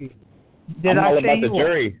 I ask you. Did I say you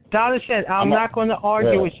were? Donaldson, I'm not going to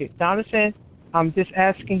argue with you. Donaldson, I'm just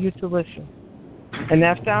asking you to listen. And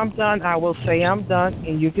after I'm done, I will say I'm done,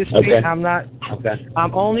 and you can speak. Okay. I'm not. Okay.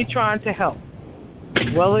 I'm only trying to help.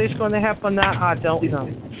 Whether it's going to help or not, I don't know.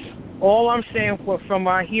 All I'm saying, from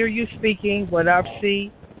I hear you speaking, what I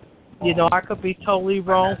see, I could be totally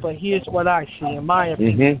wrong, but here's what I see, in my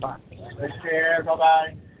opinion.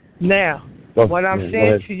 Bye-bye. Now, what I'm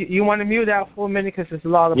saying to you, you want to mute out for a minute because there's a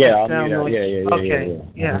lot of background noise.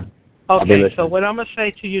 Yeah. Okay, so what I'm going to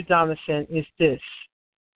say to you, Donaldson, is this.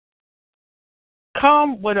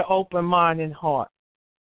 Come with an open mind and heart.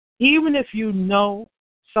 Even if you know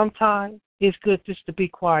sometimes it's good just to be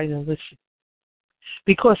quiet and listen.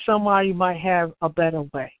 Because somebody might have a better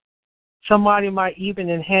way. Somebody might even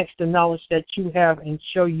enhance the knowledge that you have and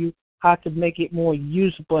show you how to make it more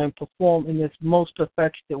usable and perform in its most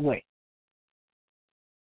effective way.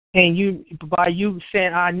 And by you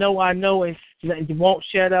saying, I know, and you won't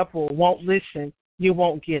shut up or won't listen, you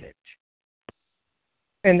won't get it.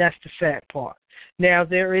 And that's the sad part. Now,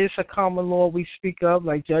 there is a common law we speak of,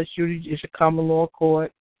 like Judge Judy is a common law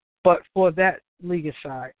court, but for that legal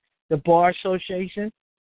side, the Bar Association,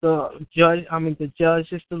 the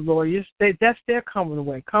judges, the lawyers, that's their common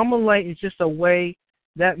way. Common law is just a way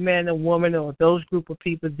that man and woman or those group of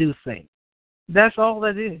people do things. That's all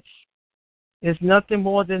it is. It's nothing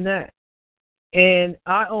more than that. And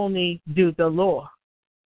I only do the law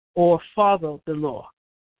or follow the law.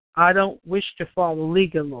 I don't wish to follow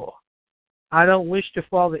legal law. I don't wish to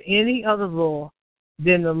follow any other law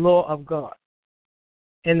than the law of God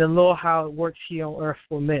and the law how it works here on earth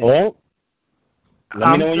for men. Well,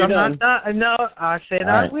 let me know when you're done. No, I said all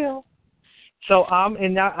I right. will. So I'm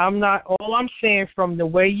not. All I'm saying, from the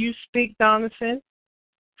way you speak, Donaldson,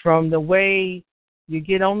 from the way you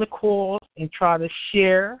get on the call and try to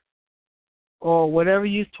share or whatever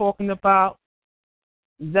you're talking about,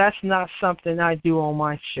 that's not something I do on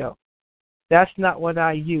my show. That's not what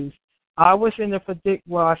I use. I was in a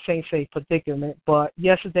predicament, but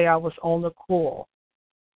yesterday I was on the call,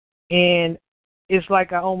 and it's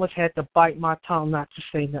like I almost had to bite my tongue not to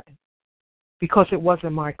say nothing because it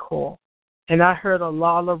wasn't my call. And I heard a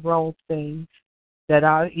lot of wrong things that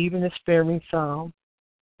I even experienced some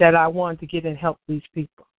that I wanted to get and help these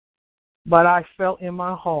people. But I felt in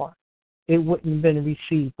my heart it wouldn't have been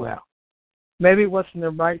received well. Maybe it wasn't the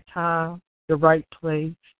right time, the right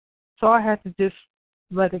place. So I had to just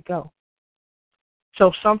let it go.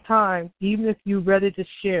 So sometimes, even if you're ready to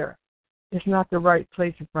share, it's not the right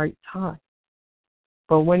place and right time.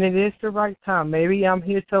 But when it is the right time, maybe I'm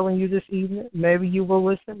here telling you this evening, maybe you will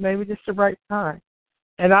listen, maybe it's the right time.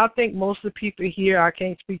 And I think most of the people here, I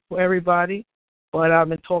can't speak for everybody, but I've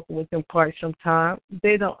been talking with them quite some time.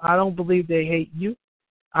 I don't believe they hate you.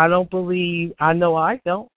 I know I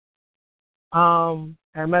don't.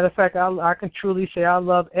 As a matter of fact, I can truly say I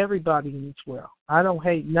love everybody in this world. I don't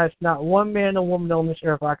hate. That's not one man or woman on this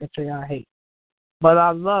earth I can say I hate. But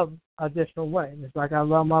I love a different way. It's like I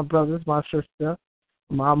love my brothers, my sister,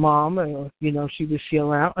 my mom, and, she was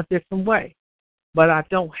still around a different way. But I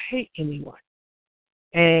don't hate anyone.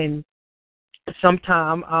 And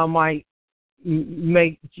sometimes I might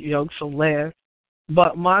make jokes or laugh.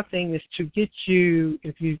 But my thing is to get you,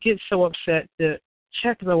 if you get so upset, to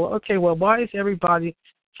check it out. Okay, well, why is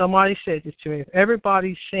somebody said this to me, if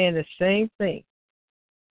everybody's saying the same thing,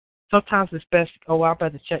 sometimes it's best, I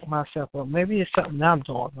better check myself. Well, maybe it's something I'm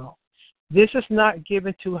doing wrong. This is not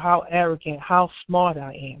given to how arrogant, how smart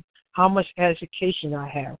I am, how much education I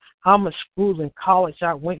have, how much school and college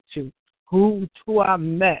I went to, who I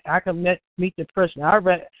met. I can meet the person. I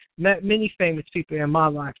met many famous people in my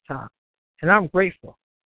lifetime, and I'm grateful.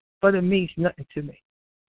 But it means nothing to me.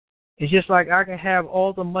 It's just like I can have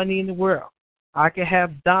all the money in the world. I can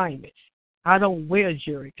have diamonds. I don't wear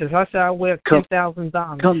jewelry because I said I wear $10,000.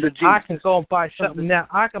 I can go and buy something now.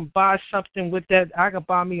 I can buy something with that. I can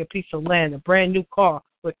buy me a piece of land, a brand new car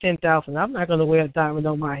with $10,000. I'm not going to wear a diamond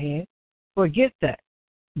on my hand. Forget that.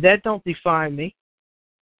 That don't define me.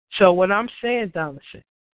 So what I'm saying, Donaldson,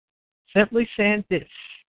 simply saying this: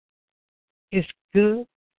 it's good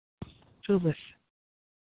to listen,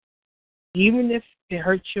 even if it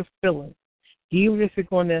hurts your feelings, even if it's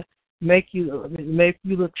going to make you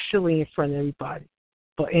look silly in front of everybody.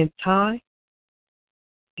 But in time,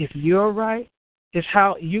 if you're right, it's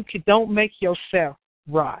how don't make yourself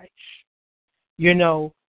rise.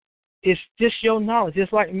 It's just your knowledge.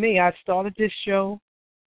 Just like me, I started this show.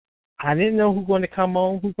 I didn't know who's going to come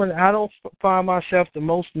on. I don't find myself the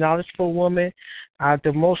most knowledgeable woman,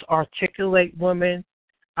 the most articulate woman.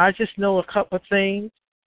 I just know a couple of things,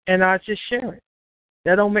 and I just share it.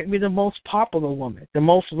 That don't make me the most popular woman, the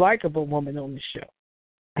most likable woman on the show.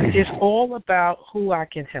 It's all about who I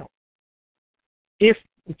can help. If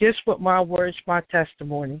just with my words, my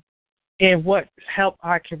testimony, and what help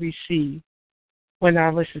I can receive when I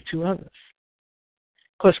listen to others.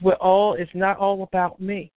 Because it's not all about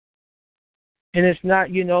me. And it's not,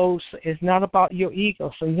 it's not about your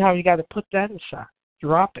ego. So now you got to put that aside.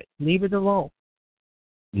 Drop it. Leave it alone.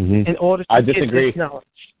 Mm-hmm. In order to get this knowledge.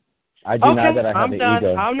 I deny that I have an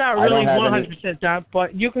ego. I'm not really 100% done,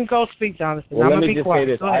 but you can go speak, Jonathan. Well, I'm let going me to be just quiet.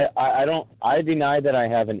 say this. I deny that I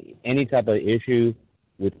have any type of issue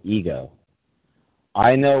with ego.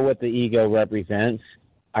 I know what the ego represents.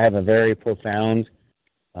 I have a very profound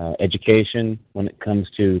education when it comes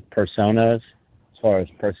to personas, as far as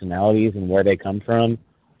personalities and where they come from.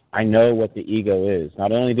 I know what the ego is.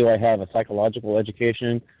 Not only do I have a psychological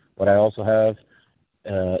education, but I also have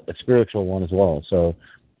a spiritual one as well. So,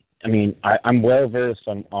 I mean, I'm well versed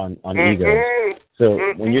on ego. So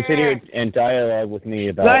when you sit here and dialogue with me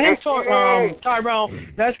about, let him talk,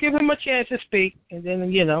 Tyrone. Let's give him a chance to speak, and then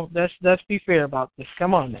let's be fair about this.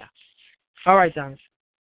 Come on now. All right, Jonathan.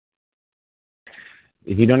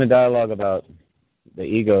 If you don't dialogue about the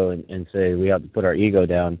ego and say we have to put our ego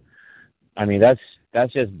down, I mean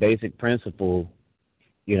that's just basic principle.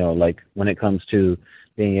 Like when it comes to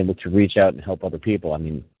being able to reach out and help other people. I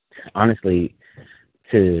mean, honestly,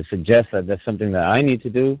 to suggest that that's something that I need to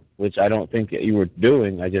do, which I don't think that you were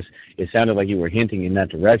doing. It sounded like you were hinting in that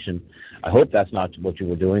direction. I hope that's not what you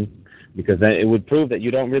were doing, because then it would prove that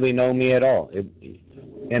you don't really know me at all.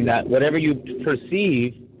 And that whatever you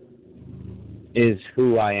perceive is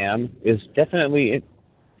who I am is definitely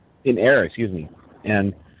in error,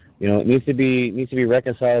 And, it needs to be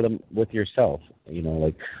reconciled with yourself.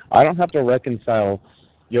 Like I don't have to reconcile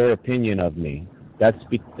your opinion of me. That's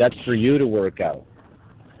for you to work out.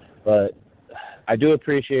 But I do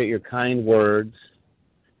appreciate your kind words.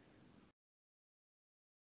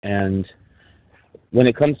 And when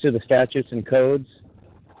it comes to the statutes and codes,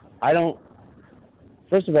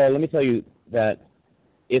 first of all, let me tell you that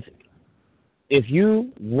if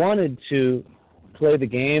you wanted to play the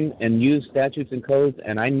game and use statutes and codes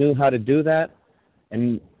and I knew how to do that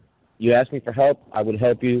and you asked me for help, I would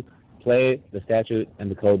help you play the statute and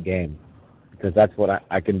the code game, because that's what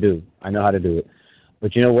I can do. I know how to do it.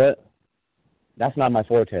 But you know what? That's not my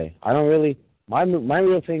forte. I don't really. My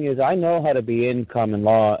real thing is I know how to be in common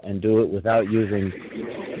law and do it without using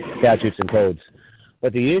statutes and codes.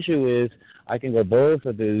 But the issue is I can go both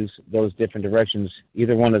of those different directions,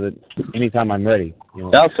 either one of anytime I'm ready.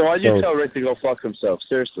 So why'd you tell Rick to go fuck himself?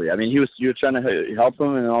 Seriously, I mean, you were trying to help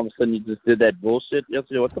him, and all of a sudden you just did that bullshit.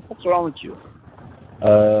 Yesterday, what the fuck's wrong with you?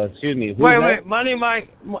 Excuse me. Wait, Money Mike.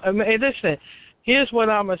 Hey, listen. here's what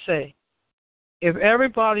I'm going to say. If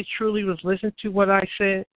everybody truly was listening to what I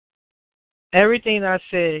said, everything I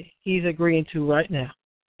said, he's agreeing to right now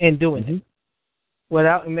and doing it.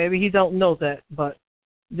 Without, maybe he don't know that, but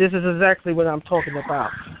this is exactly what I'm talking about.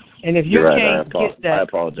 And if you can't get that,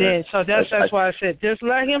 then so that's why I said just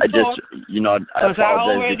let him talk. I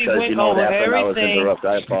apologize because that when I was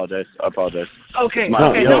interrupted. I apologize. Okay,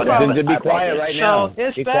 no problem. Then be quiet right now. So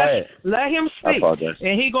it's be best. Quiet. Let him speak. I apologize.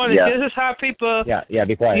 And he going to. This is how people.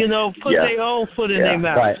 Be quiet. Put their own foot in their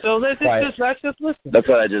mouth. Quiet. So let's just listen. That's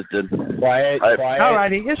what I just did. Quiet. All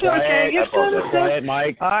righty, it's okay. It's okay. Quiet,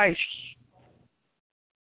 Mike. All right.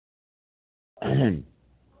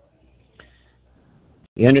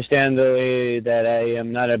 You understand the way that I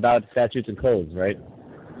am not about statutes and codes, right?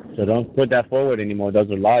 So don't put that forward anymore.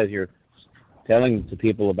 Those are lies you're telling to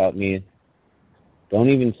people about me. Don't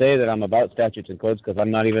even say that I'm about statutes and codes because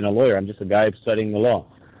I'm not even a lawyer. I'm just a guy studying the law.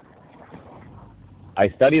 I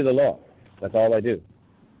study the law. That's all I do.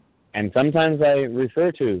 And sometimes I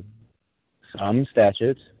refer to some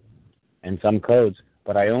statutes and some codes,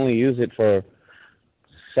 but I only use it for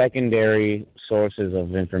secondary sources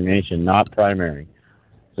of information, not primary.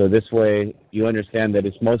 So this way, you understand that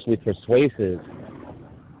it's mostly persuasive,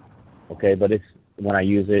 okay? But when I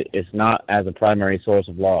use it, it's not as a primary source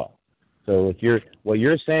of law. So what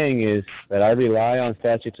you're saying is that I rely on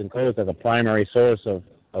statutes and codes as a primary source of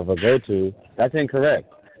a go-to. That's incorrect.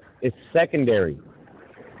 It's secondary.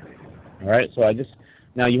 All right. So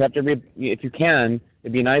now you have to if you can,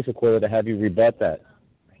 it'd be nice, Aquila, to have you rebut that.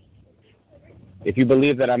 If you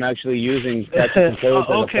believe that I'm actually using statutes and codes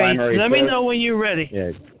as a primary source. Let me know when you're ready.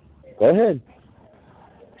 Yeah. Go ahead.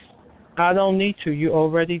 I don't need to. You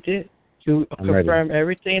already did. You confirm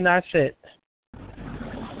everything I said.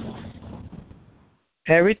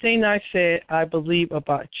 Everything I said, I believe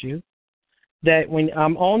about you. That when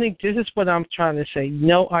this is what I'm trying to say.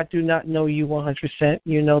 No, I do not know you 100%.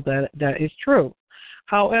 You know that is true.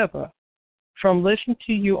 However, from listening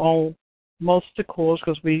to you on most of the calls,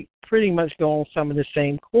 because we pretty much go on some of the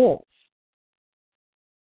same calls,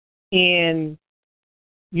 and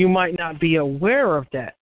you might not be aware of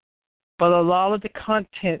that, but a lot of the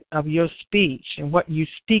content of your speech and what you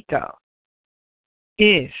speak of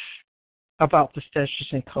is about the statutes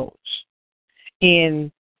and codes.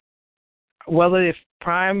 And whether it's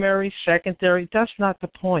primary, secondary, that's not the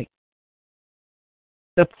point.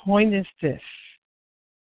 The point is this.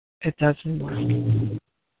 It doesn't work.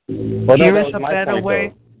 Well, here is a better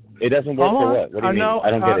way. It doesn't work for what? What do you mean? I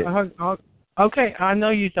don't get it. Okay, I know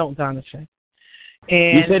you don't, Donaldson.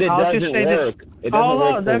 And you said it I'll doesn't just say work. This. It doesn't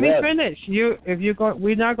work for let me what? finish.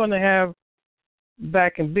 We're not going to have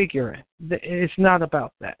back and bickering. It's not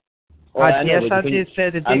about that. Well, I did say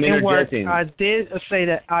that it didn't work. I did say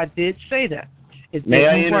that. It May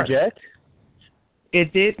I didn't work. interject?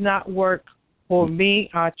 It did not work for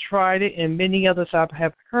me. I tried it, and many others I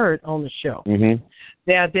have heard on the show. Mm-hmm.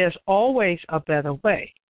 There's always a better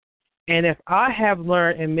way. And if I have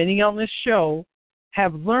learned, and many on this show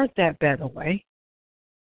have learned that better way,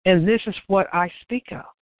 and this is what I speak of,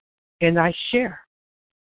 and I share.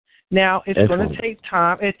 Now, it's going to take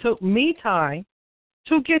time. It took me time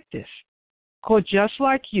to get this. Because just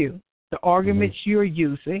like you, the arguments you're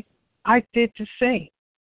using, I did the same.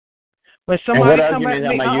 When somebody come at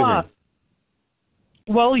me,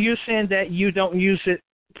 well, you're saying that you don't use it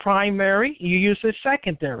primary, you use it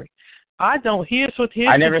secondary. I don't. Here's the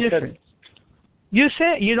difference. You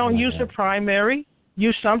said you don't use it primary.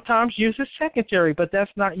 You sometimes use it secondary, but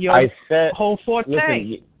that's not your whole forte.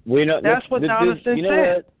 Listen, we know, that's what Donaldson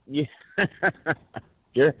said.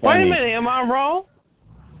 You're funny. Wait a minute, am I wrong?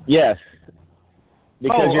 Yes.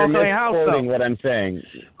 Because you're misquoting what I'm saying.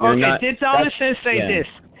 Did Donaldson say this?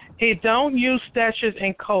 He don't use statutes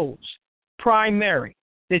and codes primary.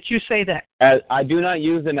 Did you say that? I do not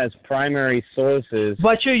use them as primary sources.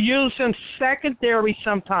 But you use them secondary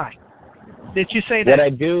sometimes. Did you say that? What I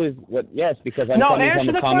do is yes, because I'm coming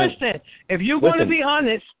from a common. No, answer the question. If you're going to be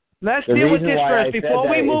honest, let's deal with this first before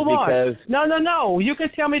we move on. No. You can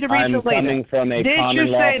tell me the reason later. I'm coming from a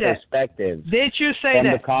common law perspective. Did you say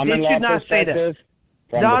that? Did you not say that?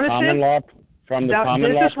 From the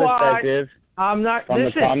common law perspective. I'm not. From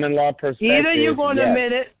the common law perspective. Either you're going to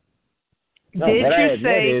admit it. Did you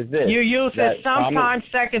say you use it sometimes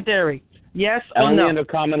secondary? Yes or no? Only in the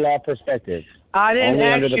common law perspective. I didn't Only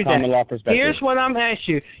ask under the you common that. law perspective. Here's what I'm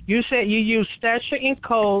asking you. You said you use statute and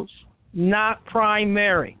codes, not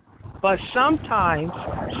primary, but sometimes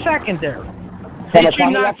secondary. Did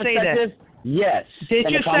you not say that? Yes. Did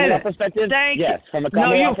you say that? Yes. From a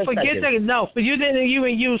common law perspective. Forget that. No, but you didn't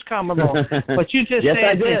even use common law. But you just yes, said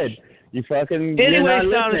I did. this. You fucking. Anyway,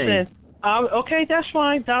 Jonathan. Okay, that's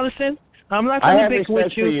fine, Donaldson. I'm not going to bicker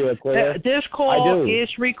with you. This call is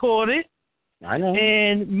recorded. I know.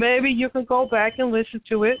 And maybe you can go back and listen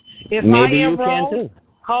to it. If maybe I am you wrong, can too.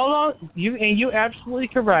 Hold on. You're absolutely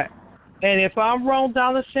correct. And if I'm wrong,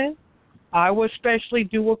 Donaldson, I would especially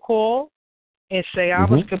do a call and say I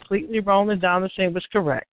was completely wrong and Donaldson was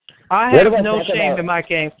correct. I have no shame in my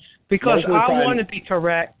game because I want to be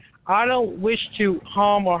correct. I don't wish to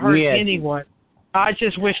harm or hurt anyone. I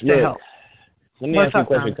just wish to help. Let me ask you a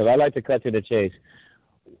question because I like to cut to the chase.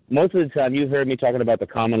 Most of the time, you've heard me talking about the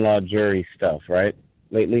common law jury stuff, right,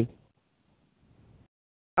 lately?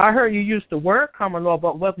 I heard you use the word common law,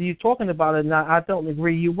 but whether you're talking about it or not, I don't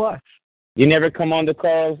agree you was. You never come on the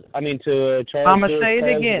calls? to Charles. I'm going to say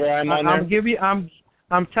it again.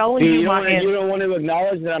 I'm telling you my answer. You don't want to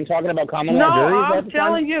acknowledge that I'm talking about common law juries? No, I'm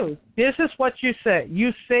telling you. This is what you said.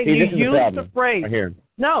 You said you used the phrase.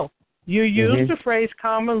 No, you used the phrase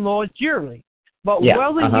common law jury. But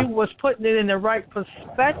whether you was putting it in the right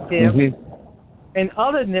perspective and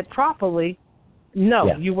uttering it properly,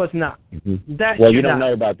 no, you was not. You don't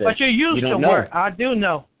know about that. But you used the word. I do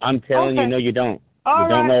know. I'm telling you, no, you don't. You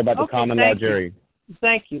don't know about the common law jury.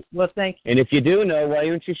 Thank you. Well, thank you. And if you do know, why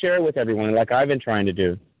don't you share it with everyone like I've been trying to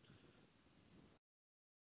do?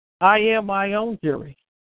 I am my own jury.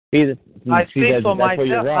 I speak for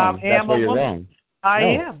myself. I am a woman.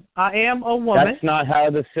 I am a woman. That's not how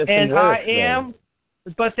the system works. And I am,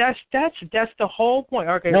 but that's the whole point.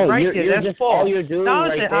 Okay, no, right you're, there. You're that's just, false. all you're doing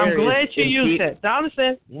Donaldson, right there I'm glad you used it.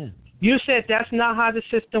 Donaldson, you said that's not how the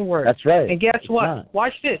system works. That's right. And guess what? Not.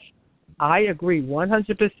 Watch this. I agree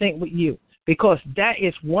 100% with you because that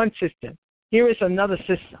is one system. Here is another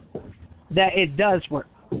system that it does work.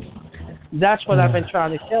 That's what I've been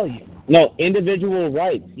trying to tell you. No, individual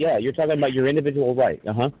rights. Yeah, you're talking about your individual right.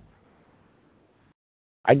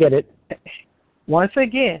 I get it. Once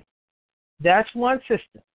again, that's one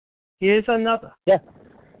system. Here's another. Yeah.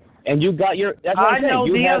 And you got your, that's what I'm saying. know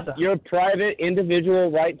you have other. your private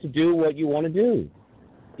individual right to do what you want to do.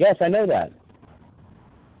 Yes, I know that.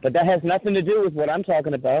 But that has nothing to do with what I'm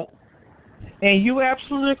talking about. And you're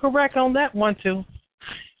absolutely correct on that one, too.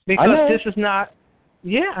 Because this is not,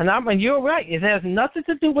 and you're right. It has nothing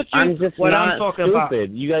to do with you, I'm just what not I'm talking stupid. about.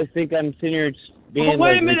 You guys think I'm sitting here being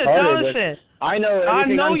wait a minute, retarded. I know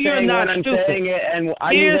everything I'm you're saying not when I'm stupid. saying it, and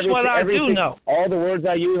I Here's use what I everything. do know. All the words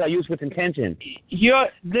I use with intention.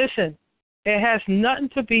 Listen, it has nothing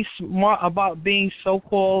to be smart about being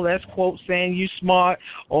so-called, let's quote, saying you smart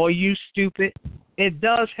or you stupid. It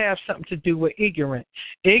does have something to do with ignorant.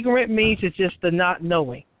 Ignorant means it's just the not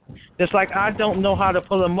knowing. Just like I don't know how to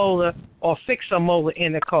pull a motor or fix a motor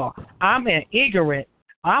in the car. I'm an ignorant.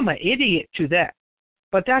 I'm an idiot to that.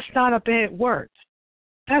 But that's not a bad word.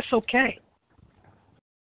 That's okay.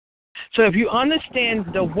 So if you understand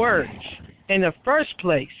the words in the first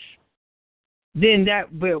place, then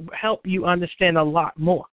that will help you understand a lot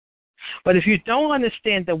more. But if you don't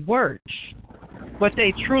understand the words, what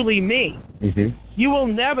they truly mean, you will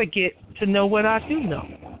never get to know what I do know.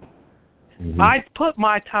 I put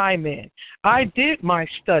my time in. I did my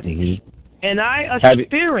studies. And I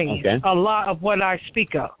experienced a lot of what I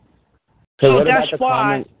speak of. So that's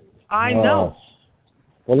why I know.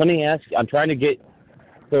 Well, let me ask you. I'm trying to get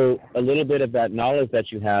a little bit of that knowledge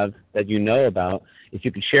that you have, that you know about, if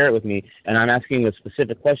you could share it with me. And I'm asking a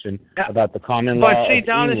specific question about the common law of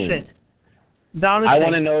England. Donaldson, I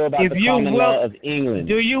want to know about the common law of England.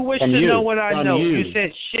 Do you wish to know what I know? You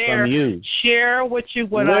said share with you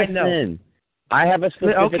what I know. I have a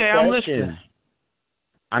specific question. I'm listening.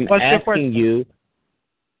 I'm asking you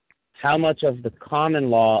how much of the common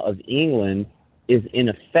law of England is in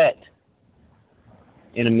effect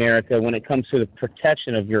in America when it comes to the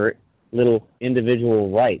protection of your little individual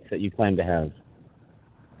rights that you claim to have.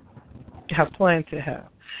 Have planned to have.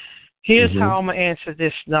 Here's how I'm gonna answer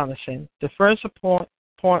this, Donaldson. The first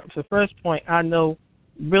point, I know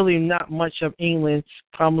really not much of England's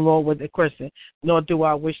common law with the question, nor do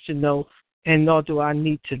I wish to know, and nor do I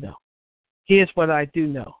need to know. Here's what I do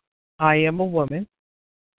know. I am a woman,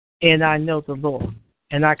 and I know the law,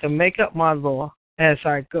 and I can make up my law as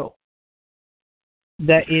I go.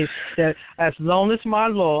 That is, that as long as my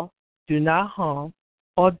law do not harm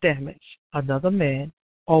or damage another man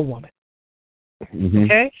or woman.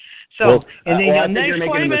 Okay? So, and then your next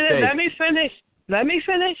point, let me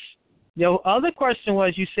finish. Your other question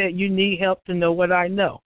was, you said you need help to know what I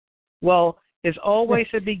know. Well, it's always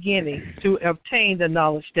a beginning to obtain the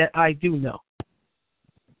knowledge that I do know.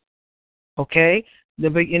 Okay?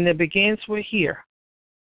 And it begins with here.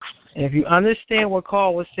 And if you understand what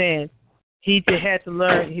Carl was saying, he had to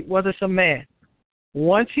learn what is a man.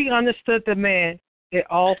 Once he understood the man, it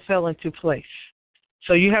all fell into place.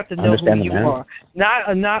 So you have to know who you are.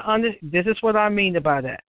 This is what I mean by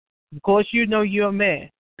that. Of course, you know you're a man.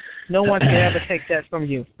 No one can ever take that from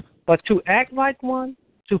you. But to act like one,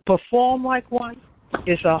 to perform like one,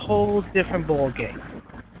 is a whole different ball game.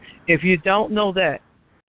 If you don't know that,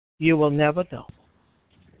 you will never know.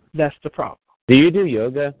 That's the problem. Do you do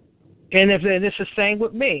yoga? And it's the same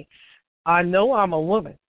with me. I know I'm a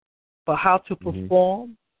woman, but how to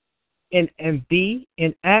perform and be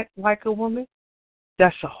and act like a woman,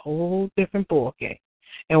 that's a whole different ball game.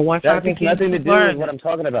 And once that I begin nothing to do learn, with what I'm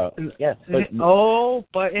talking about. Yes. But,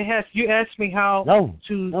 but it has. You asked me how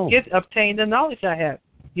obtain the knowledge I have.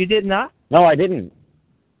 You did not? No, I didn't.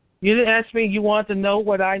 You didn't ask me. You wanted to know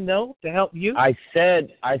what I know to help you? I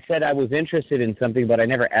said I was interested in something, but I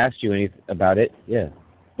never asked you anything about it. Yeah.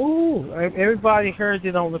 Ooh, everybody heard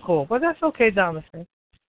it on the call, but that's okay, Donaldson.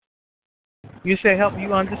 You said help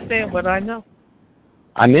you understand what I know.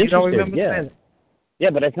 I'm interested. You don't remember saying it? Yeah,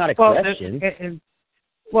 but it's not a question.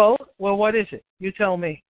 Well, what is it? You tell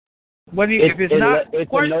me. What do you? It's, if it's not it's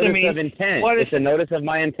a notice of intent. It's a notice of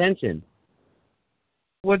my intention.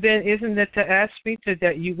 Well, then, isn't it to ask me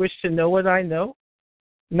that you wish to know what I know?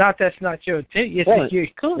 Not that's not your intention.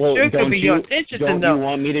 It could be your intention to know. Don't you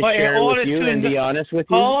want me to share with you and be honest with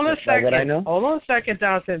you? Hold on a second. What I know? Hold on a second,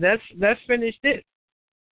 Donaldson. Let's finish this.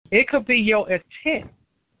 It could be your intent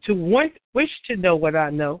to wish to know what I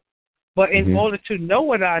know, but in order to know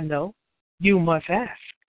what I know, you must ask.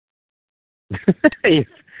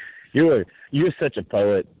 You're such a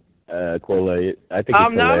poet, Quola. I think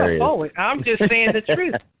I'm it's not hilarious. a poet. I'm just saying the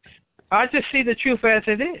truth. I just see the truth as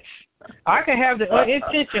it is. I can have the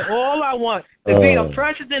intention, all I want, to be the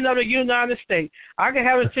president of the United States. I can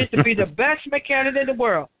have the intention to be the best mechanic in the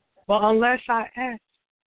world. But unless I ask,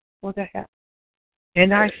 what the hell?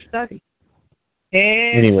 And I study.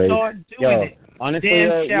 And start doing it. Honestly,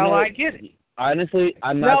 then shall I get it? Honestly,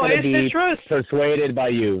 I'm not going to be persuaded by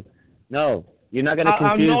you. No, you're not going to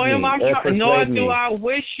confuse me or persuade nor me. do I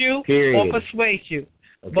wish you Period. or persuade you.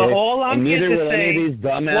 Okay? But all I'm getting to say, any of these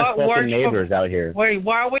dumbass fucking neighbors out here. Wait,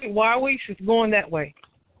 why are we going that way?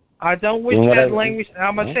 I don't wish that language.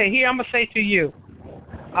 I'm gonna say to you,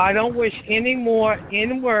 I don't wish any more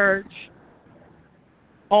N-words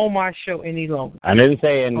on my show any longer. I didn't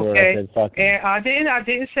say N-word. Okay? I said fucking. And I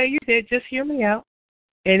didn't say you did. Just hear me out.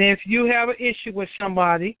 And if you have an issue with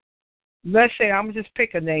somebody, let's say I'm gonna just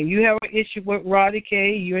pick a name. You have an issue with Roddy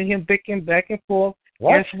K. You and him bicking back and forth.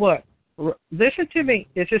 What? Guess what? Listen to me.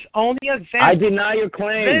 This is only an example. I deny your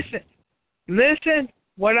claims. Listen.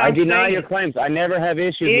 What I'm saying. I deny your claims. I never have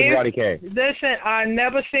issues with Roddy K. Listen, I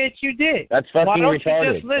never said you did. That's fucking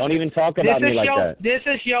retarded. Don't even talk about me like that. This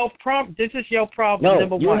is your problem. No,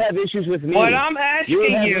 number you one. have issues with me. What I'm asking you.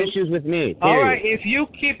 You have issues with me. Period. All right. If you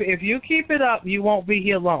keep it up, you won't be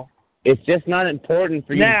here long. It's just not important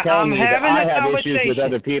for you to tell me that I have issues with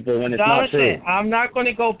other people when it's not true. I'm not going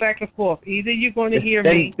to go back and forth. Either you're going to hear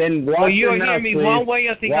me, then or you'll hear me one way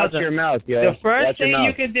or the other. Watch your mouth, yo. The first thing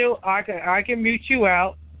you can do, I can mute you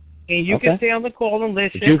out, and you can stay on the call and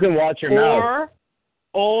listen. But you can watch your mouth.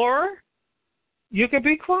 Or you can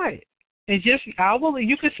be quiet. And you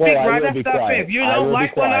can speak right after I said. If you don't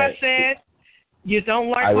like what I said, you don't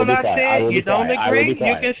like what I said, you don't agree, you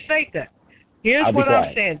can state that. Here's what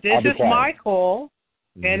I'm saying. This is my call,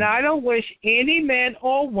 and I don't wish any man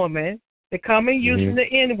or woman to come and using the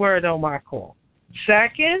N-word on my call.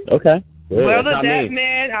 Second, whether that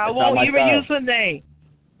man, I won't even use a name.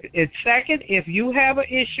 Second, if you have an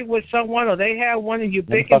issue with someone or they have one and you're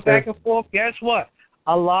picking back and forth, guess what?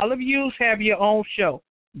 A lot of yous have your own show.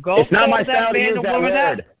 Go it's not my style to use that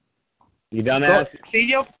word. You dumbass.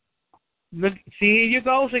 See, here you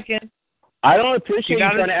goes again. I don't appreciate you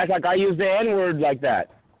trying to act like I use the N-word like that.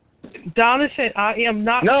 Donaldson, I am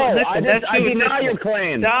not. No, I deny your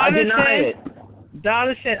claim. I deny it.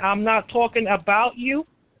 Donaldson, I'm not talking about you.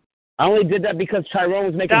 I only did that because Tyrone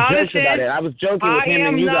was making jokes about it. I was joking with him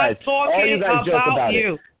and you guys. All you guys joke about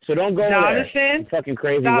it. So don't go there. You fucking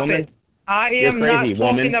crazy woman. I am not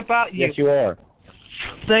talking about you. Yes, you are.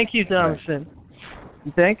 Thank you, Donaldson.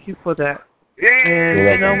 Thank you for that. And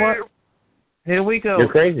you know what? Here we go. You're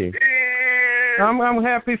crazy. I'm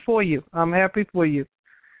happy for you. I'm happy for you.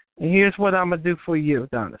 And here's what I'm going to do for you,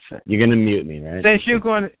 Donaldson. You're going to mute me, right? Since you're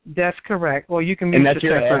going to, that's correct. Or you can mute yourself. And that's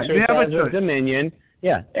your exercise you have a choice. of dominion.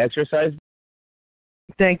 Yeah, exercise.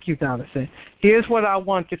 Thank you, Donaldson. Here's what I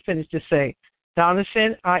want to finish to say.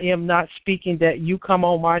 Donaldson, I am not speaking that you come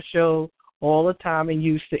on my show all the time and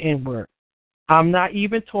use the N-word. I'm not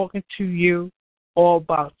even talking to you or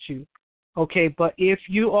about you. Okay, but if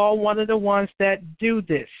you are one of the ones that do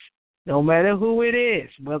this, no matter who it is,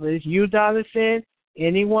 whether it's you, Donaldson,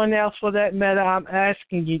 anyone else for that matter, I'm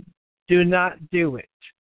asking you, do not do it.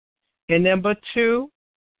 And number 2,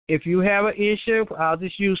 if you have an issue, I'll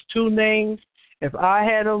just use 2 names. If I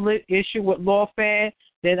had an issue with Lawfan,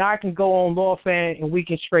 then I can go on Lawfan and we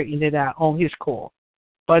can straighten it out on his call,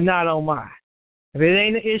 but not on mine. If it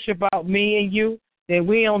ain't an issue about me and you, then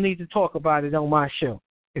we don't need to talk about it on my show.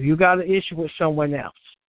 If you got an issue with someone else,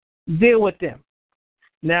 deal with them.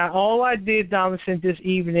 Now, all I did, Donaldson, this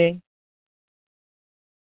evening,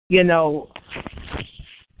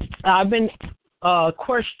 I've been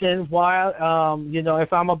questioned why,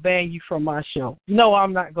 if I'm going to ban you from my show. No,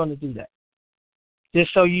 I'm not going to do that.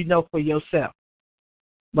 Just so you know for yourself.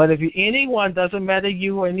 But if anyone, doesn't matter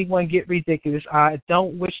you or anyone, get ridiculous, I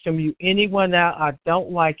don't wish to mute anyone out. I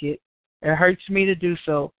don't like it. It hurts me to do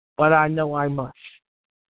so, but I know I must.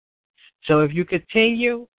 So if you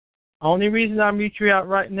continue, only reason I mute you out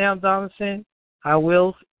right now, Donaldson, I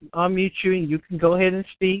will unmute you and you can go ahead and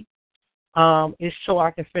speak. It's so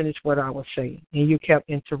I can finish what I was saying, and you kept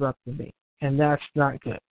interrupting me, and that's not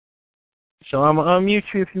good. So I'm going to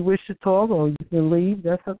unmute you if you wish to talk, or you can leave.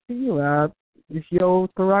 That's up to you. It's your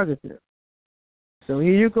prerogative. So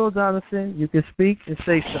here you go, Donaldson. You can speak and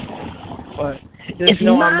say something. But just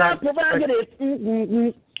know I'm not.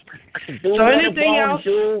 So anything else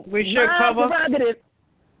we should cover?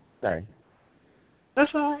 Sorry.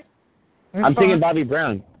 That's all right. I'm singing Bobby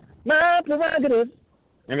Brown. My prerogative.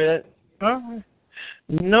 Remember that?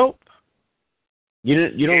 Nope. You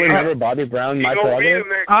don't remember Bobby Brown, My Prerogative?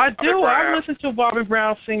 I do. I've listened to Bobby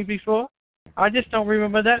Brown sing before. I just don't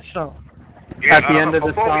remember that song. Yeah, at the end of the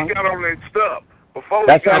before song, he got on that stuff. Before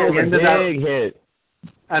that's he got on a big hit.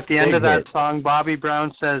 At the end of that song, Bobby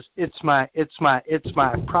Brown says, "It's my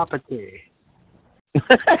property." He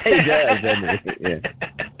does, doesn't he? Yeah.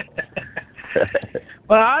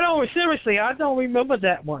 But I don't remember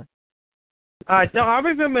that one. I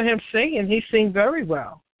remember him singing. He sang very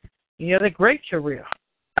well. He had a great career.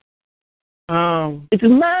 It's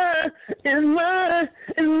my.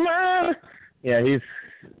 Yeah, he's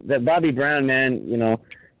that Bobby Brown man.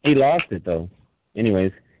 He lost it though.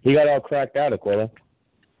 Anyways, he got all cracked out, Aquila.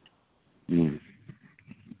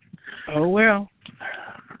 Oh well.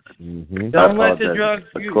 Mm-hmm. Don't let the drugs.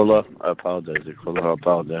 Aquila, I apologize. Aquila, I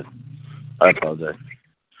apologize.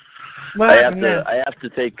 Well, I have to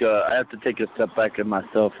take a step back in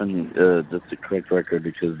myself and just to correct record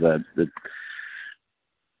because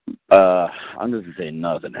I'm just saying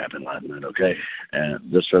nothing happened last night, okay?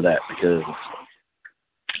 And just for that, because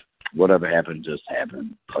whatever happened just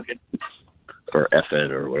happened. Fuck it. Or F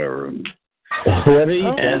it or whatever. What are you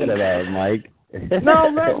talking about, Mike? No,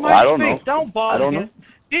 let Mike I don't speak. know. Don't bother him.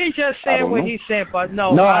 He's just saying what he said, but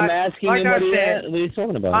no. No, I'm asking like him what he's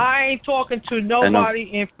talking about. I ain't talking to nobody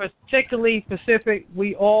in particularly specific.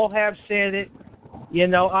 We all have said it.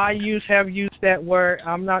 I have used that word.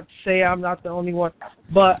 I'm not saying I'm not the only one,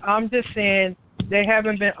 but I'm just saying they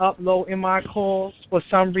haven't been uploading my calls for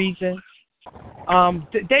some reason.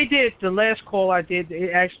 They did the last call I did.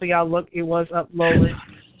 It was uploaded.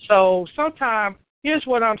 So sometimes, here's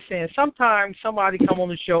what I'm saying. Sometimes somebody come on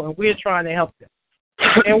the show and we're trying to help them.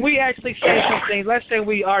 And we actually say something, let's say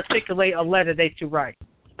we articulate a letter they to write.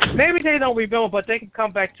 Maybe they don't remember, but they can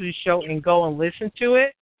come back to the show and go and listen to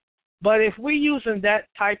it. But if we're using that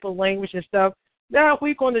type of language and stuff, now if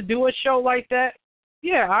we're going to do a show like that,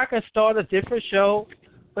 yeah, I can start a different show,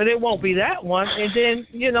 but it won't be that one. And then,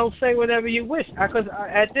 say whatever you wish. Because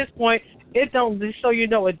at this point, it don't, just so you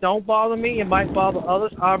know, it don't bother me. It might bother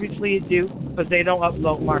others. Obviously it do, because they don't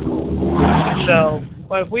upload my call. So,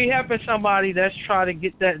 but if we have somebody that's trying to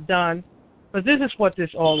get that done, because this is what this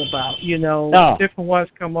is all about, different ones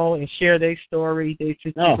come on and share their story, their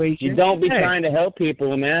situation. No, you don't be trying to help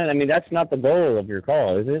people, man. I mean, that's not the goal of your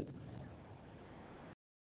call, is it?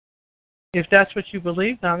 If that's what you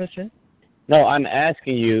believe, Donaldson. No, I'm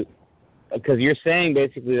asking you, because you're saying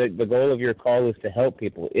basically that the goal of your call is to help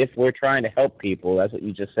people. If we're trying to help people, that's what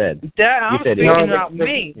you just said. I'm speaking about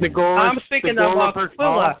me. I'm speaking about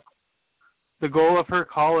Aquila. The goal of her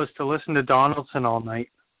call is to listen to Donaldson all night.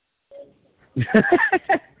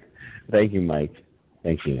 Thank you, Mike.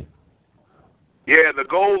 Thank you. Yeah, the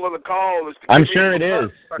goal of the call is to I'm sure it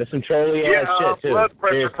is. There's some trolly ass shit, too. Blood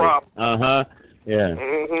pressure Seriously. problem. Uh-huh. Yeah.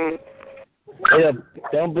 Mm-hmm. Yeah,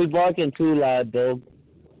 don't be barking too loud, dog.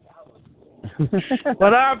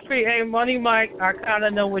 But hey, Money Mike, I kind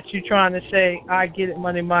of know what you're trying to say. I get it,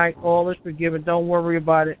 Money Mike. All is forgiven. Don't worry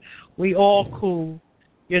about it. We all cool.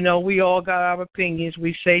 We all got our opinions.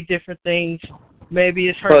 We say different things. Maybe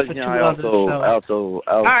it's hurtful to others.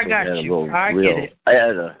 I got you. I get it. I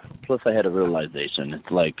had a realization.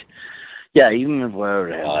 It's like, Yeah, even if whatever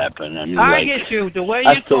the hell happened, I mean, I like, get you. The way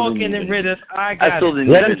you're talking and Ritter, I got I still it.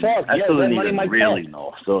 didn't Let him even, talk. I Yeah, still let didn't even Mike really talk.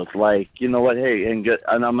 know. So it's like, you know what? Hey, and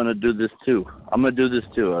I'm gonna do this too. I'm gonna do this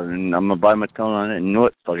too, and I'm gonna buy my tone on it. And you know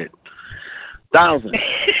what? Fuck it. Donaldson,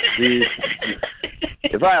 please,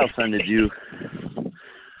 if I offended you,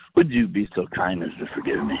 would you be so kind as to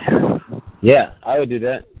forgive me? Yeah, I would do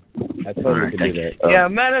that. I totally could do that. Yeah,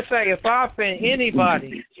 matter of fact, if I offend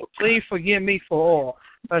anybody, please forgive me for all.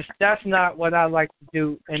 Because that's not what I like to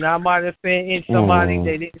do. And I might offend somebody,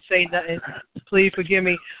 they didn't say nothing, please forgive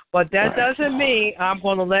me. But that doesn't mean I'm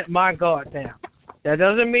going to let my guard down. That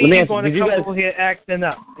doesn't mean you're going to come over here acting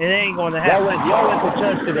up. It ain't going to happen. Y'all went to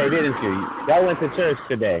church today, didn't you? Y'all went to church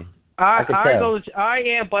today. I am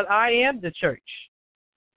the church.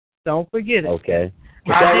 Don't forget it. Okay.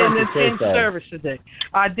 I didn't attend service today.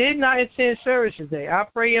 I did not attend service today. I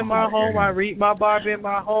pray in my home. I read my Bible in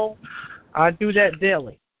my home. I do that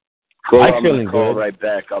daily. Cool. I'm going to call right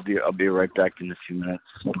back. I'll be right back in a few minutes.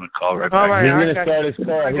 I'm going to call right back. All right, he's going to start his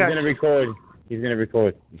call. He's going to record. He's going to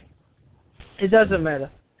record. It doesn't matter.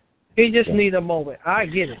 He just need a moment. I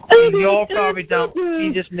get it. You all probably don't.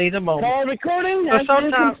 He just need a moment. Call recording has been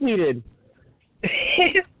completed.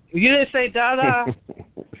 You didn't say da-da.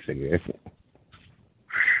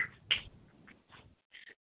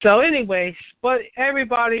 So anyways, but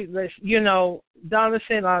everybody,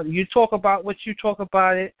 Donaldson, you talk about what you talk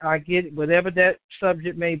about it. I get it, whatever that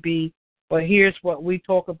subject may be. But here's what we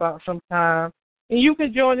talk about sometimes. And you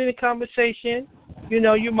can join in the conversation.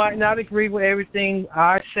 You might not agree with everything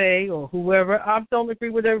I say or whoever. I don't agree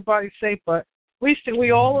with everybody say, but we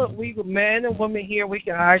men and women here, we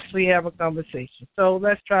can actually have a conversation. So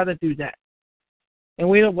let's try to do that. And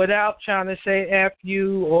without trying to say F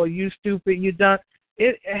you or you stupid, you done.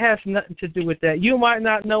 It has nothing to do with that. You might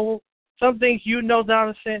not know some things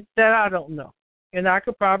Donaldson, that I don't know. And I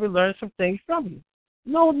could probably learn some things from you.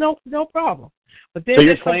 No problem. But then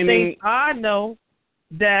there's some things I know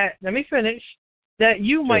that, let me finish, that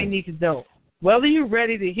you might need to know. Whether you're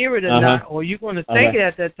ready to hear it or not, or you're going to take it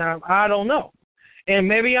at that time, I don't know. And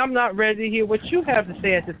maybe I'm not ready to hear what you have to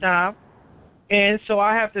say at the time. And so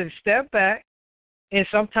I have to step back and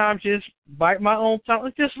sometimes just bite my own tongue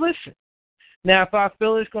and just listen. Now, if I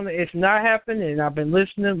feel it's not happening, and I've been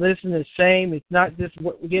listening, the same, it's not just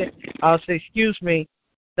what we get, I'll say, excuse me,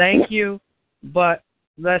 thank you, but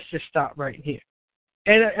let's just stop right here.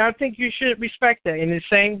 And I think you should respect that. And the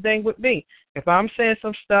same thing with me. If I'm saying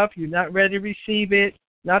some stuff, you're not ready to receive it,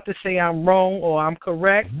 not to say I'm wrong or I'm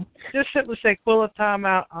correct, just simply say, pull a time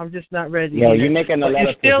out, I'm just not ready to hear it. You're making a lot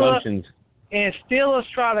of presumptions. And still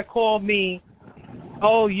try to call me,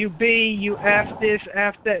 oh, you B, you F this,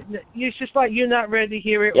 F that. It's just like you're not ready to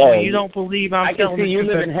hear it, or you don't believe I'm telling you. I can see you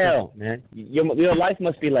live in hell, man. Your life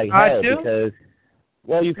must be like hell. I do? Because,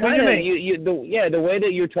 well, you kind of, the way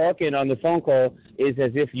that you're talking on the phone call is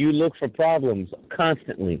as if you look for problems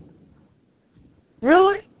constantly.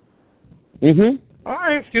 Really? Mm-hmm. All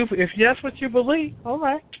right, if that's what you believe, all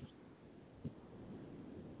right.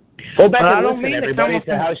 Go back and listen, everybody,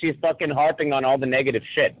 to how she's fucking harping on all the negative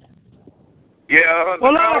shit. Yeah,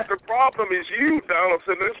 the problem is you,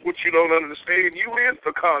 Donaldson. That's what you don't understand. You is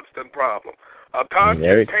the constant problem. A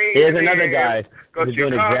constant pain. Here's another guy who's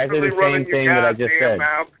doing exactly the same thing that I just said.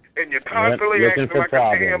 And you're constantly acting like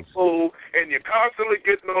a damn fool, and you're constantly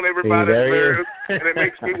getting on everybody's nerves, and it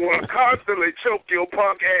makes me want to constantly choke your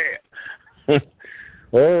punk ass.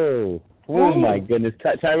 Oh my goodness.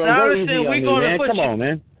 Tyrone, go easy on me, man. Come on,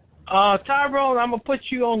 man. Tyrone, I'm going to put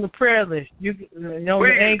you on the prayer list. Please, put me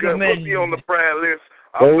on the prayer list.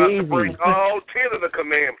 I'm about to break all 10 of the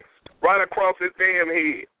commandments right across his damn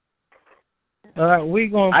head. All right, we're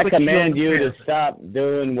going to I command you to stop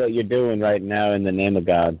doing what you're doing right now in the name of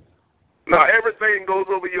God. Now, everything goes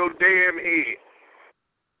over your damn head.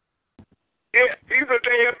 Yeah, he's a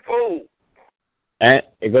damn fool. And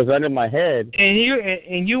it goes under my head. And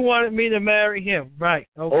you wanted me to marry him, right?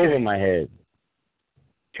 Okay. Over my head.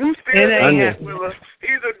 You still ain't with us.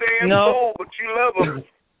 He's a damn fool, but you love him.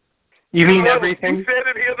 You mean everything? You said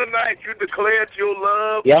it here tonight. You declared your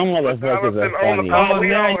love. Y'all motherfuckers are funny. Oh,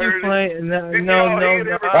 now you play. No.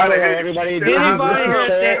 By the way, everybody, anybody heard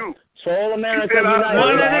that? Troll America United.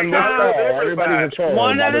 One at a time. Everybody's a troll.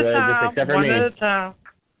 One at a time. One at a time.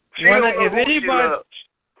 If anybody,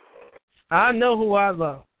 I know who I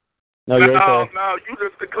love. No, you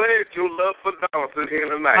just declared your love for Donaldson here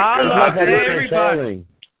tonight. I love everybody.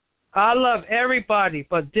 I love everybody,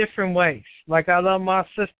 but different ways. Like I love my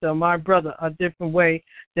sister, my brother, a different way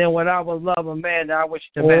than what I would love a man that I wish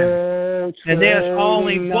to marry. And there's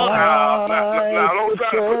only one. Now, don't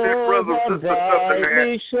try to put that brother and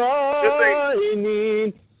sister stuff in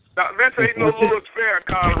there. This ain't no Lewis Fair,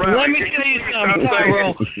 Colorado. Let me tell you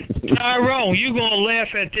something, Tyrone, you gonna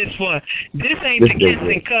laugh at this one. This ain't the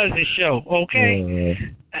Kissing Cousins show, okay?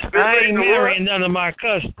 I ain't marrying none of my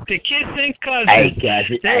cousins. The Kissing Cousins,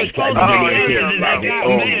 they were supposed to be cousins and they got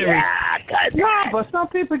married. No, but some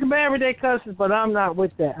people can marry their cousins, but I'm not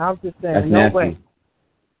with that. I'm just saying, no way.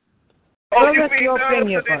 Oh, you mean Donaldson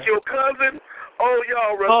is your cousin? Oh,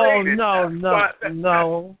 y'all related. Oh,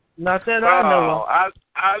 no. Not that I know of.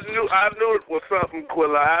 I knew it was something,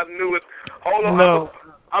 Quilla. I knew it. Hold on. No.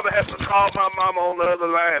 I'm going to have to call my mama on the other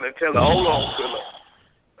line and tell her, hold on, Quilla.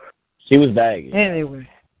 She was bagging. Anyway.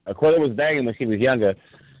 Aquila was bagging when she was younger.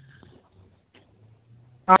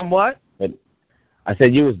 What? But I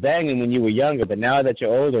said you was banging when you were younger, but now that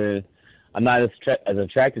you're older, I'm not as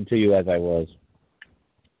attracted to you as I was.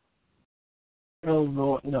 Oh,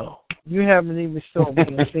 Lord, no. You haven't even shown me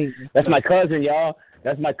a thing. That's my cousin, y'all.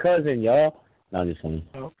 No, I'm just saying.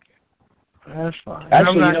 Okay. That's fine.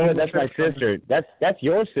 Actually, you know what? That's my sister. That's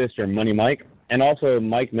your sister, Money Mike. And also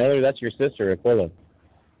Mike Miller, that's your sister, Aquila.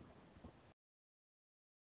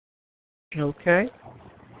 Okay.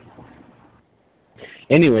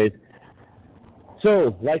 Anyways,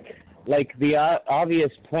 so like the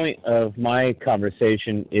obvious point of my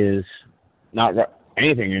conversation is not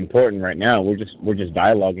anything important right now. We're just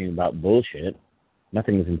dialoguing about bullshit.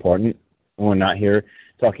 Nothing is important. We're not here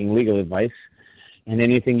talking legal advice. And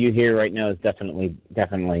anything you hear right now is definitely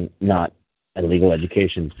not a legal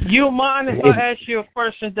education. You mind if I ask you a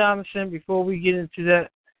question, Donaldson, before we get into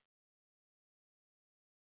that?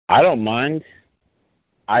 I don't mind.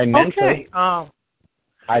 I meant okay. I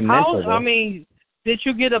mean, did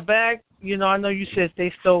you get a bag? You know, I know you said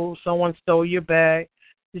someone stole your bag.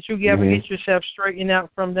 Did you ever get yourself straightened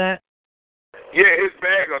out from that? Yeah, his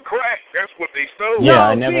bag of crack. That's what they stole. Yeah,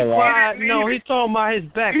 I never lied. No, he's talking about his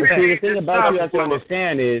backpack. See, the thing about you have to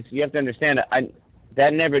understand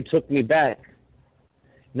that never took me back.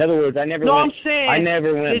 In other words, I never went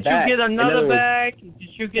back. Did you get another bag? Did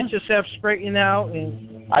you get yourself straightened out?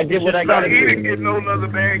 And I did what I got to do. He didn't get no other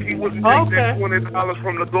bag. He wouldn't take that $20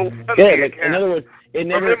 from the GoFundMe. Yeah, in other words, it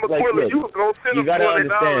never, Remember, you got to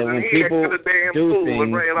understand, when people do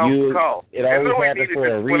things, it always happens for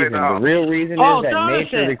a reason. The real reason is that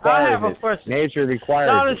nature requires it. Nature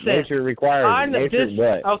requires it. Nature requires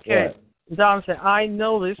it. Okay. Donaldson, I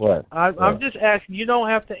know this. What? I'm just asking. You don't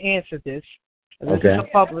have to answer this. This is a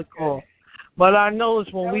public call. But I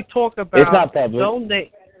noticed when we talk about it's not public.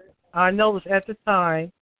 donate, I noticed at the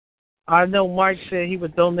time, I know Mike said he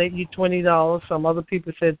would donate you $20. Some other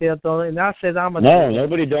people said they'll donate. And I said I'm a No,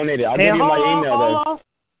 nobody donated. I'll give you my email, though.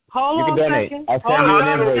 Hold on. You can donate. I'll send you an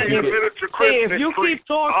invoice. If you keep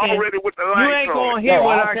talking, you ain't going to hear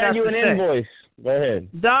what I got to say. I'll send you an invoice. Go ahead.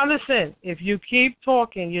 Donaldson, if you keep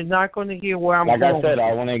talking, you're not going to hear where I'm going. Like I said,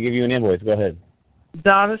 I want to give you an invoice. Go ahead.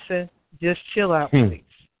 Donaldson, just chill out, please.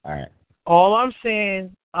 All right. All I'm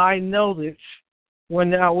saying, I noticed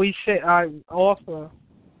when we say I offer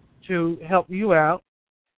to help you out,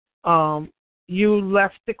 you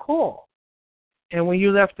left the call. And when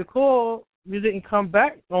you left the call, you didn't come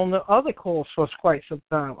back on the other calls for quite some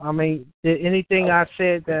time. I mean, did anything I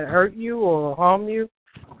said that hurt you or harm you?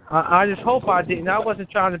 I just hope I didn't. I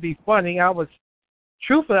wasn't trying to be funny.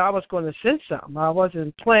 Truthfully, I was going to send something. I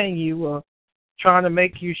wasn't playing you or trying to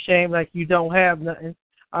make you shame like you don't have nothing.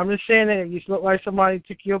 I'm just saying that you look like somebody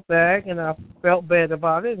took your bag, and I felt bad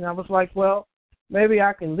about it. And I was like, well, maybe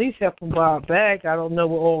I can at least help him buy a bag. I don't know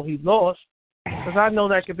what all he lost, because I know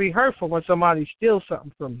that could be hurtful when somebody steals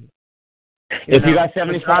something from you. If you got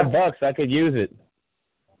 $75, I could use it.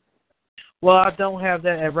 Well, I don't have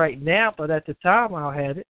that right now, but at the time I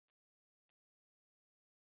had it.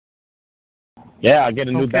 Yeah, I'll get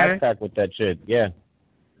a new backpack with that shit. Yeah.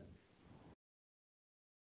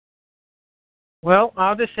 Well,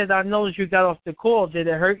 I just said I noticed you got off the call. Did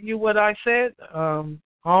it hurt you what I said? Harm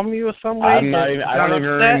you or some way? I don't even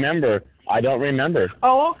remember. I don't remember.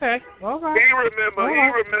 Oh, okay. All right. He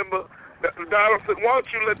remember. Donaldson, why don't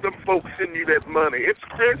you let them folks send you that money? It's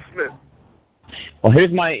Christmas. Well,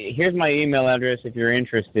 here's my email address if you're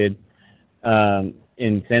interested in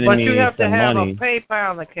sending me some money. But you have to have a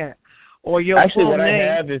PayPal account or your Actually, full what name.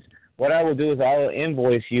 I have is what I will do is I'll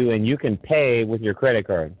invoice you and you can pay with your credit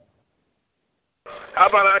card. How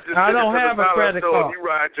about I don't have a credit card. You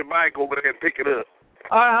ride your bike over there and pick it up.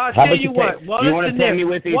 I'll tell you what. You want to pay me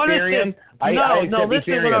with Ethereum? No,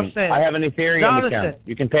 listen to what I'm saying. I have an Ethereum account.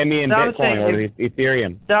 You can pay me in Bitcoin or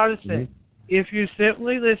Ethereum. Donaldson, if you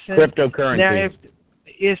simply listen. Cryptocurrency. Now,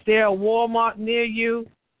 is there a Walmart near you?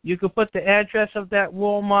 You can put the address of that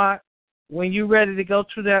Walmart. When you're ready to go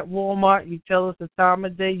to that Walmart, you tell us the time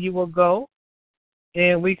of day you will go.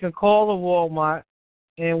 and we can call the Walmart,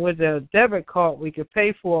 and with a debit card, we can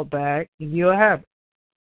pay for a bag, and you'll have it.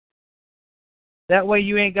 That way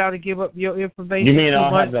you ain't got to give up your information. You mean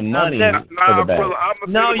I'll have the money for the bag?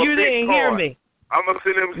 No, you didn't hear me. I'm going to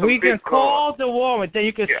send him some We can big call cards. the Walmart. Then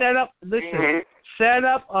you can set up, set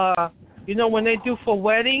up, you know, when they do for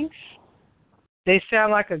weddings, they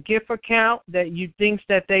sound like a gift account that you think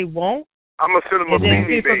that they won't. I'm going to send him a and then beanie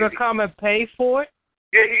people baby. can come and pay for it.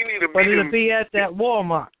 Yeah, he need a But it'll be at that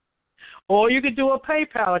Walmart. Or you could do a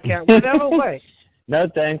PayPal account, whatever way. No,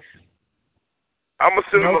 thanks. I'm going to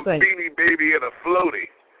send him a thanks. beanie baby and a floaty.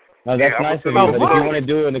 No, that's nice of you, but if you want to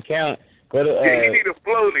do an account, go to... he need a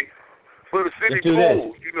floaty for the city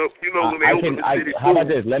pools. You know when they open the city how about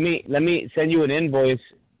pools. this? Let me send you an invoice,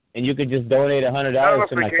 and you could just donate $100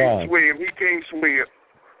 to my Jonathan can't cause. swim. He can't swim.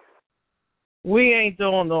 We ain't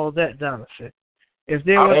doing all that, Jonathan. If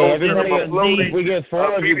there if we get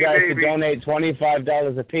four of you guys to donate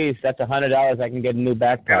 $25 a piece, that's $100. I can get a new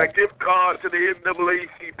backpack. And a gift card to the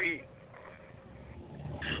NAACP.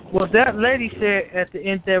 Well, that lady said at the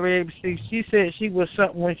NAACP, she said she was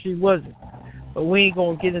something when she wasn't. But we ain't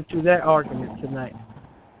going to get into that argument tonight.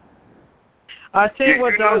 I tell you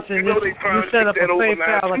what, Jonathan, you set up a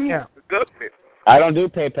PayPal account. I don't do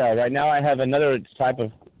PayPal. Right now I have another type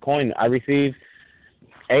of coin. I receive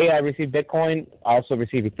Bitcoin. I also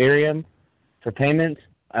receive Ethereum for payments.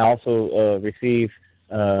 I also receive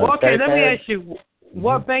okay, let me ask you,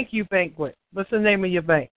 what bank you bank with? What's the name of your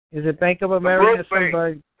bank? Is it Bank of America or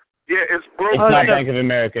somebody? Yeah, it's It's not Bank of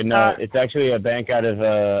America. No, it's actually a bank out of,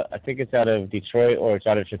 I think it's out of Detroit or it's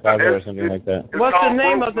out of Chicago or something like that. What's the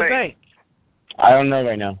name of the bank? I don't know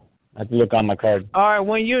right now. I have to look on my card. All right,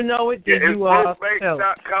 when you know it, then you tell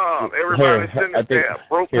Brokebank.com. Everybody send it there.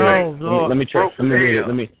 Brokebank. Let me check. Let me read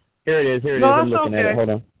it. Here it is. Here it is. I'm looking at it. Hold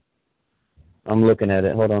on. I'm looking at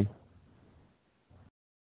it. Hold on.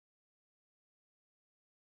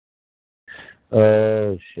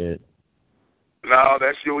 Oh, shit. No,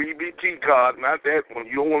 that's your EBT card, not that one.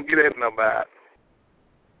 You don't want to get that number out.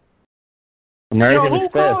 American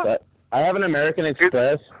Express. I have an American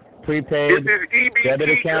Express prepaid debit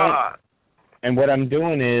account. Card. And what I'm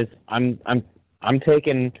doing is I'm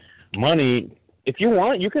taking money. If you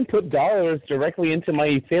want, you can put dollars directly into my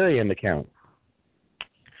Ethereum account.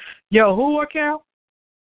 Yo, who account?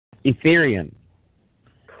 Ethereum.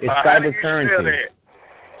 It's cyber currency.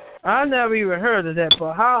 I never even heard of that,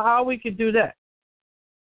 but how we could do that?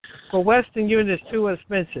 For Western Union, it's too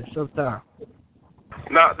expensive sometimes.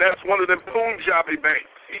 No, that's one of them Punjabi banks.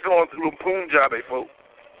 He going through Punjabi, folks.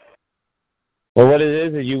 Well, what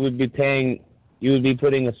it is you would be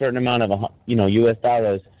putting a certain amount of, U.S.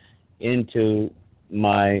 dollars into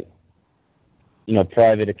my,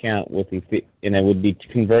 private account with and it would be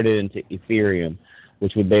converted into Ethereum,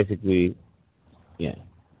 which would basically,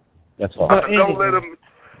 that's all.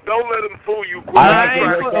 Don't let him fool you. I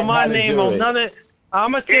ain't putting my name on none of it.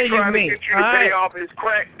 I'm going to tell you me. He's trying to get you to pay off his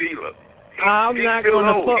crack dealer. I'm not going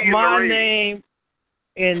to put my name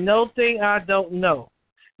in nothing I don't know.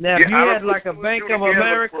 Now, if you had like a Bank of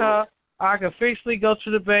America, I can officially go to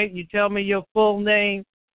the bank. You tell me your full name,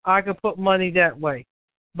 I can put money that way.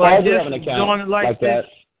 But I do just have an account doing it like this. that.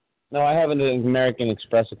 No, I have an American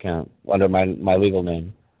Express account under my legal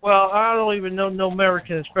name. Well, I don't even know no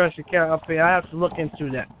American Express account up here. I have to look into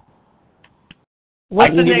that.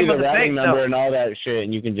 What's the name of the bank, though? I can give you the routing number and all that shit,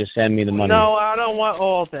 and you can just send me the money. No, I don't want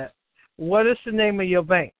all that. What is the name of your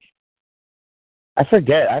bank? I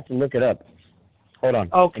forget. I have to look it up. Hold on.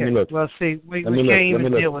 Okay. Let me look. Well, see, we can't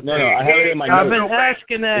even deal with that. No, I have it in my notes. I've been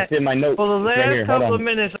asking that it's in my notes. for the last right couple of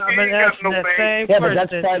minutes. I've been asking that same person. Yeah, but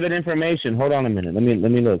that's private information. Hold on a minute. Let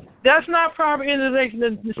me look. That's not private information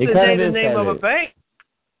to say the name of a bank.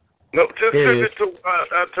 No, just send it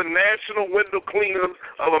to National Window Cleaners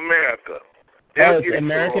of America. It's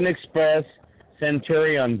American Express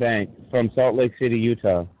Centurion Bank from Salt Lake City,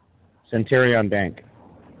 Utah. Centurion Bank.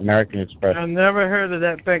 American Express. I've never heard of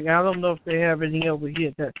that bank. I don't know if they have any over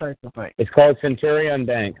here, that type of bank. It's called Centurion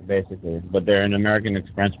Bank, basically, but they're an American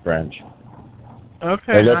Express branch. Okay.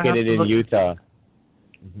 They're located in Utah.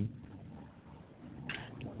 Mm-hmm.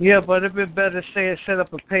 Yeah, but it'd been better to set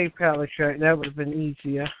up a PayPal account. That would have been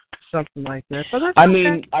easier, something like that. But that's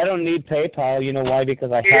mean, I don't need PayPal. You know why?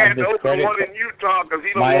 Because I have this credit. One in Utah because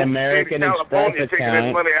he don't my want American Express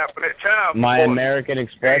account. Money after that child my American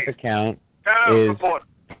Express account is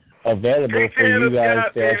available for you guys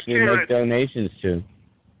to actually make donations to.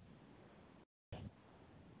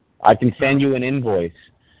 I can send you an invoice,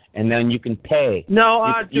 and then you can pay. No,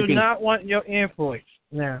 I do not want your invoice.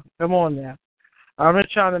 Now, come on now. I'm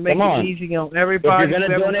just trying to make it easy on everybody. If you're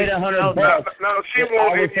going to donate $100, no, she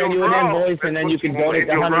won't I will send you an invoice, and then you can donate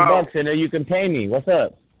the $100, and then you can pay me. What's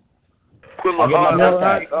up? I'm not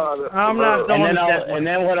doing that. And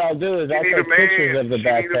then what I'll do is I'll take pictures of the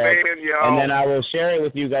backpack, and then I will share it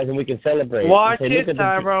with you guys, and we can celebrate. Watch it,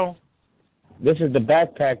 Tyrone. This is the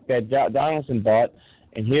backpack that Donaldson bought,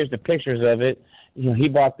 and here's the pictures of it. You know, he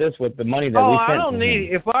bought this with the money that we sent. I don't need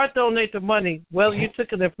it. If I donate the money, well, you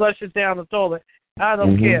took it and flushed it down the toilet. I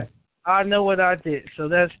don't care. I know what I did, so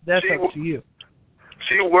that's up to you.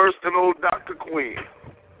 She worse than old Dr. Quinn.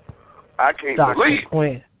 I can't believe Dr.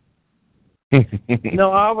 Quinn.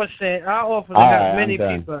 No, I was saying I offer to have many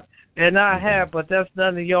people, and I have, but that's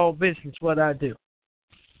none of your business what I do.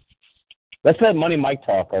 Let's let Money Mike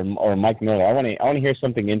talk, or Mike Miller. I want to hear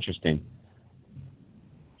something interesting.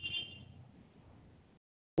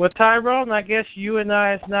 Well, Tyrone, I guess you and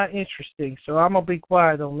I is not interesting, so I'm gonna be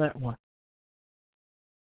quiet on that one.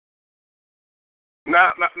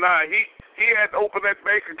 Nah. He had to open that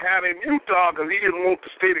bank account in Utah because he didn't want the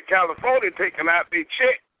state of California taking out their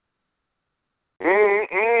check.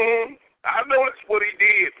 I know that's what he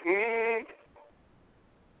did.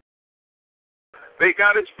 They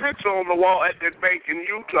got his picture on the wall at that bank in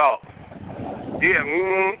Utah. Yeah,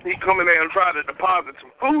 he come in there and try to deposit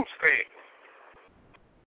some food stamps.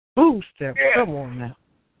 Food stamps? Yeah. Come on now.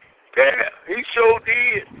 Yeah, he sure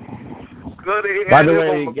did. By the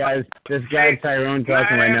way, guys, this guy Tyrone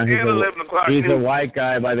talking right now, he's a white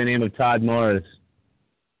guy by the name of Todd Morris.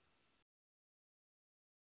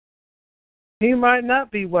 He might not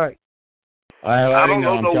be white. I already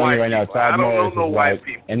know. I'm telling you right now, Todd Morris is white.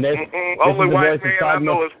 And this is the voice of Todd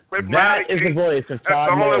Morris. That is the voice of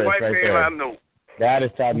Todd Morris right there. That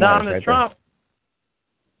is Todd Morris right there.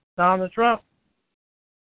 Donald Trump.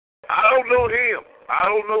 I don't know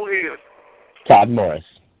him. Todd Morris.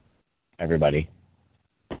 Everybody.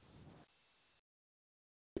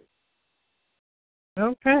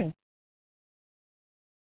 Okay.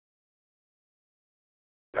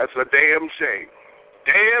 That's a damn shame.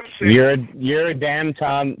 Damn shame. You're a damn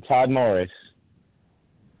Todd Morris.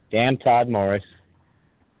 Damn Todd Morris.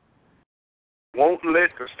 Won't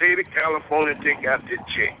let the state of California take out their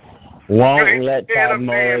check. Won't let Todd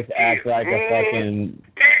Morris act like a fucking...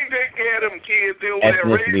 Take care of them kids. They're over there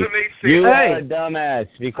raising their You are a dumbass.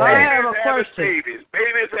 Be quiet. I have a question.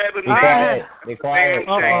 Babies having Be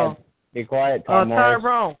quiet. Be quiet, Todd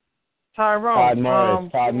Morris. Tyrone.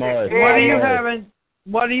 Todd Morris.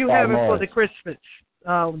 What are you having for the Christmas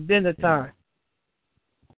dinner time?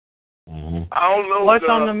 I don't know. What's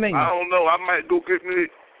on the menu? I don't know. I might go get me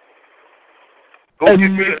a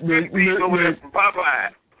big piece over there from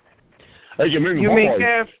Popeye. You mean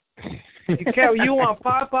Kev? You want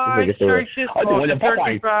Popeye, churches, or the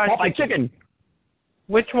turkey fried Popeye chicken?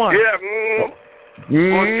 Which one? Yeah. Go get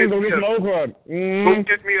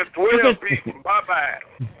me a 12-piece from Popeye.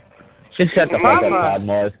 Just shut the fuck up, Todd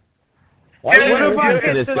Morris. Why are you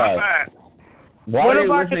listening to this guy? What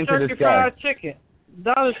about the turkey fried chicken?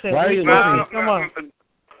 Donaldson, why are you listening? Come on.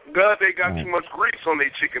 God, they got too much grease on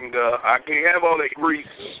their chicken, God. I can't have all that grease.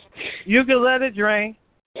 You can let it drain.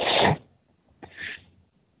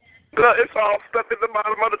 God, it's all stuck in the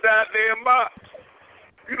bottom of the goddamn box.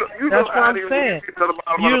 That's what I'm saying.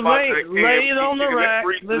 You lay it on the rack.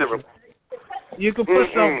 Listen, you can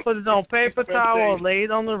put it on paper towel or lay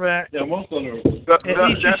it on the rack. Yeah, most of them. That's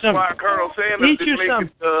why Colonel Sanders didn't make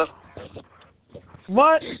it.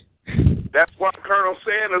 What? That's why Colonel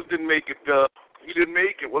Sanders didn't make it. He didn't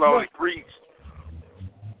make it with all the grease.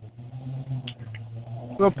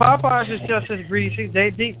 Well, Popeyes is just as greasy. They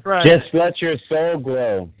deep fry. Just let your soul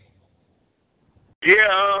glow.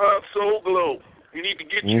 Yeah, soul glow. You need to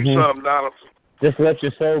get you some, Donaldson. Just let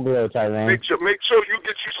your soul glow, Tyrone. Make sure you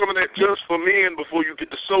get you some of that just for men before you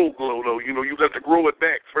get the soul glow, though. You know, you got to grow it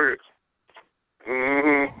back first.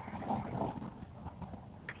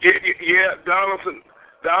 Yeah, Donaldson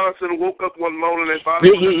woke up one morning and found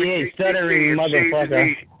stuttering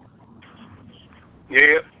motherfucker.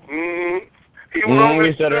 Yeah. He was on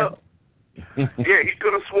his stuff. Yeah, he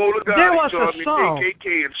could have swole a guy. There was a song.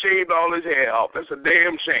 KKK and shaved all his hair off. That's a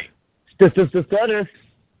damn shame. Stutter.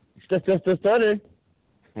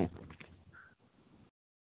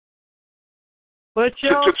 Put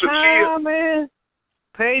your time in.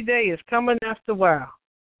 Payday is coming after a while.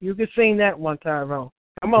 You can sing that one, Tyrone.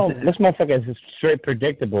 Come on. This motherfucker is straight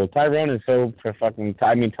predictable. Tyrone is so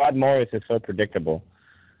Todd Morris is so predictable.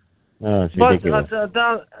 Oh, it's ridiculous.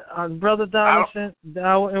 Brother Donaldson,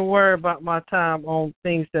 I wouldn't worry about my time on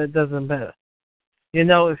things that doesn't matter. You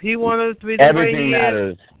know, if he wanted to be the way he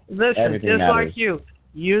matters. is, listen, Everything just matters. like you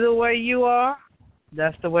the way you are,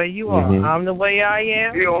 That's the way you are. Mm-hmm. I'm the way I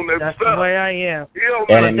am. That's the way I am.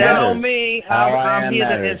 And that don't mean I'm here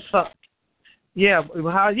matters. to insult. Yeah,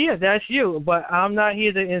 that's you. But I'm not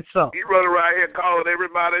here to insult. You run around here calling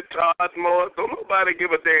everybody Todd Morris. Don't nobody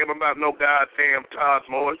give a damn about no goddamn Todd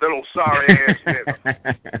Morris. That old sorry ass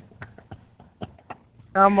nigga.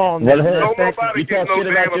 Come on. Well, don't nobody give no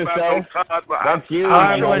damn about no Todd. That's you.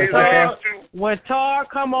 When Todd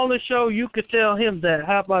come on the show, you could tell him that.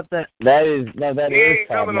 How about that? That is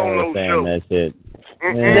coming on no show. That shit.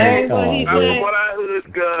 What I heard,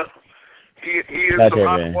 he is some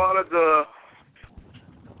hot water,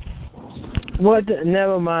 What?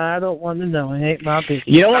 Never mind. I don't want to know. It ain't my business.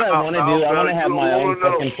 You know what I want to do? I want to have my own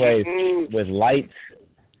fucking place with lights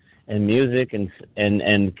and music and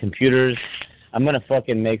computers. I'm gonna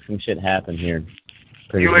fucking make some shit happen here.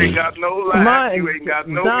 You ain't got no lights. You ain't got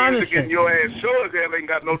no music, and your ass sure as hell ain't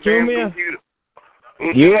got no damn computer.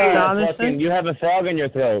 You have a frog in your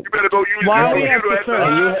throat. You better go use that computer at the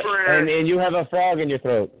library. And you have a frog in your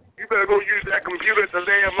throat. You better go use that computer at the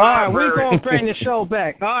damn library. All right, we're going to bring the show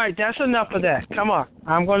back. All right, that's enough of that. Come on.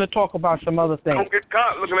 I'm going to talk about some other things. Don't get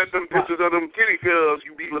caught looking at them pictures of them kitty girls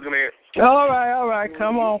you be looking at. All right.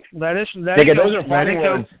 Come on. Let it go. Those are funny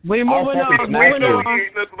ones. We're moving on.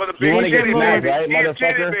 You want to get mad, right,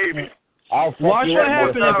 motherfucker? Watch what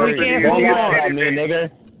happens if we can't move on. Me,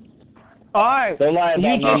 nigga. All right. Don't lie about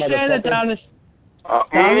you just said it, Donis.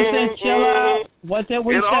 Donis, chill out. What did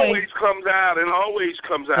we say? It always comes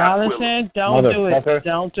out. Donis said, don't do it.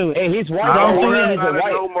 Don't do it. Hey, he's white. Don't do it. He's a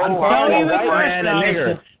white. Don't even white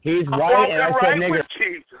nigger. He's white and I said nigger.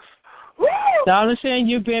 Donis saying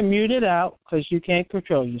you've been muted out because you can't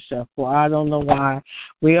control yourself. Well, I don't know why.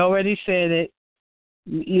 We already said it.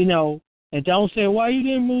 You know, and don't say why you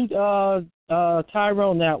didn't move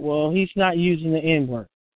Tyrone out. Well, he's not using the N-word.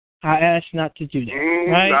 I asked not to do that,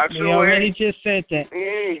 right? We already just said that.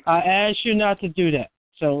 I asked you not to do that.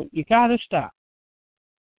 So you got to stop.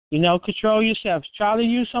 You know, control yourself. Try to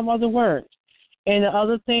use some other words. And the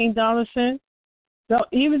other thing, Donaldson,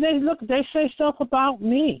 even they say stuff about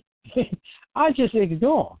me. I just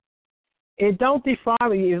ignore. It don't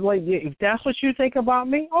define me. It's like, if that's what you think about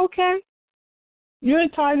me, okay. You're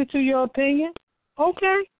entitled to your opinion,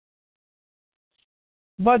 okay.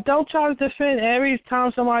 But don't try to defend every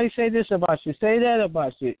time somebody say this about you, say that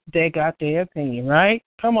about you. They got their opinion, right?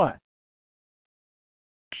 Come on.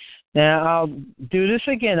 Now, I'll do this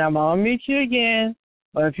again. I'm going to meet you again.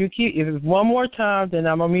 But if it's one more time, then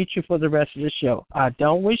I'm going to meet you for the rest of the show. I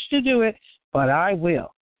don't wish to do it, but I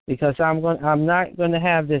will. Because I'm not going to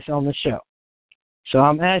have this on the show. So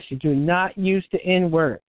I'm asking you, do not use the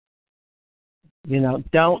N-word. You know,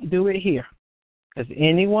 don't do it here. If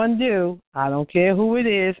anyone do, I don't care who it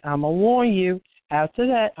is, I'm going to warn you. After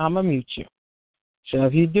that, I'm going to mute you. So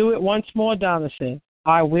if you do it once more, Donaldson,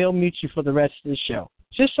 I will mute you for the rest of the show.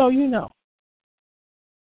 Just so you know.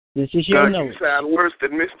 This is your note. You sound worse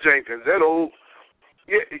than Miss Jenkins. That old...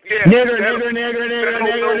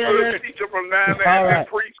 Nigger. Teacher from 9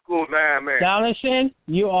 preschool 9. Donaldson,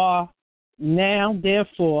 you are now,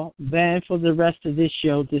 therefore, banned for the rest of this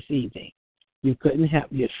show this evening. You couldn't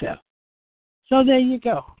help yourself. So there you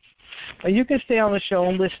go. You can stay on the show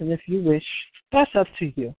and listen if you wish. That's up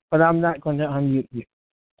to you. But I'm not going to unmute you.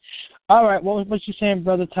 All right. What you saying,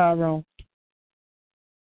 Brother Tyrone?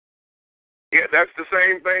 Yeah, that's the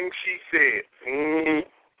same thing she said.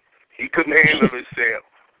 He couldn't handle himself.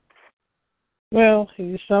 Well,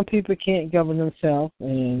 some people can't govern themselves,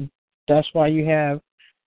 and that's why you have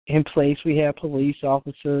in place, we have police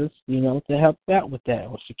officers, to help out with that,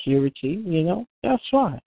 or security, that's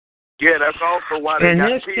fine. Yeah, that's also why they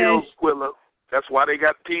got pills, Quilla. That's why they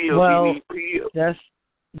got pills. Well, you need pills.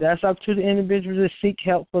 That's up to the individual to seek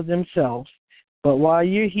help for themselves. But while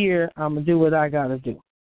you're here, I'm going to do what I got to do.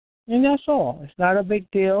 And that's all. It's not a big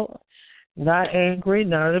deal. Not angry,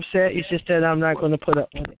 not upset. It's just that I'm not going to put up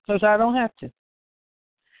with it because I don't have to.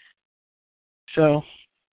 So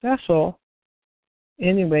that's all.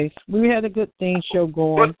 Anyways, we had a good show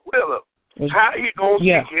going. But Quilla, how he going to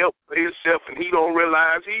seek help for himself and he don't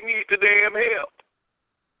realize he needs the damn help?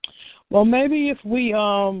 Well, maybe if we,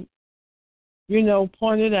 point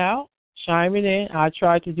it out, chime it in. I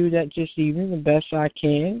tried to do that this evening the best I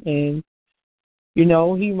can. And,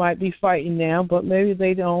 he might be fighting now, but maybe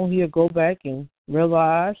later on he'll go back and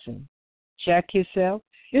realize and check himself.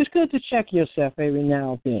 It's good to check yourself every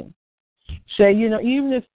now and then. Say,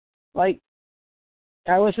 even if,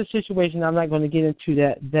 that was a situation, I'm not going to get into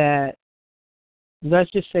that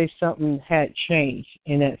let's just say something had changed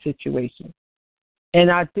in that situation.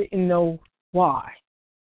 And I didn't know why.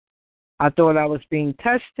 I thought I was being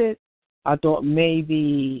tested. I thought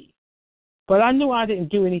maybe, But I knew I didn't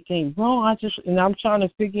do anything wrong. I'm trying to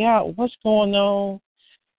figure out what's going on.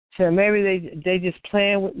 So maybe they just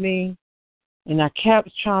playing with me, and I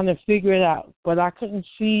kept trying to figure it out. But I couldn't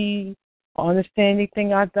see or understand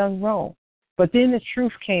anything I'd done wrong. But then the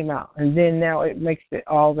truth came out, and then now it makes it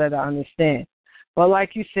all that I understand. But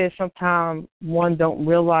like you said, sometimes one don't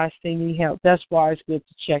realize they need help. That's why it's good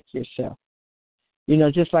to check yourself. You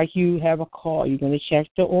know, just like you have a car, you're going to check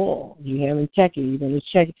the oil. You haven't checked it, you're going to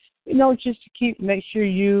check it. You know, just to make sure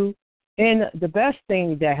you, and the best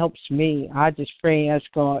thing that helps me, I just pray and ask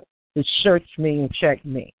God to search me and check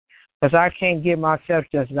me. Because I can't give myself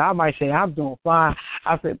justice. I might say, I'm doing fine.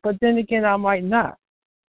 But then again, I might not.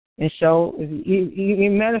 And so,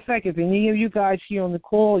 matter of fact, if any of you guys here on the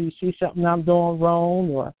call, you see something I'm doing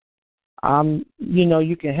wrong, or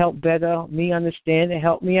you can help better me understand and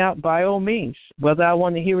help me out, by all means. Whether I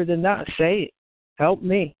want to hear it or not, say it. Help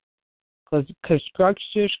me. Because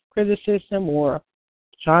constructive criticism or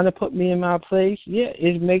trying to put me in my place,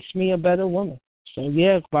 it makes me a better woman. So,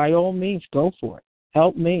 by all means, go for it.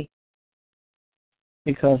 Help me.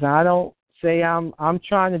 Because I don't say I'm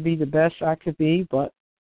trying to be the best I could be, but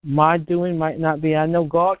my doing might not be. I know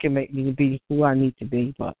God can make me to be who I need to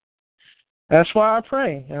be, but that's why I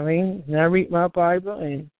pray. I mean, and I read my Bible,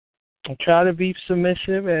 and I try to be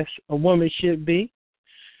submissive as a woman should be.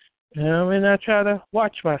 And I try to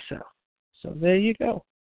watch myself. So there you go.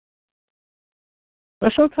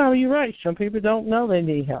 But sometimes you're right. Some people don't know they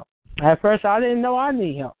need help. At first, I didn't know I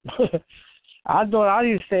need help. I thought I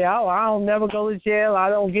used to say, I don't never go to jail. I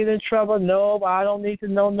don't get in trouble. No, I don't need to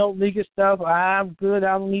know no legal stuff. I'm good.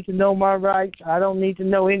 I don't need to know my rights. I don't need to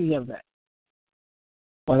know any of that.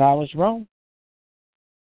 But I was wrong.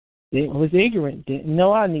 I was ignorant. Didn't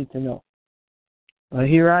know I need to know. But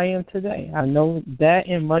here I am today. I know that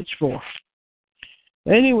and much more.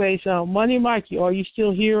 Anyways, Money Mike, are you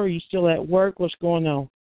still here or are you still at work? What's going on?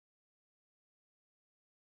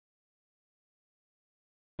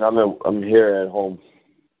 I'm here at home.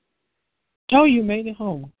 Oh, you made it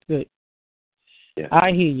home. Good. Yeah. I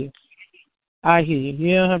hear you.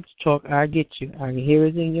 You don't have to talk. I get you. I can hear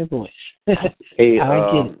it in your voice. Hey,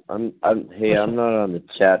 I get it. I'm not on the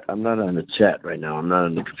chat. I'm not on the chat right now. I'm not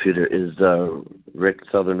on the computer. Is Rick,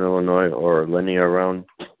 Southern Illinois, or Lenny around?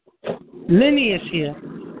 Lenny is here.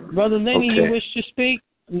 Brother Lenny, okay. You wish to speak?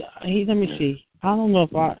 Let me see. I don't know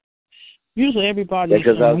if usually everybody.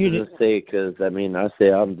 Because I was going to say, I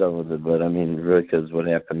say I'm done with it, but really, because what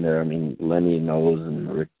happened there, Lenny knows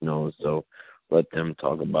and Rick knows, so let them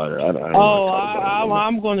talk about it.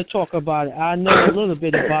 I'm going to talk about it. I know a little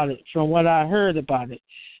bit about it from what I heard about it.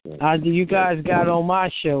 You guys got on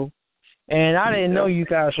my show, and I didn't know you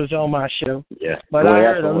guys was on my show. Yeah, but I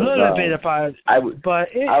heard a little bit about it.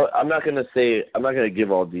 I'm not going to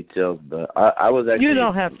give all details, but I was actually. You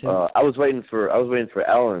don't have to. I was waiting for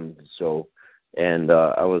Alan's show, and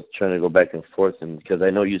I was trying to go back and forth, and because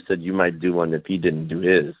I know you said you might do one if he didn't do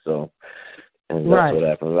his, so. And that's what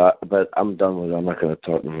happened. But I'm done with it. I'm not going to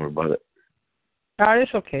talk no more about it.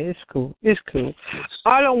 It's okay. It's cool.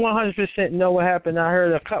 I don't 100% know what happened. I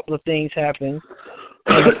heard a couple of things happen,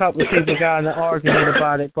 and a couple of people got in an argument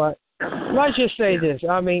about it. But let's just say this.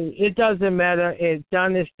 It doesn't matter. It's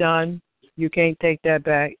done is done. You can't take that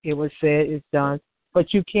back. It was said. It's done.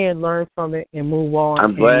 But you can learn from it and move on.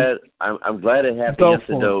 I'm glad it happened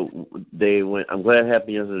yesterday. I'm glad it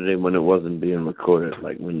happened yesterday when it wasn't being recorded.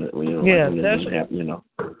 Like when it didn't happen.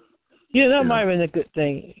 Yeah, that might have been a good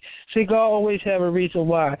thing. See, God always have a reason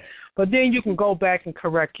why. But then you can go back and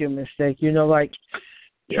correct your mistake.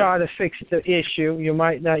 Try to fix the issue. You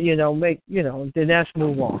might not, then that's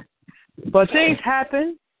move on. But things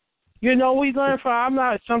happen. We learn from.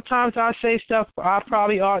 Sometimes I say stuff I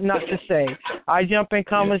probably ought not to say. I jump in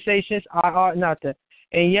conversations I ought not to.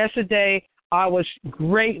 And yesterday I was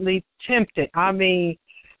greatly tempted. I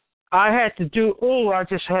had to do.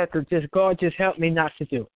 God just helped me not to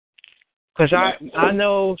do. Because I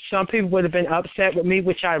know some people would have been upset with me,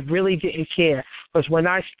 which I really didn't care. Because when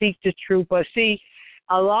I speak the truth, but see,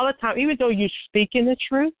 a lot of times, even though you're speaking the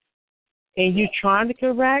truth and you're trying to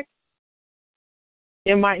correct,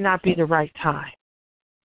 it might not be the right time.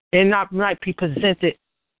 It might be presented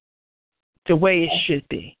the way it should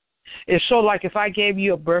be. It's so like if I gave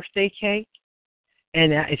you a birthday cake,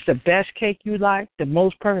 and it's the best cake you like, the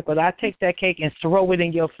most perfect, but I take that cake and throw it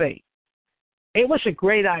in your face. It was a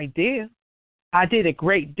great idea. I did a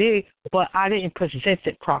great deed, but I didn't present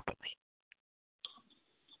it properly.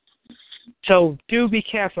 So do be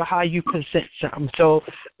careful how you present something. So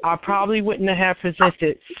I probably wouldn't have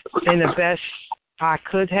presented in the best I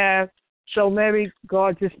could have. So maybe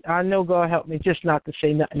I know God helped me just not to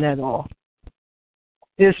say nothing at all.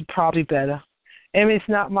 It's probably better. And it's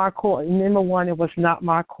not my call. Number one, it was not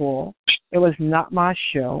my call. It was not my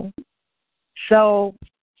show. So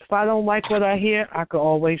if I don't like what I hear, I could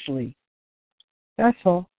always leave. That's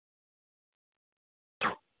all.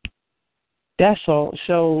 That's all.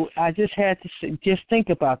 So I just had to just think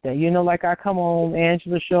about that. Like I come on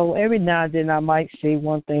Angela's show, every now and then I might say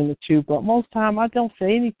one thing or two, but most time I don't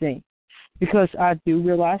say anything because I do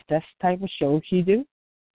realize that's the type of show she do.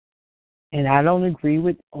 And I don't agree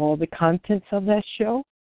with all the contents of that show.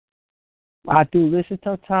 I do listen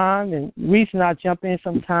sometimes, and the reason I jump in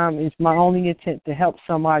sometimes is my only intent to help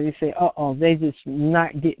somebody say, they just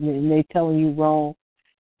not getting it, and they telling you wrong.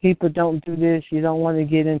 People don't do this. You don't want to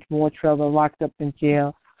get into more trouble, locked up in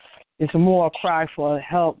jail. It's more a cry for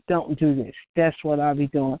help. Don't do this. That's what I be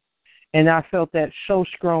doing. And I felt that so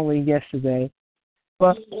strongly yesterday,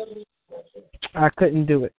 but I couldn't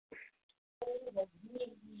do it.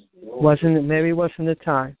 Maybe it wasn't the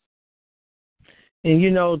time. And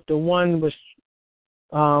the one was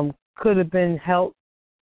could have been helped,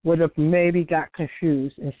 would have maybe got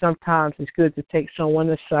confused. And sometimes it's good to take someone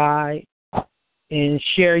aside and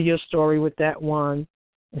share your story with that one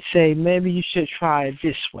and say, maybe you should try it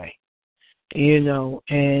this way.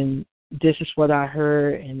 And this is what I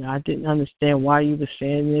heard, and I didn't understand why you were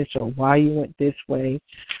saying this or why you went this way.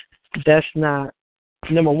 That's not,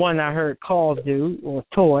 number one, I heard called do or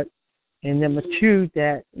taught. And number two,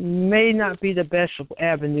 that may not be the best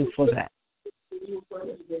avenue for that.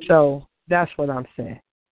 So that's what I'm saying.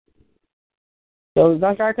 So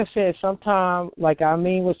like I said, sometimes, like I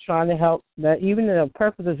was trying to help, that even in a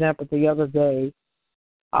perfect example the other day,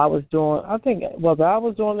 I was doing, whether I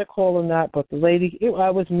was doing the call or not, but the lady, it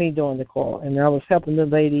was me doing the call, and I was helping the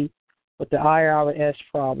lady with the IRS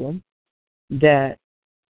problem that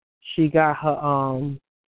she got her,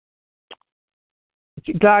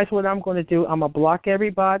 guys, what I'm going to do, I'm going to block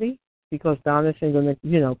everybody because Donaldson's going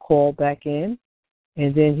to, call back in,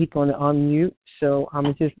 and then he's going to unmute. So I'll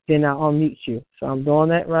unmute you. So I'm doing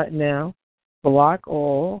that right now. Block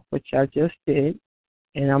all, which I just did,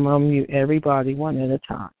 and I'm going to unmute everybody one at a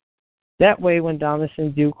time. That way, when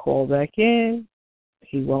Donaldson do call back in,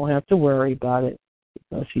 he won't have to worry about it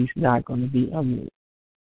because he's not going to be unmuted.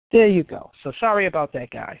 There you go. So sorry about that,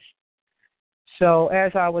 guys. So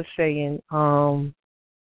as I was saying, even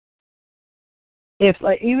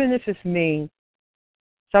if it's me,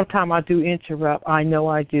 sometimes I do interrupt. I know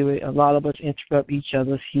I do it. A lot of us interrupt each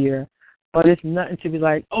other here. But it's nothing to be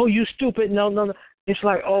like, oh, you stupid. No. It's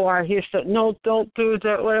like, oh, I hear stuff. No, don't do it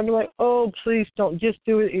that way. I'm like, oh, please don't. Just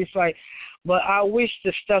do it. It's like, but I wish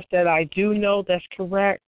the stuff that I do know that's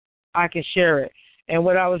correct, I can share it. And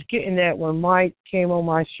what I was getting at when Mike came on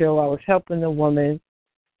my show, I was helping the woman,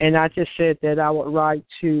 and I just said that I would write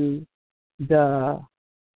to the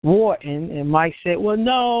warden, and Mike said, well,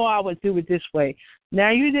 no, I would do it this way.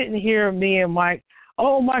 Now, you didn't hear me and Mike,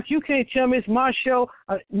 oh, Mike, you can't tell me it's my show.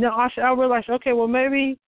 No, I realized, okay, well,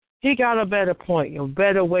 maybe he got a better point, a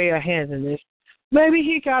better way of handling this. Maybe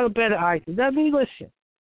he got a better idea. Let me listen.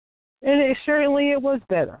 And it was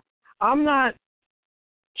better. I'm not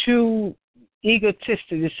too egotistic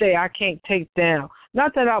to say I can't take down.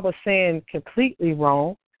 Not that I was saying completely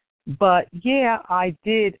wrong, but, yeah, I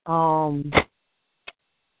did,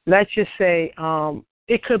 let's just say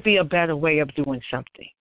it could be a better way of doing something.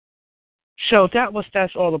 So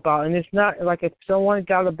that's all about. And it's not like if someone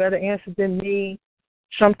got a better answer than me,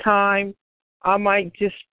 sometime I might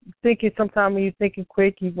just think it. Sometimes when you're thinking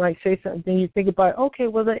quick, you might say something, then you think about, okay,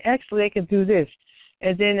 well, they can do this.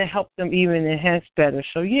 And then it helps them even enhance better.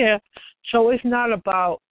 So, yeah, so it's not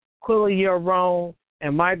about clearly you're wrong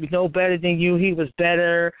and Mike no better than you, he was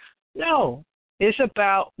better. No. It's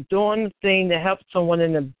about doing the thing that helps someone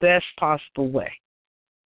in the best possible way.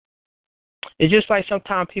 It's just like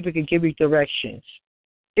sometimes people can give you directions.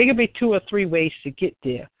 It could be 2 or 3 ways to get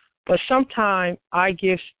there. But sometimes I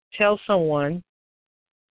tell someone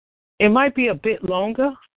it might be a bit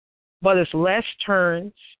longer, but it's less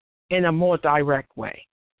turns in a more direct way.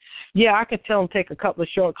 Yeah, I could tell them take a couple of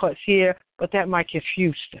shortcuts here, but that might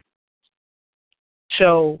confuse them.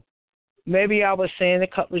 So maybe I was saying a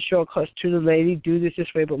couple of shortcuts to the lady, do this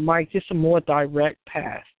way, but Mike, just a more direct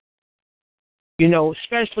path.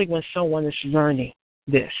 Especially when someone is learning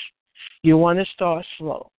this. You want to start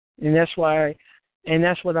slow. And that's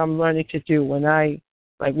what I'm learning to do when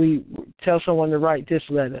we tell someone to write this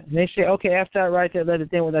letter. And they say, okay, after I write that letter,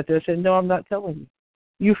 then what I do? I say, no, I'm not telling you.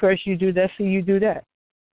 You first, you do that, so you do that.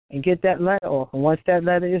 And get that letter off. And once that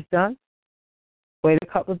letter is done, wait a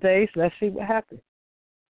couple of days, let's see what happens.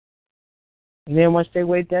 And then once they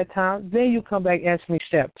wait that time, then you come back and ask me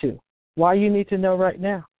step 2. Why you need to know right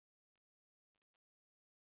now?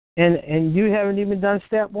 And you haven't even done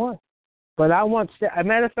step one. But I want, as a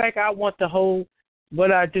matter of fact, I want the whole,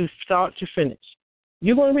 what I do, start to finish.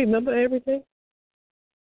 You're going to remember everything?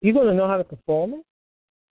 You're going to know how to perform it?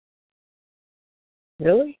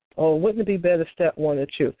 Really? Or wouldn't it be better step one or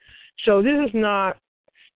two? So this is not,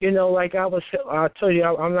 like I told you,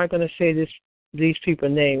 I'm not going to say these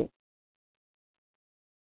people's name.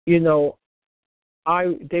 They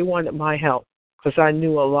wanted my help because I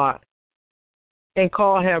knew a lot. And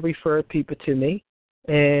Carl have referred people to me,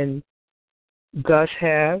 and Gus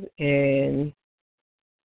have, and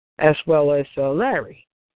as well as Larry,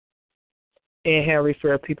 and have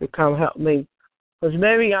referred people to come help me. Because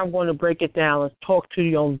maybe I'm going to break it down and talk to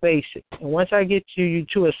you on basic. And once I get you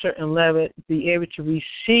to a certain level, be able to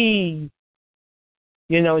receive,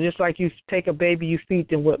 just like you take a baby, you feed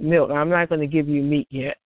them with milk. I'm not going to give you meat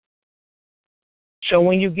yet. So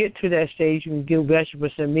when you get to that stage, you can give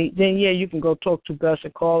vegetables and meat. Then, you can go talk to Gus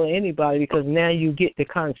or Carl or anybody because now you get the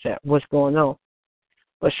concept, what's going on.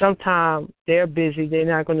 But sometimes they're busy. They're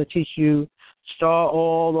not going to teach you start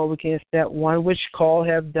all over again step one, which Carl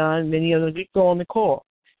have done. Many of them just go on the call.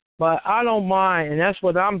 But I don't mind, and that's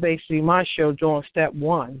what I'm basically my show doing step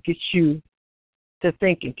one, get you to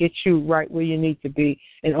thinking, get you right where you need to be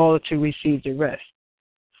in order to receive the rest.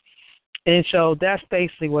 And so that's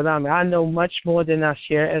basically what I know much more than I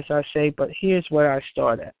share, as I say, but here's where I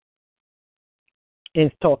start at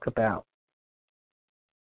and talk about.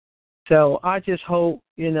 So I just hope,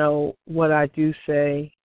 what I do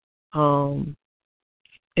say, and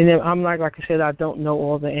then I'm like I said, I don't know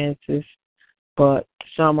all the answers, but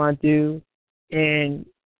some I do. And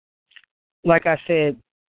like I said,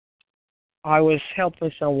 I was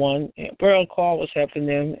helping someone, and Burl Carl was helping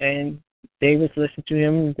them, and they was listening to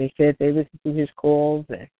him. They said they listened to his calls,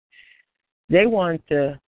 and they wanted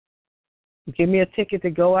to give me a ticket to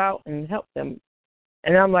go out and help them.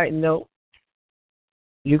 And I'm like, no,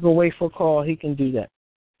 you can wait for Carl. He can do that.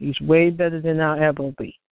 He's way better than I'll ever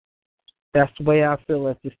be. That's the way I feel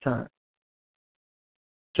at this time.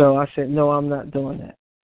 So I said, no, I'm not doing that.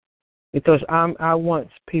 Because I want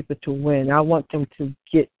people to win. I want them to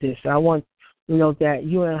get this. I want, that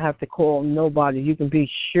you don't have to call nobody. You can be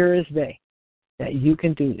sure as day that you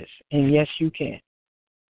can do this. And yes, you can.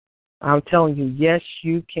 I'm telling you, yes,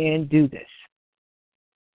 you can do this.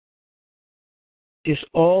 It's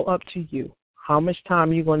all up to you. How much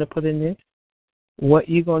time you're going to put in this? What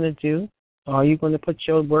you're going to do? Are you going to put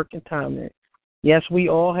your work and time in? Yes, we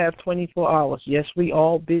all have 24 hours. Yes, we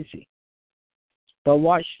all busy. But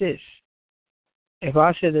watch this. If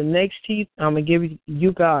I said the next teeth, I'm going to give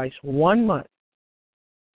you guys 1 month.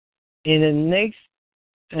 In the next,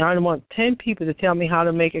 and I want 10 people to tell me how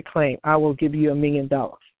to make a claim, I will give you $1 million.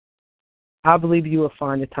 I believe you will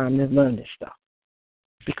find the time to learn this stuff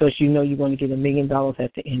because you're going to get $1 million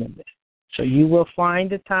at the end of it. So you will find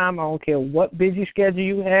the time. I don't care what busy schedule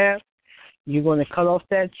you have. You're going to cut off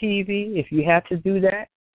that TV. If you have to do that,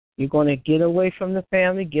 you're going to get away from the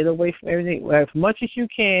family, get away from everything as much as you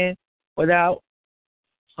can without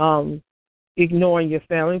ignoring your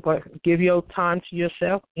family, but give your time to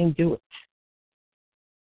yourself and do it.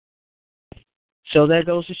 So that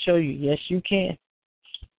goes to show you, yes, you can.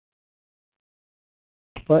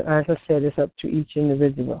 But as I said, it's up to each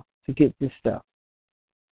individual to get this stuff.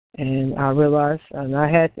 And I realized, and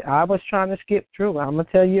I was trying to skip through. I'm going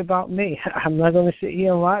to tell you about me. I'm not going to sit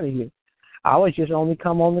here and lie to you. I was just only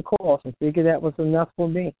come on the course and figured that was enough for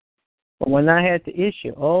me. But when I had the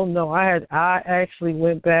issue, oh no, I actually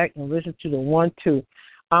went back and listened to the 1-2.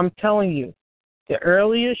 I'm telling you, the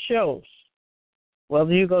earlier shows,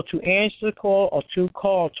 whether you go to Answer the Call or to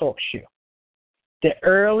Call Talk Show, the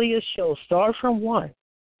earlier shows start from 1.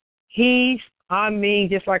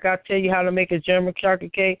 Just like I tell you how to make a German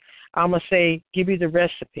chocolate cake, I'm going to say, give you the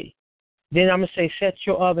recipe. Then I'm going to say, set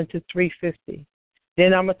your oven to 350.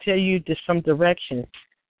 Then I'm going to tell you some directions.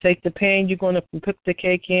 Take the pan you're going to cook the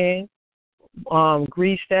cake in,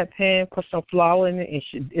 grease that pan, put some flour in it,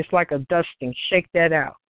 and it's like a dusting. Shake that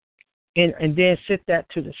out. And then sit that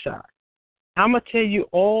to the side. I'm going to tell you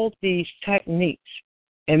all these techniques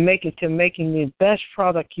and make it to making the best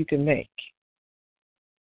product you can make.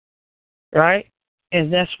 Right?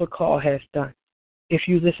 And that's what Carl has done. If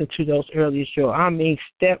you listen to those earlier shows,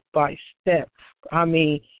 step by step.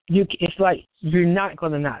 It's like you're not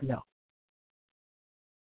going to not know.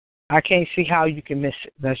 I can't see how you can miss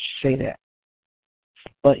it. Let's just say that.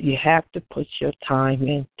 But you have to put your time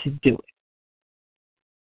in to do it.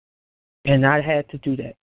 And I had to do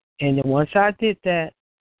that. And then once I did that,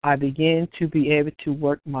 I began to be able to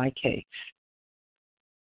work my cakes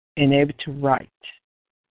and able to write.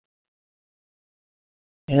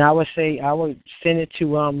 And I would send it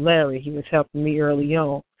to Larry. He was helping me early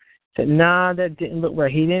on. Said, nah, that didn't look right.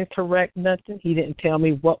 He didn't correct nothing. He didn't tell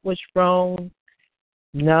me what was wrong.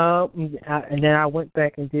 No. And then I went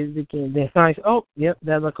back and did it again. Then I said, oh, yep,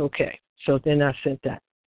 that looked okay. So then I sent that.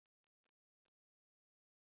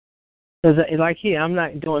 Because, like here, I'm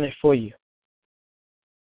not doing it for you.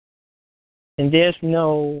 And there's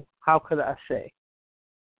no, how could I say,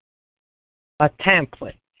 a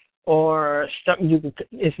template or something you can,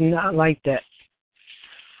 it's not like that.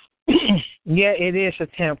 Yeah, it is a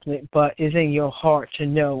template, but it's in your heart to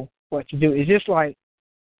know what to do. It's just like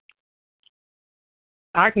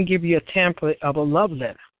I can give you a template of a love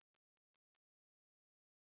letter.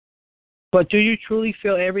 But do you truly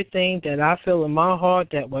feel everything that I feel in my heart,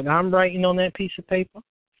 that what I'm writing on that piece of paper?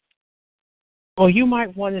 Or you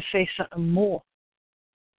might want to say something more.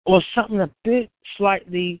 Or something a bit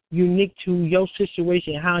slightly unique to your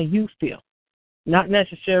situation, how you feel. Not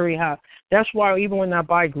necessarily how. That's why even when I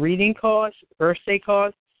buy greeting cards, birthday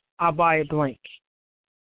cards, I buy it blank.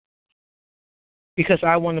 Because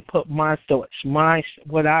I want to put my thoughts,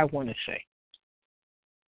 what I want to say.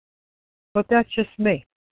 But that's just me.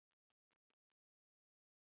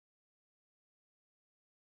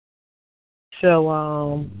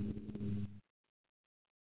 So,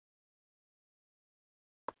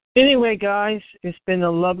 anyway, guys, it's been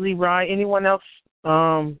a lovely ride. Anyone else?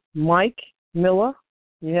 Mike Miller,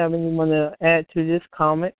 you have anyone to add to this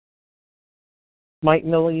comment? Mike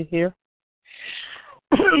Miller, you here?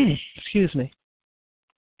 Excuse me.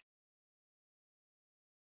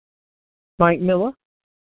 Mike Miller,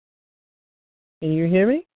 can you hear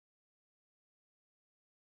me?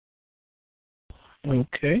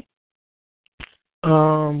 Okay.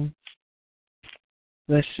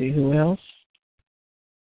 Let's see who else.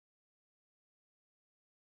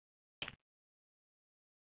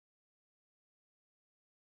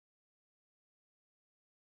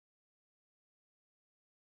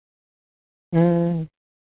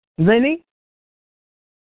 Lenny?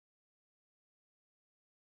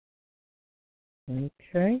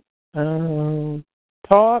 Okay.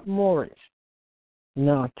 Todd Morris.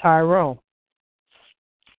 No, Tyrone.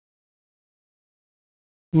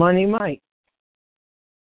 Money Mike.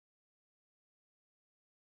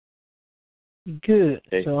 Good.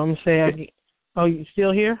 Hey. So I'm going to say, oh, you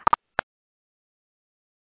still here?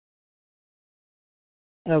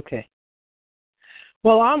 Okay.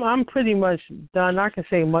 Well, I'm pretty much done. I can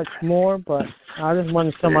say much more, but I just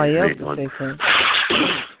wanted somebody else to say something.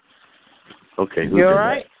 Okay. You all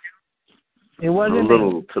right? It wasn't a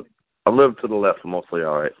little to the left, mostly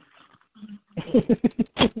all right.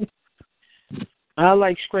 I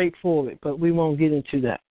like straightforward, but we won't get into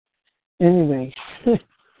that. Anyway.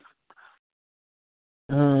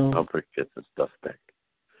 I'll get the stuff back.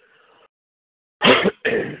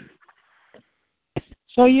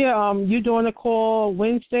 So yeah, you doing a call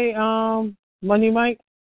Wednesday, Monday, Mike?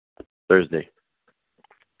 Thursday.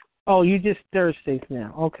 Oh, you just Thursdays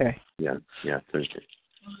now. Okay. Yeah, Thursday.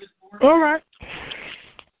 All right.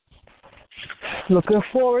 Looking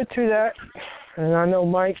forward to that. And I know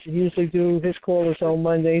Mike usually do his callers on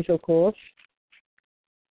Mondays, of course.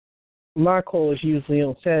 My call is usually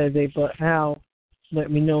on Saturday, but Al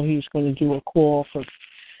let me know he's going to do a call for.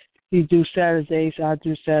 He do Saturdays, I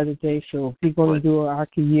do Saturdays, so if he's going to do it, I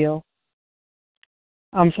can yell.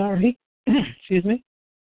 I'm sorry. Excuse me.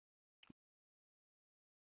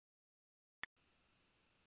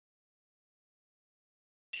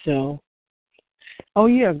 So, oh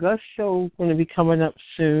yeah, Gus show going to be coming up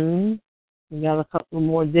soon. We got a couple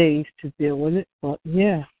more days to deal with it, but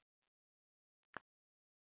yeah,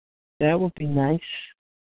 that would be nice.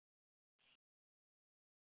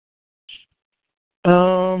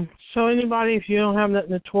 So anybody, if you don't have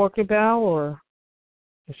nothing to talk about, or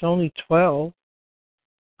it's only 12,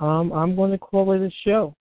 I'm going to call it a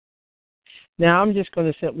show. Now I'm just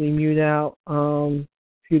going to simply mute out.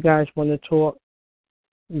 If you guys want to talk,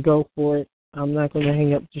 go for it. I'm not going to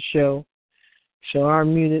hang up the show. So I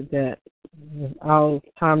muted that. I'll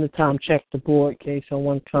time to time check the board in case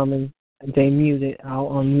someone come and they mute it. I'll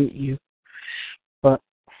unmute you. But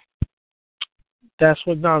that's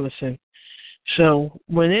what Donaldson. So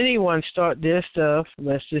when anyone start their stuff,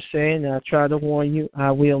 let's just say, and I try to warn you,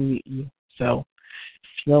 I will mute you. So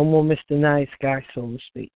no more Mr. Nice Guy, so to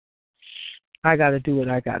speak. I got to do what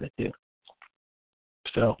I got to do.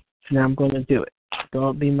 So now I'm going to do it.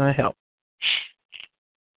 God be my help.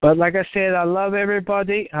 But like I said, I love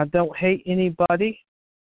everybody. I don't hate anybody.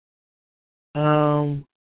 And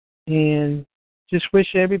just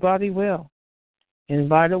wish everybody well. And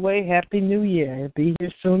by the way, Happy New Year. It'll be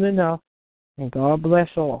here soon enough. And God bless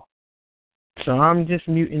all. So I'm just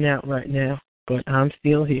muting out right now, but I'm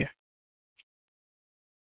still here.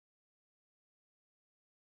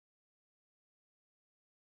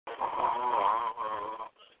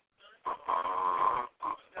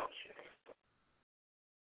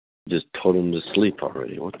 Just told him to sleep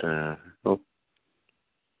already. What the hell?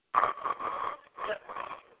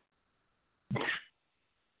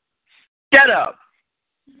 Get up!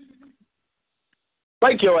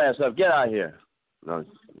 Wake your ass up. Get out of here. No.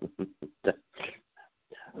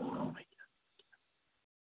 Oh, my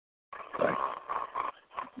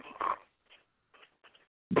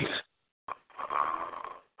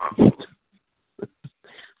God.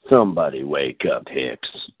 Somebody wake up, Hicks.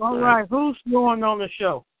 All right, who's going on the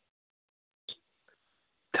show?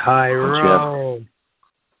 Tyrone.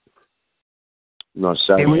 No,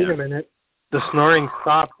 hey, wait a minute. The snoring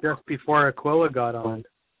stopped just before Aquila got on.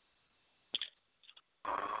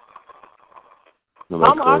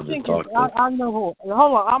 I know who.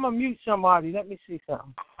 Hold on, I'm going to mute somebody. Let me see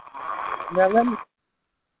something. Now,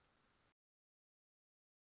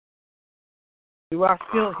 do I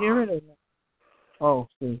still hear it or not? Oh,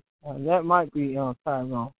 see. That might be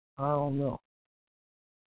Tyrone. I don't know.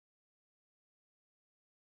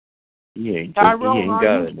 Tyrone,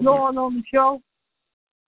 are you going on the show?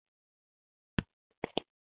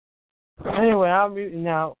 Anyway, I'm muting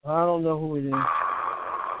out. I don't know who it is.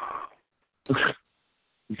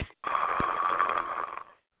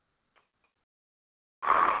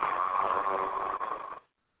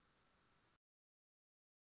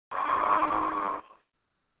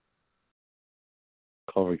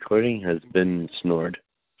 Call recording has been snored.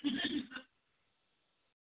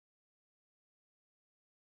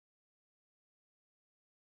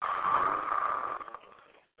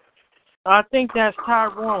 I think that's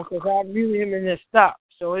Tyrone because I muted him and it stopped.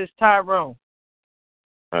 So it's Tyrone.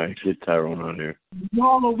 All right, get Tyrone on here. You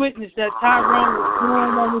all a witness that Tyrone was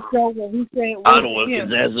going on the show when he said it I'll was him.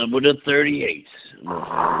 his ass up with a 38.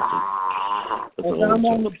 Because I'm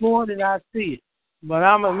on the board and I see it. But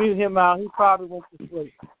I'm going to mute him out. He probably went to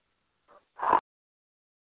sleep.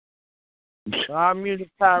 So I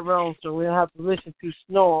muted Tyrone so we don't have to listen to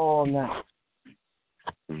snore all night.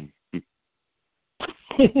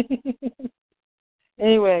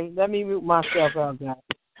 Anyway, let me mute myself out, guys.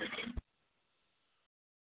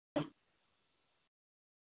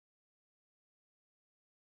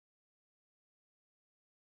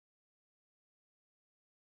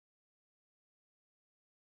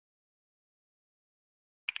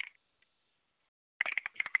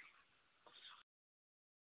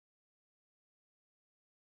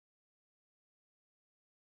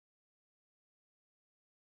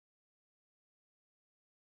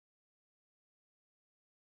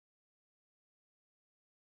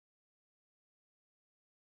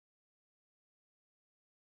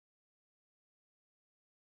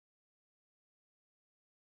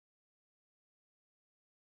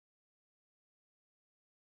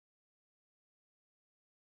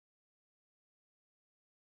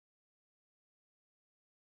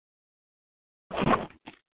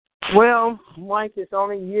 Well, Mike, it's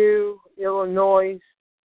only you, Illinois.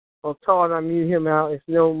 Well, Todd, I mute him out. There's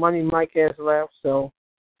no money Mike has left, so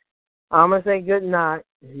I'm going to say good night.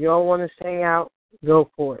 If you all want to hang out, go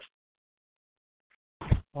for it.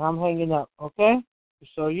 I'm hanging up, okay?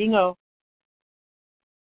 So you know.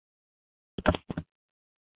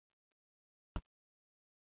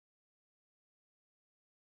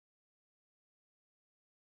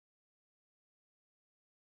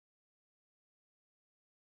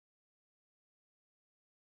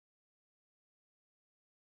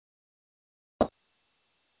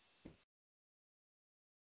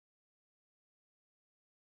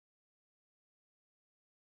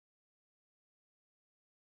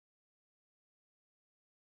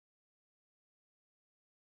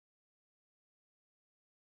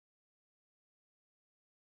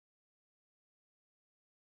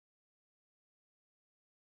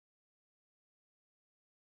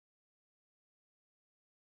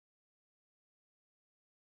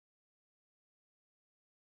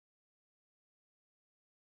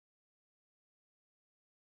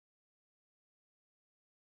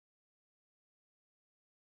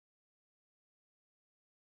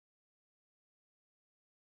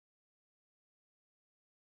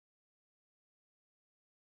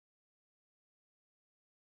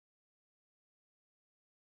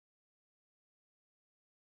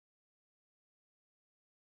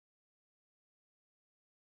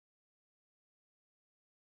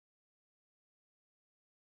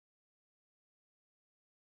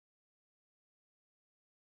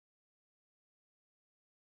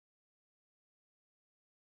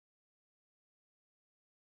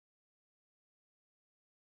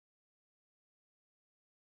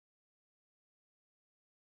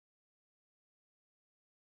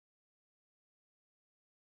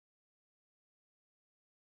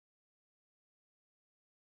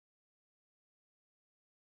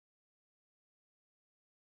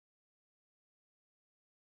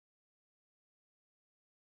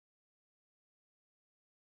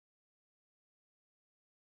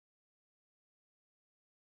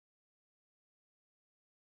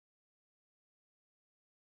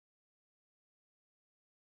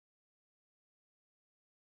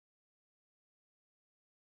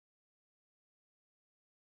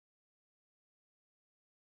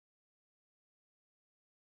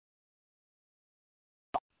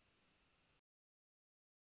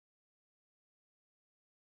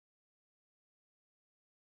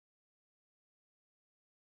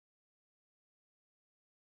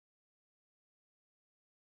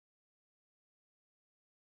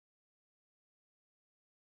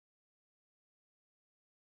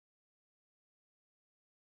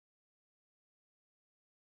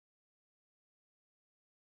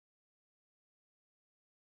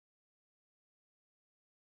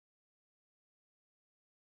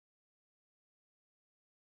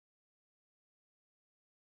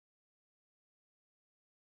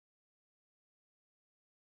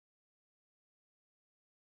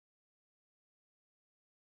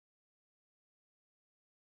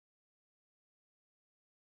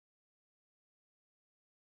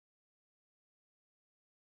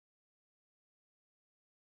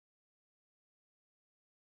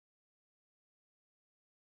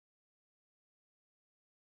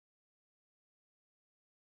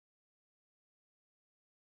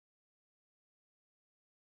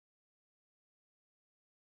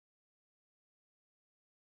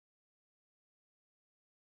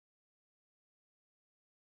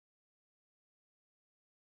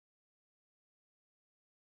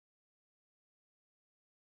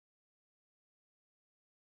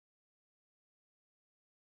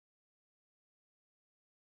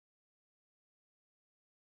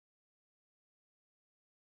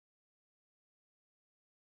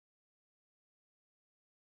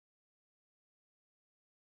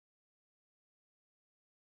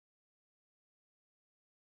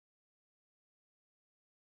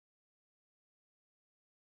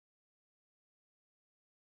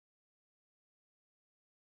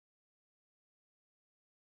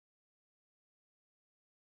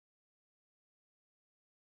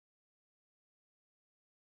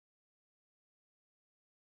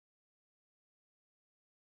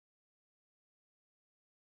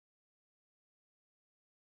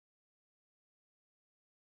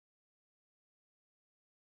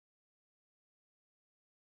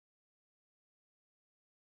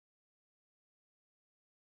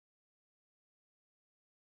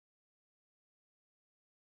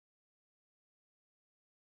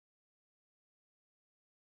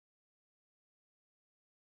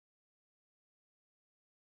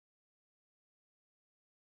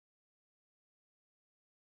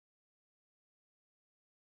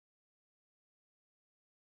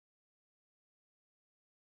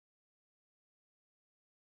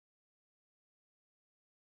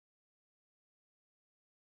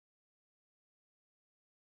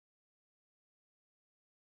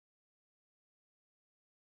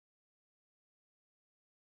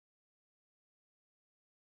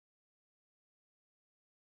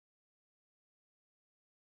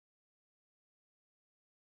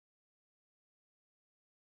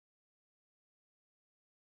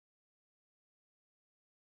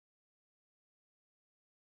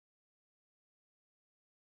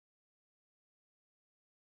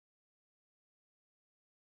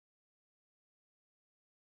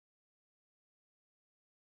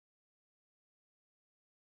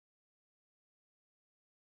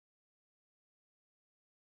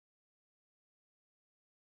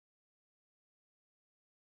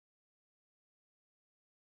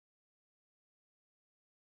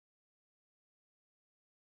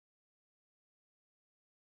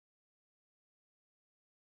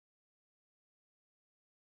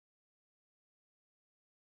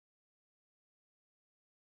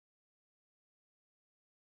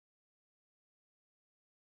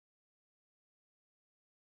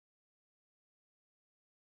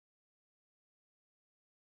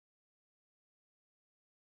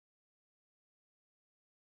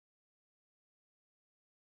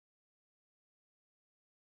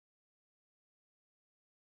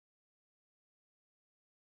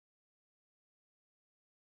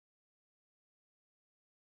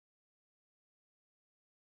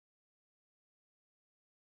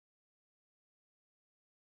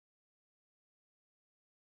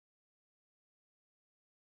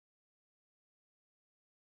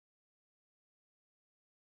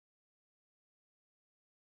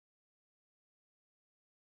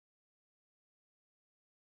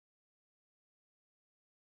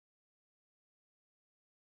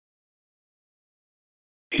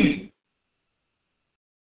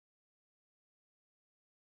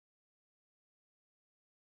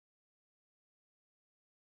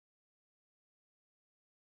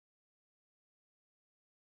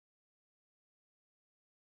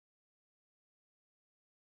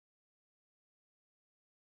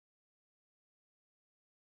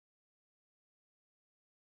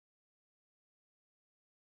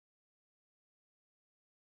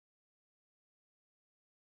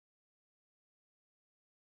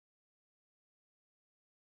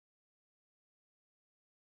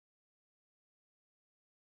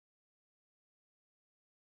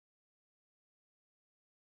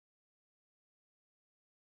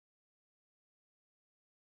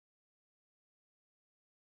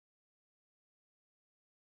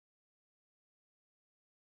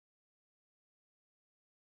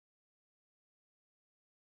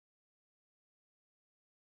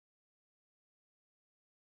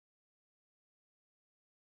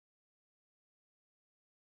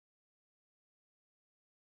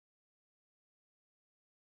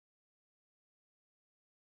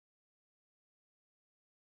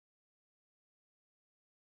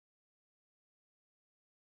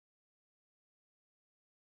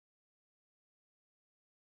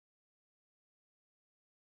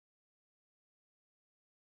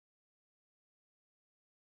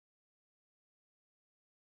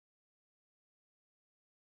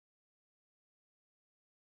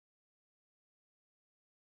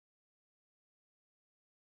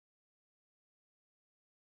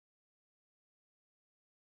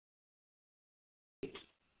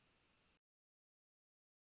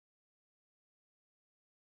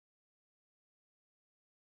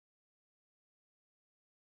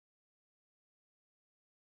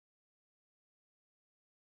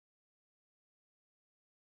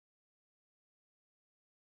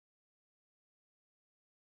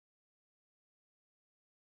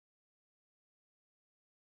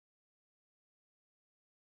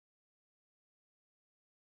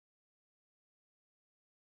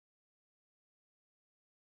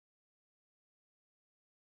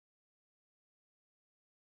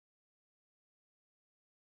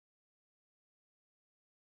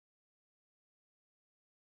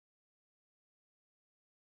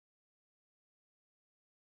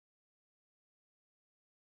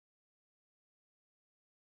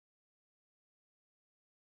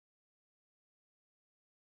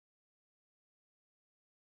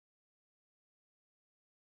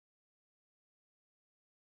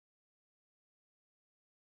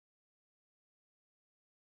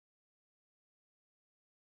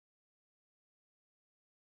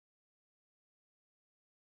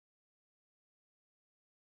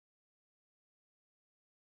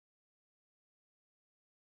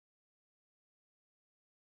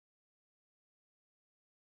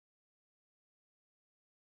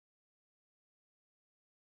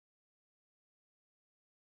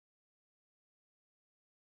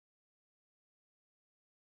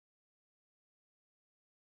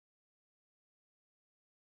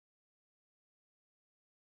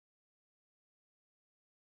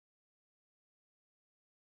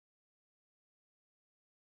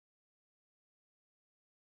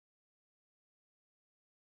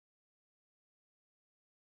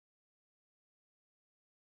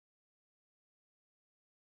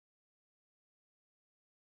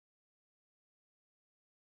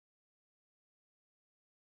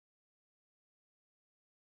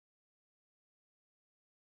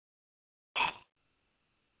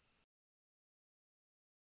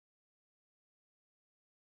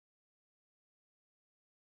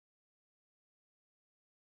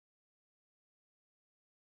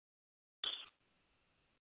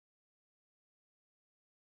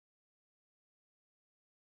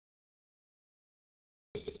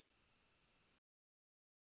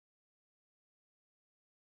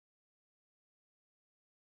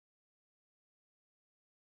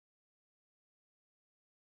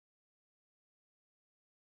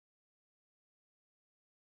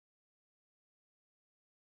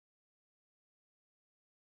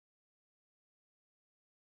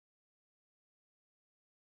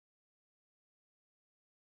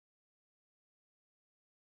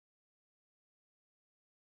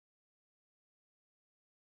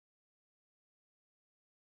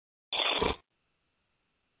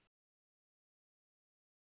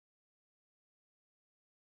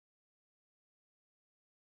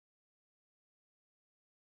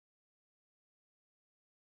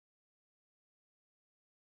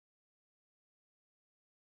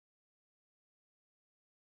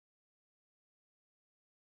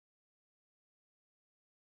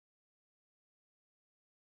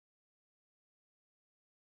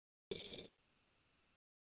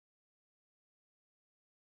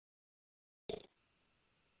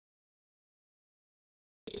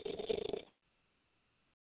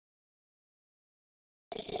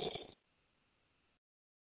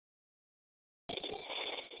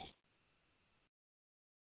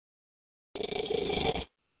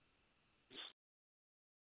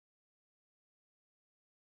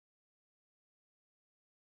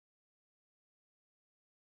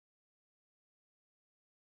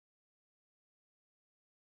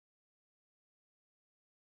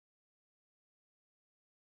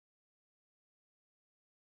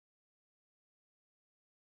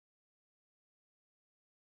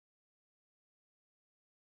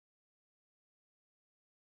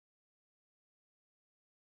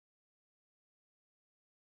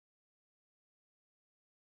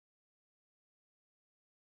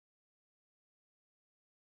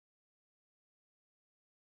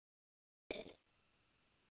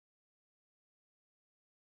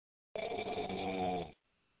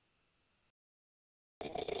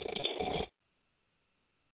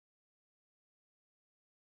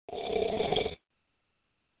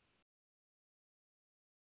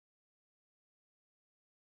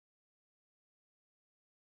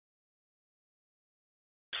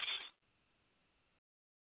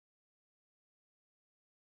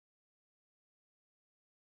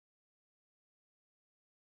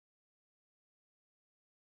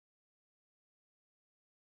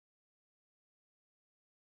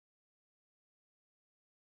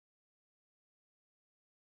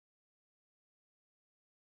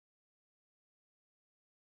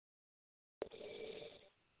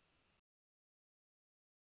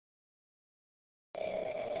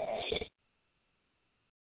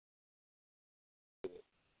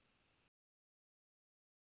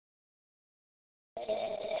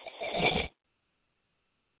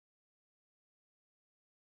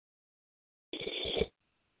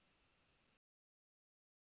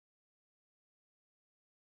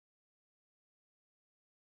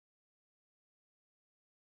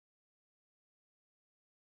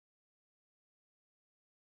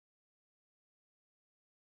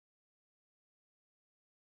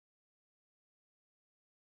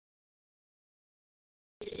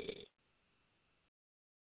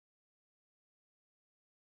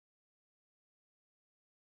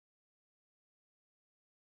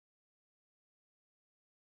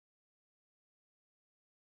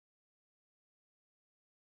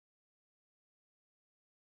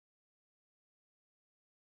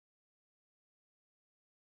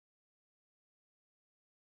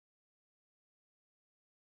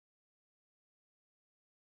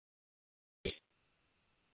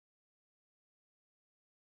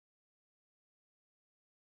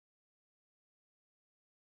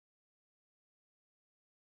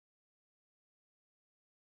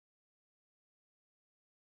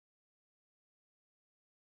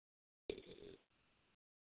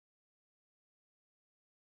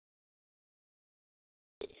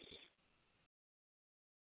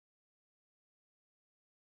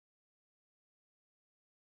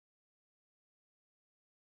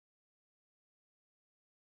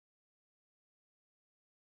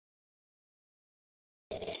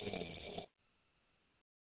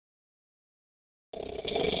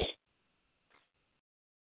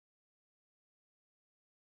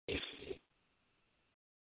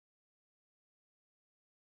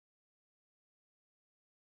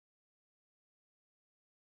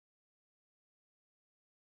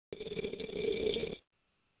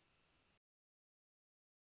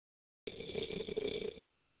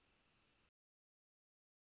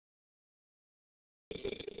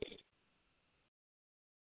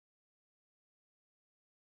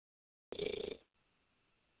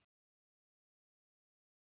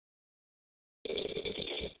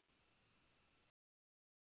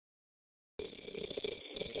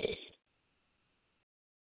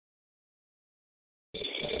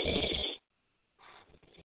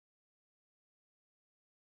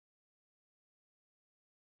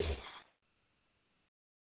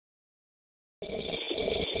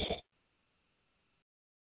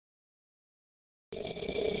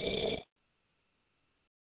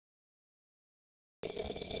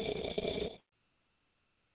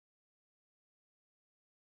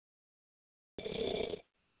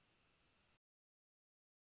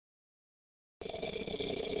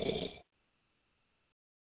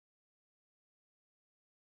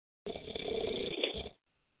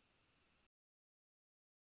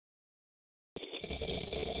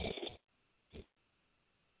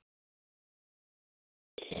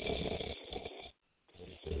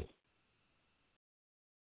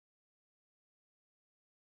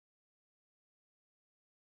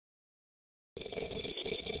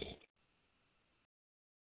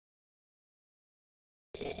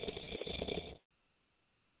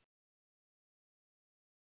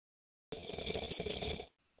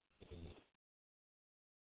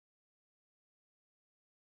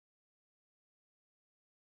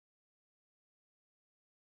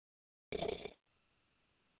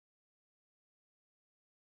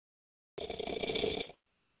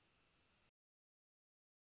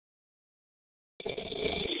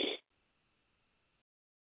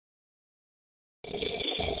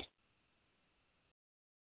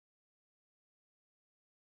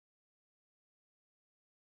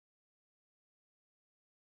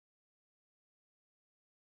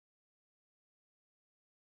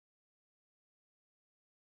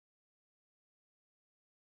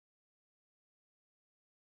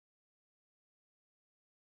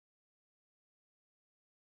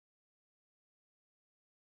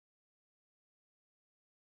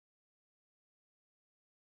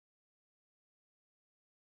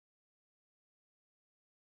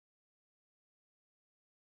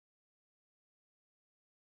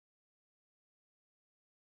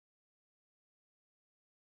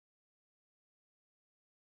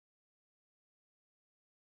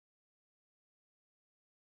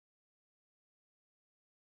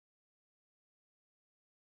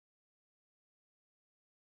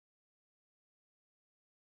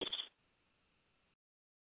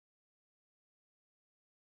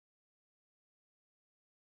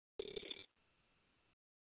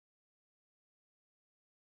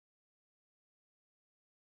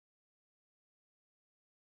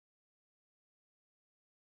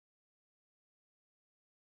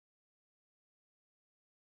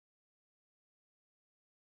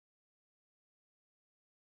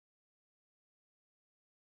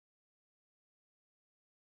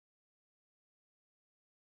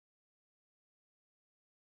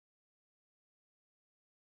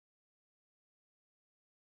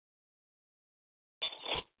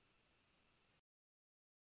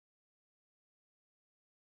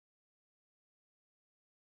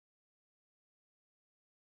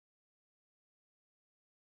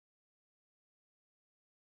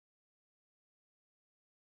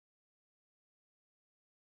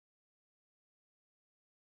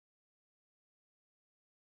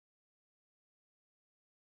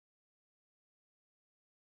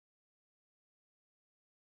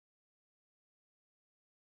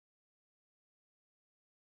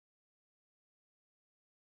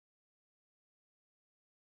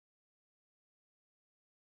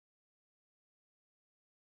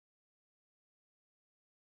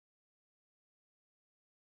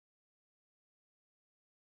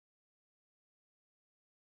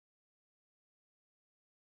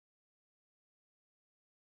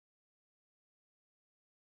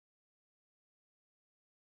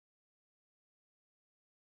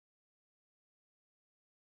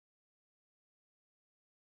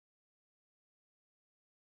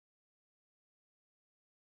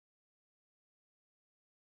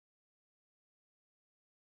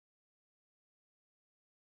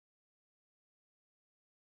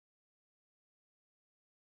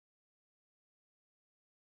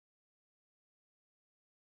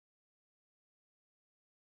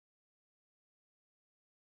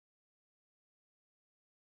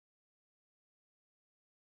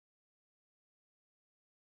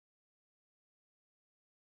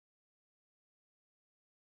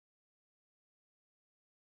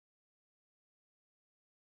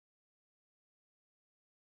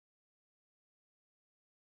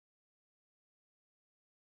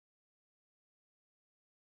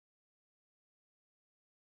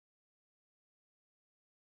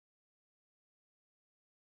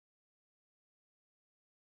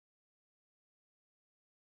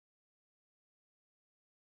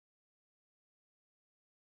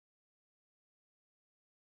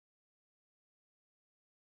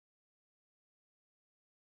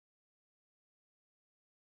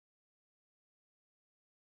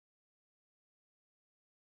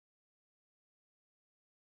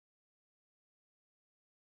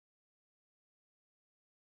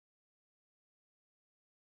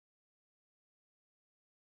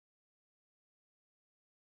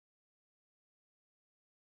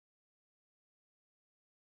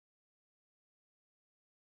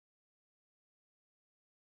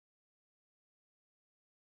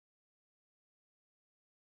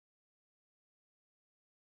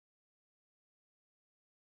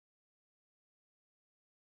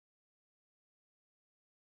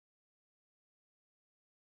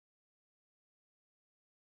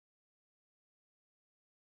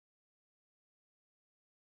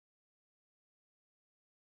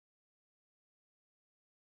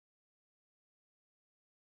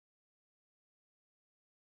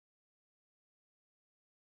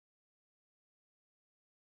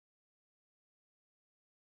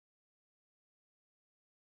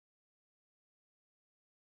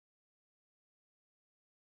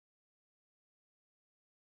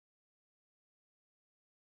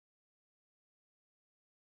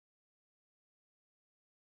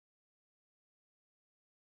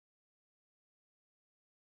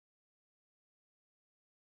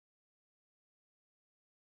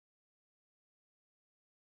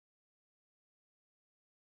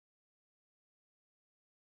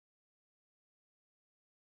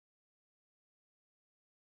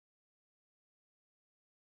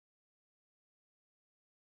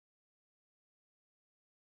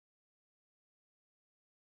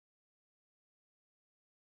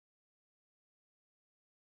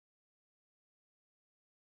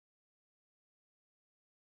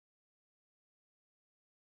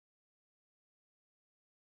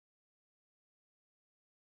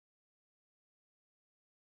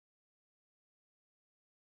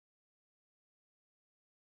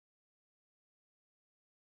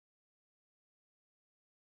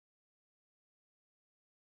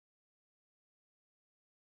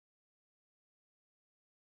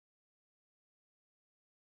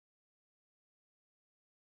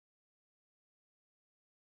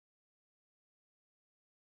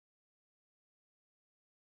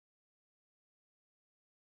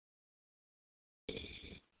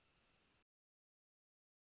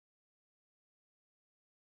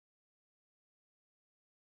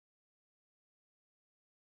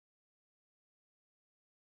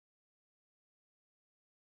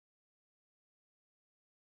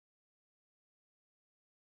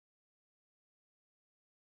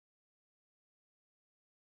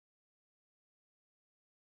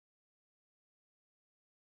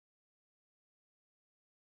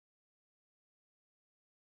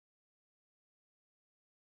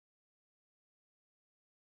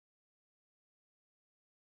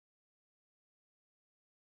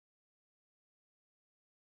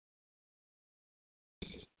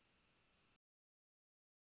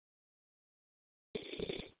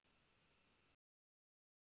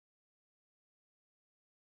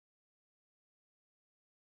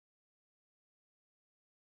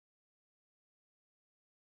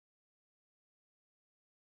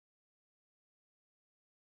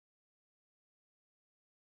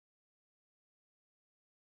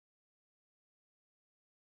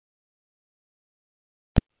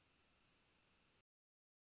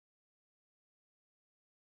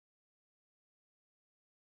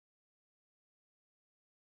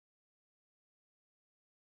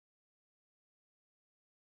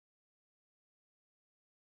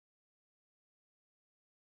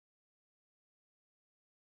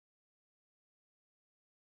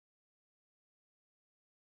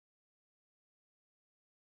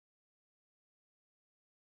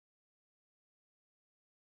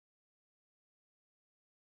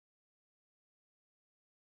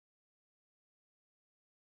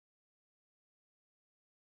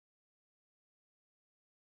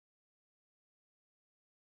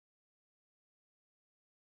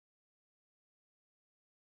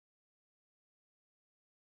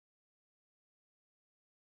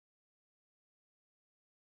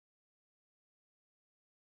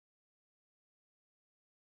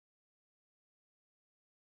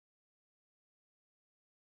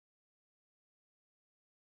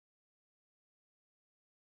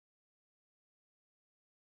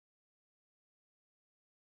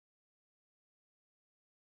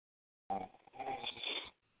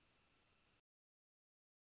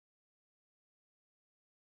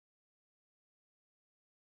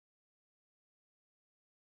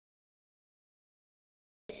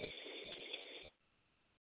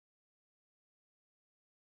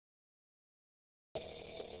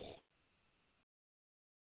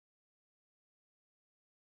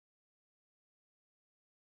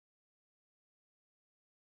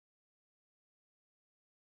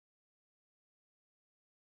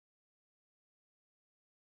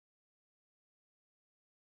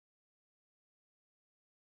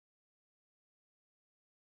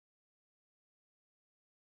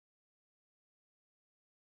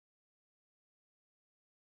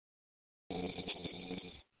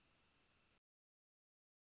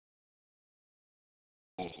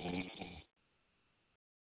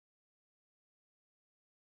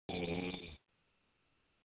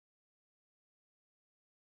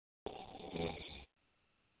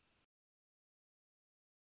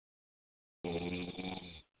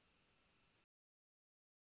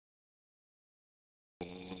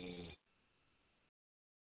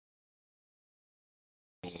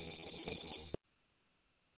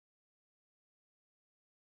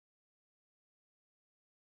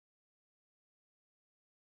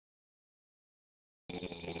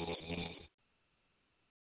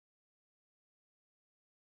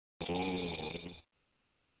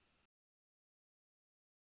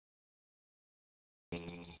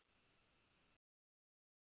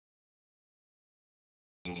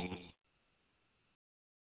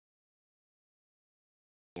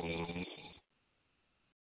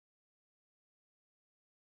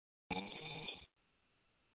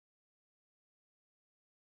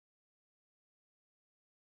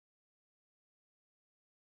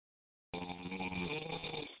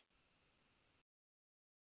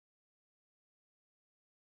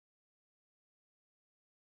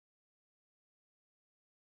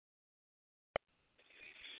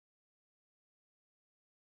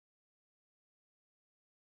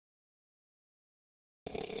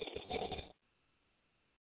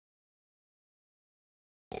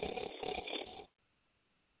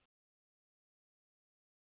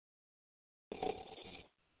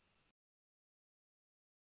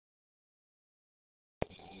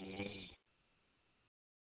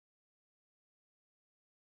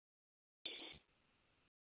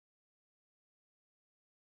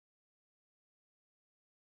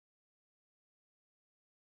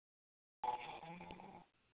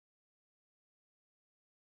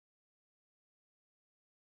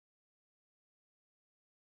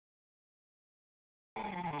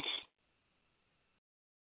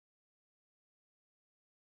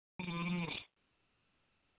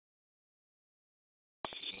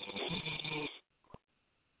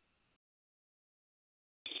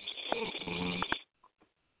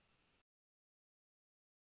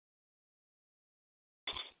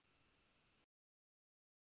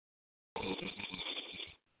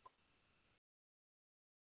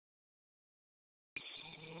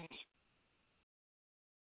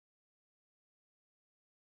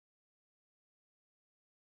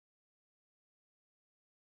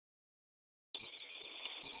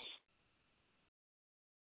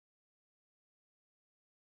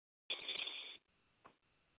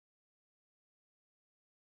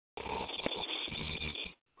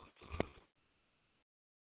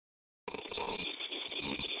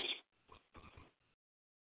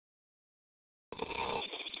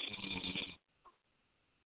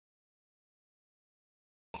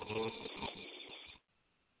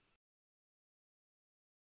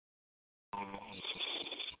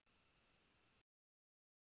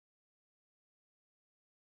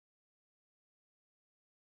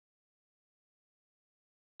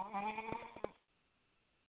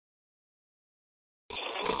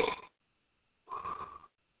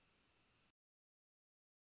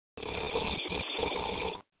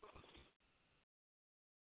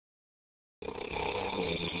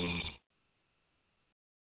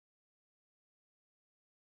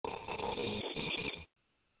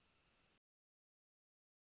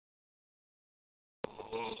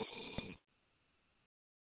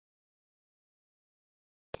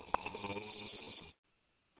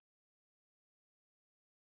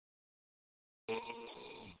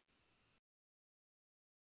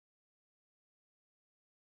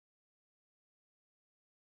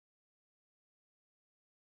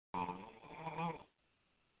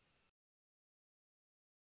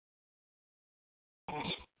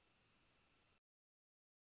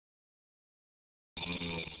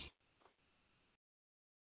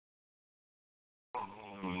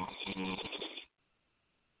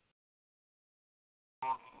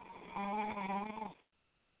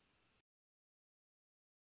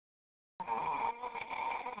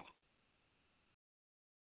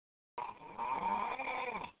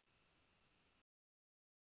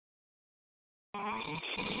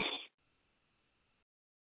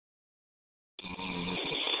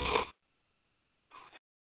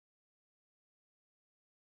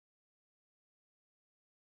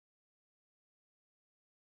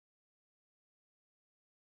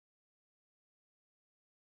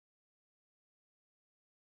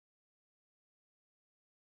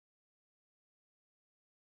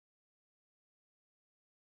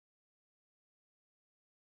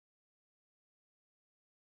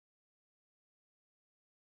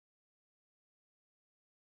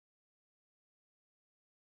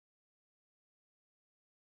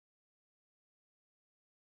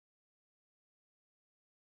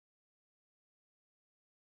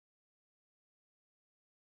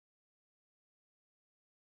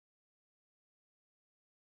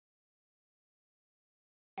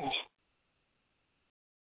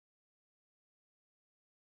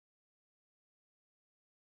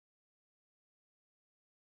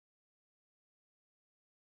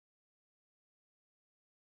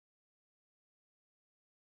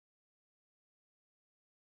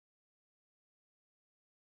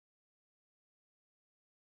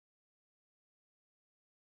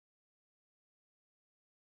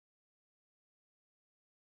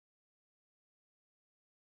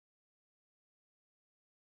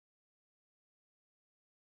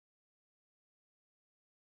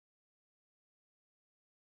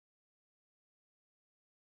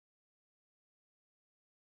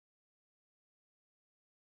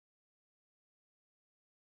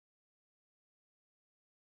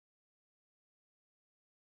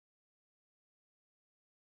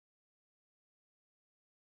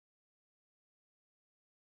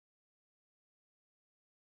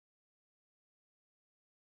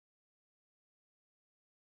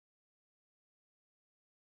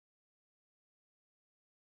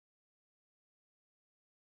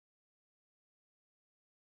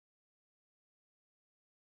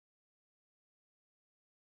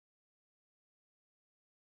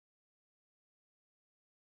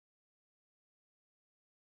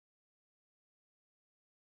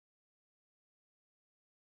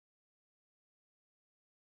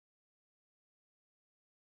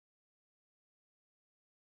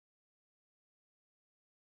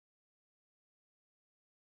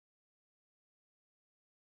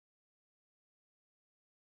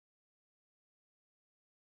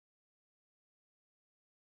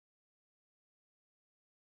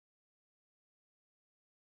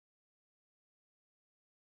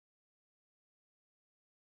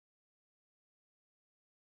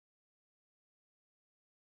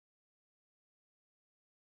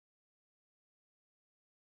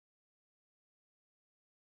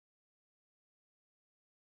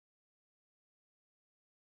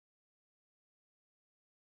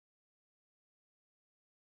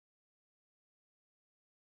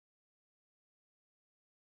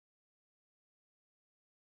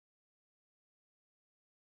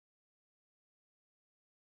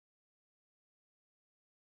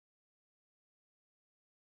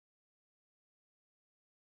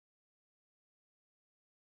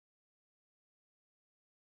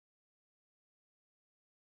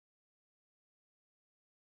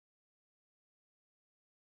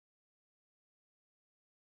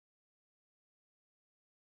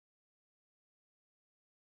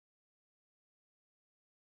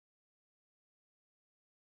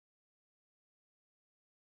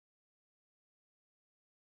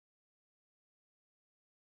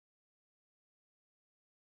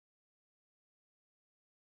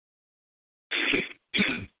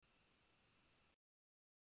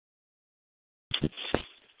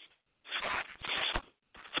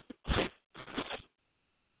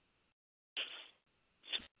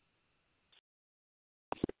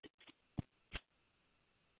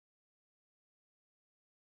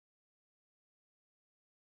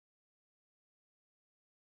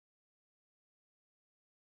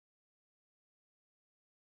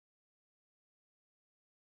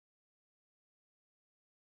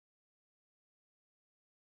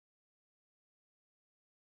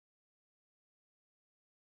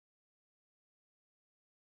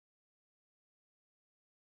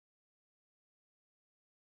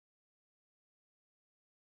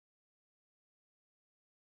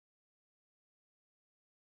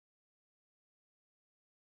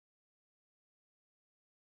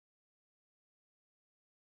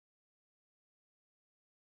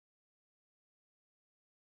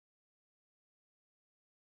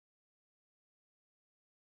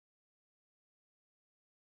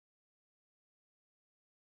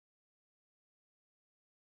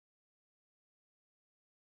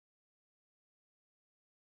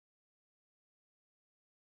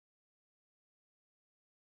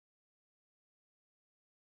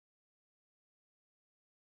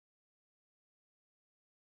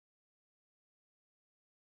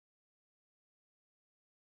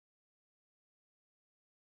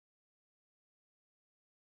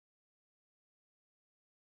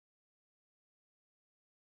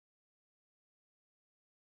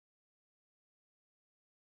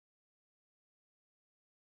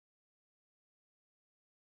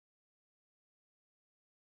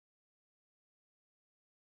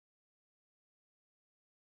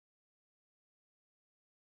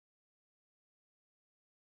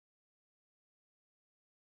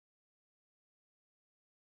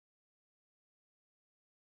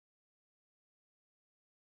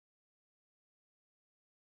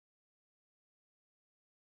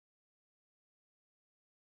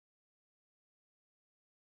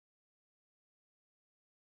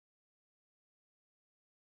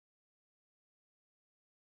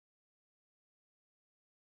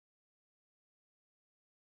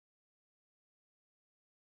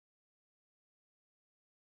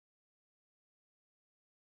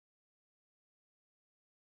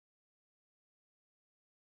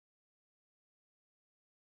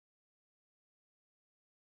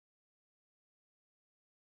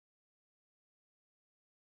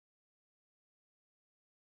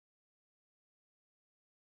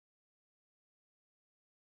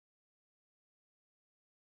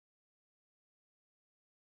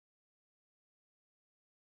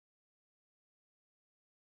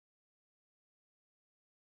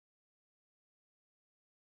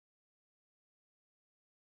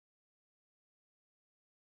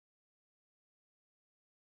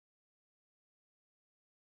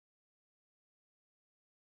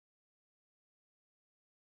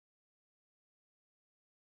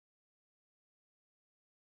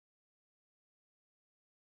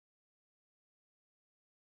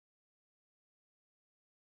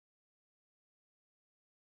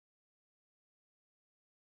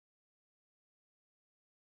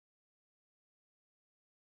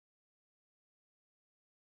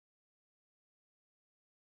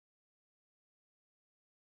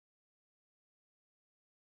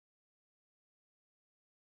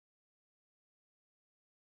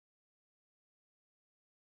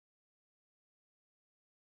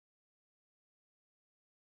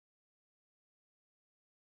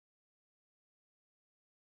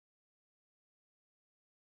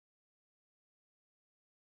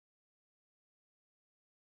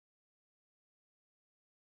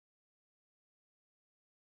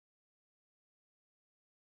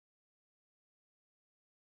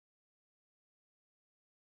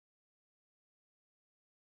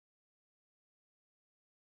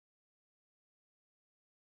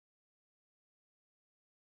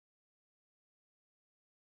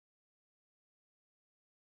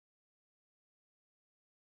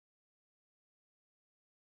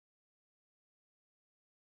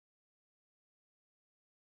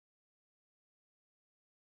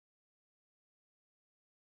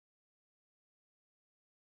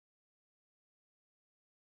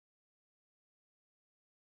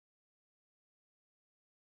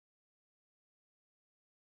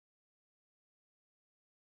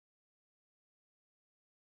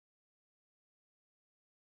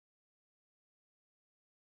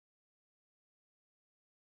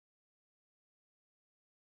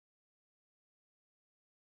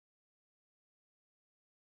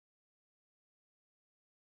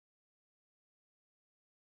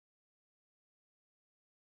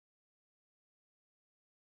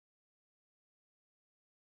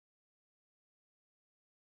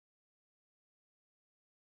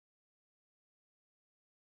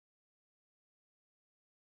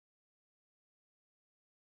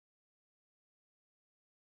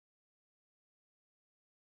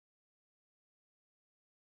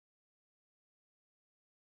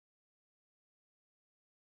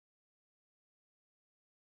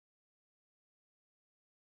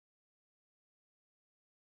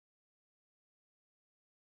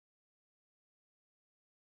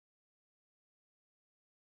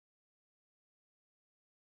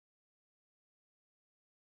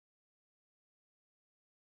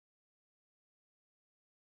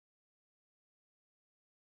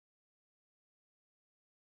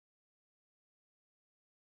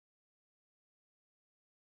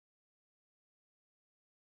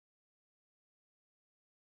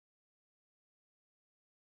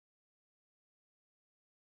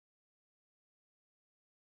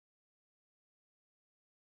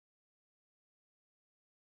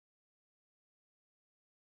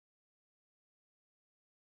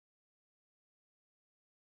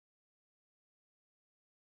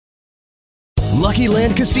 Lucky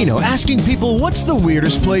Land Casino, asking people, what's the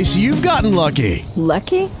weirdest place you've gotten lucky?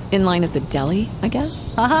 Lucky? In line at the deli, I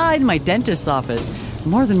guess? Aha, in my dentist's office.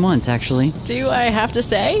 More than once, actually. Do I have to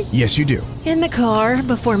say? Yes, you do. In the car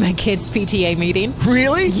before my kids' PTA meeting.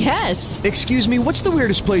 Really? Yes. Excuse me, what's the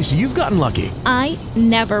weirdest place you've gotten lucky? I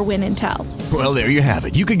never win and tell. Well, there you have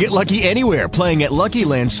it. You can get lucky anywhere, playing at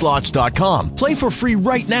LuckyLandSlots.com. Play for free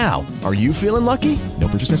right now. Are you feeling lucky? No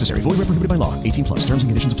purchase necessary. Void where prohibited by law. 18+. Terms and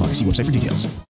conditions apply. See website for details.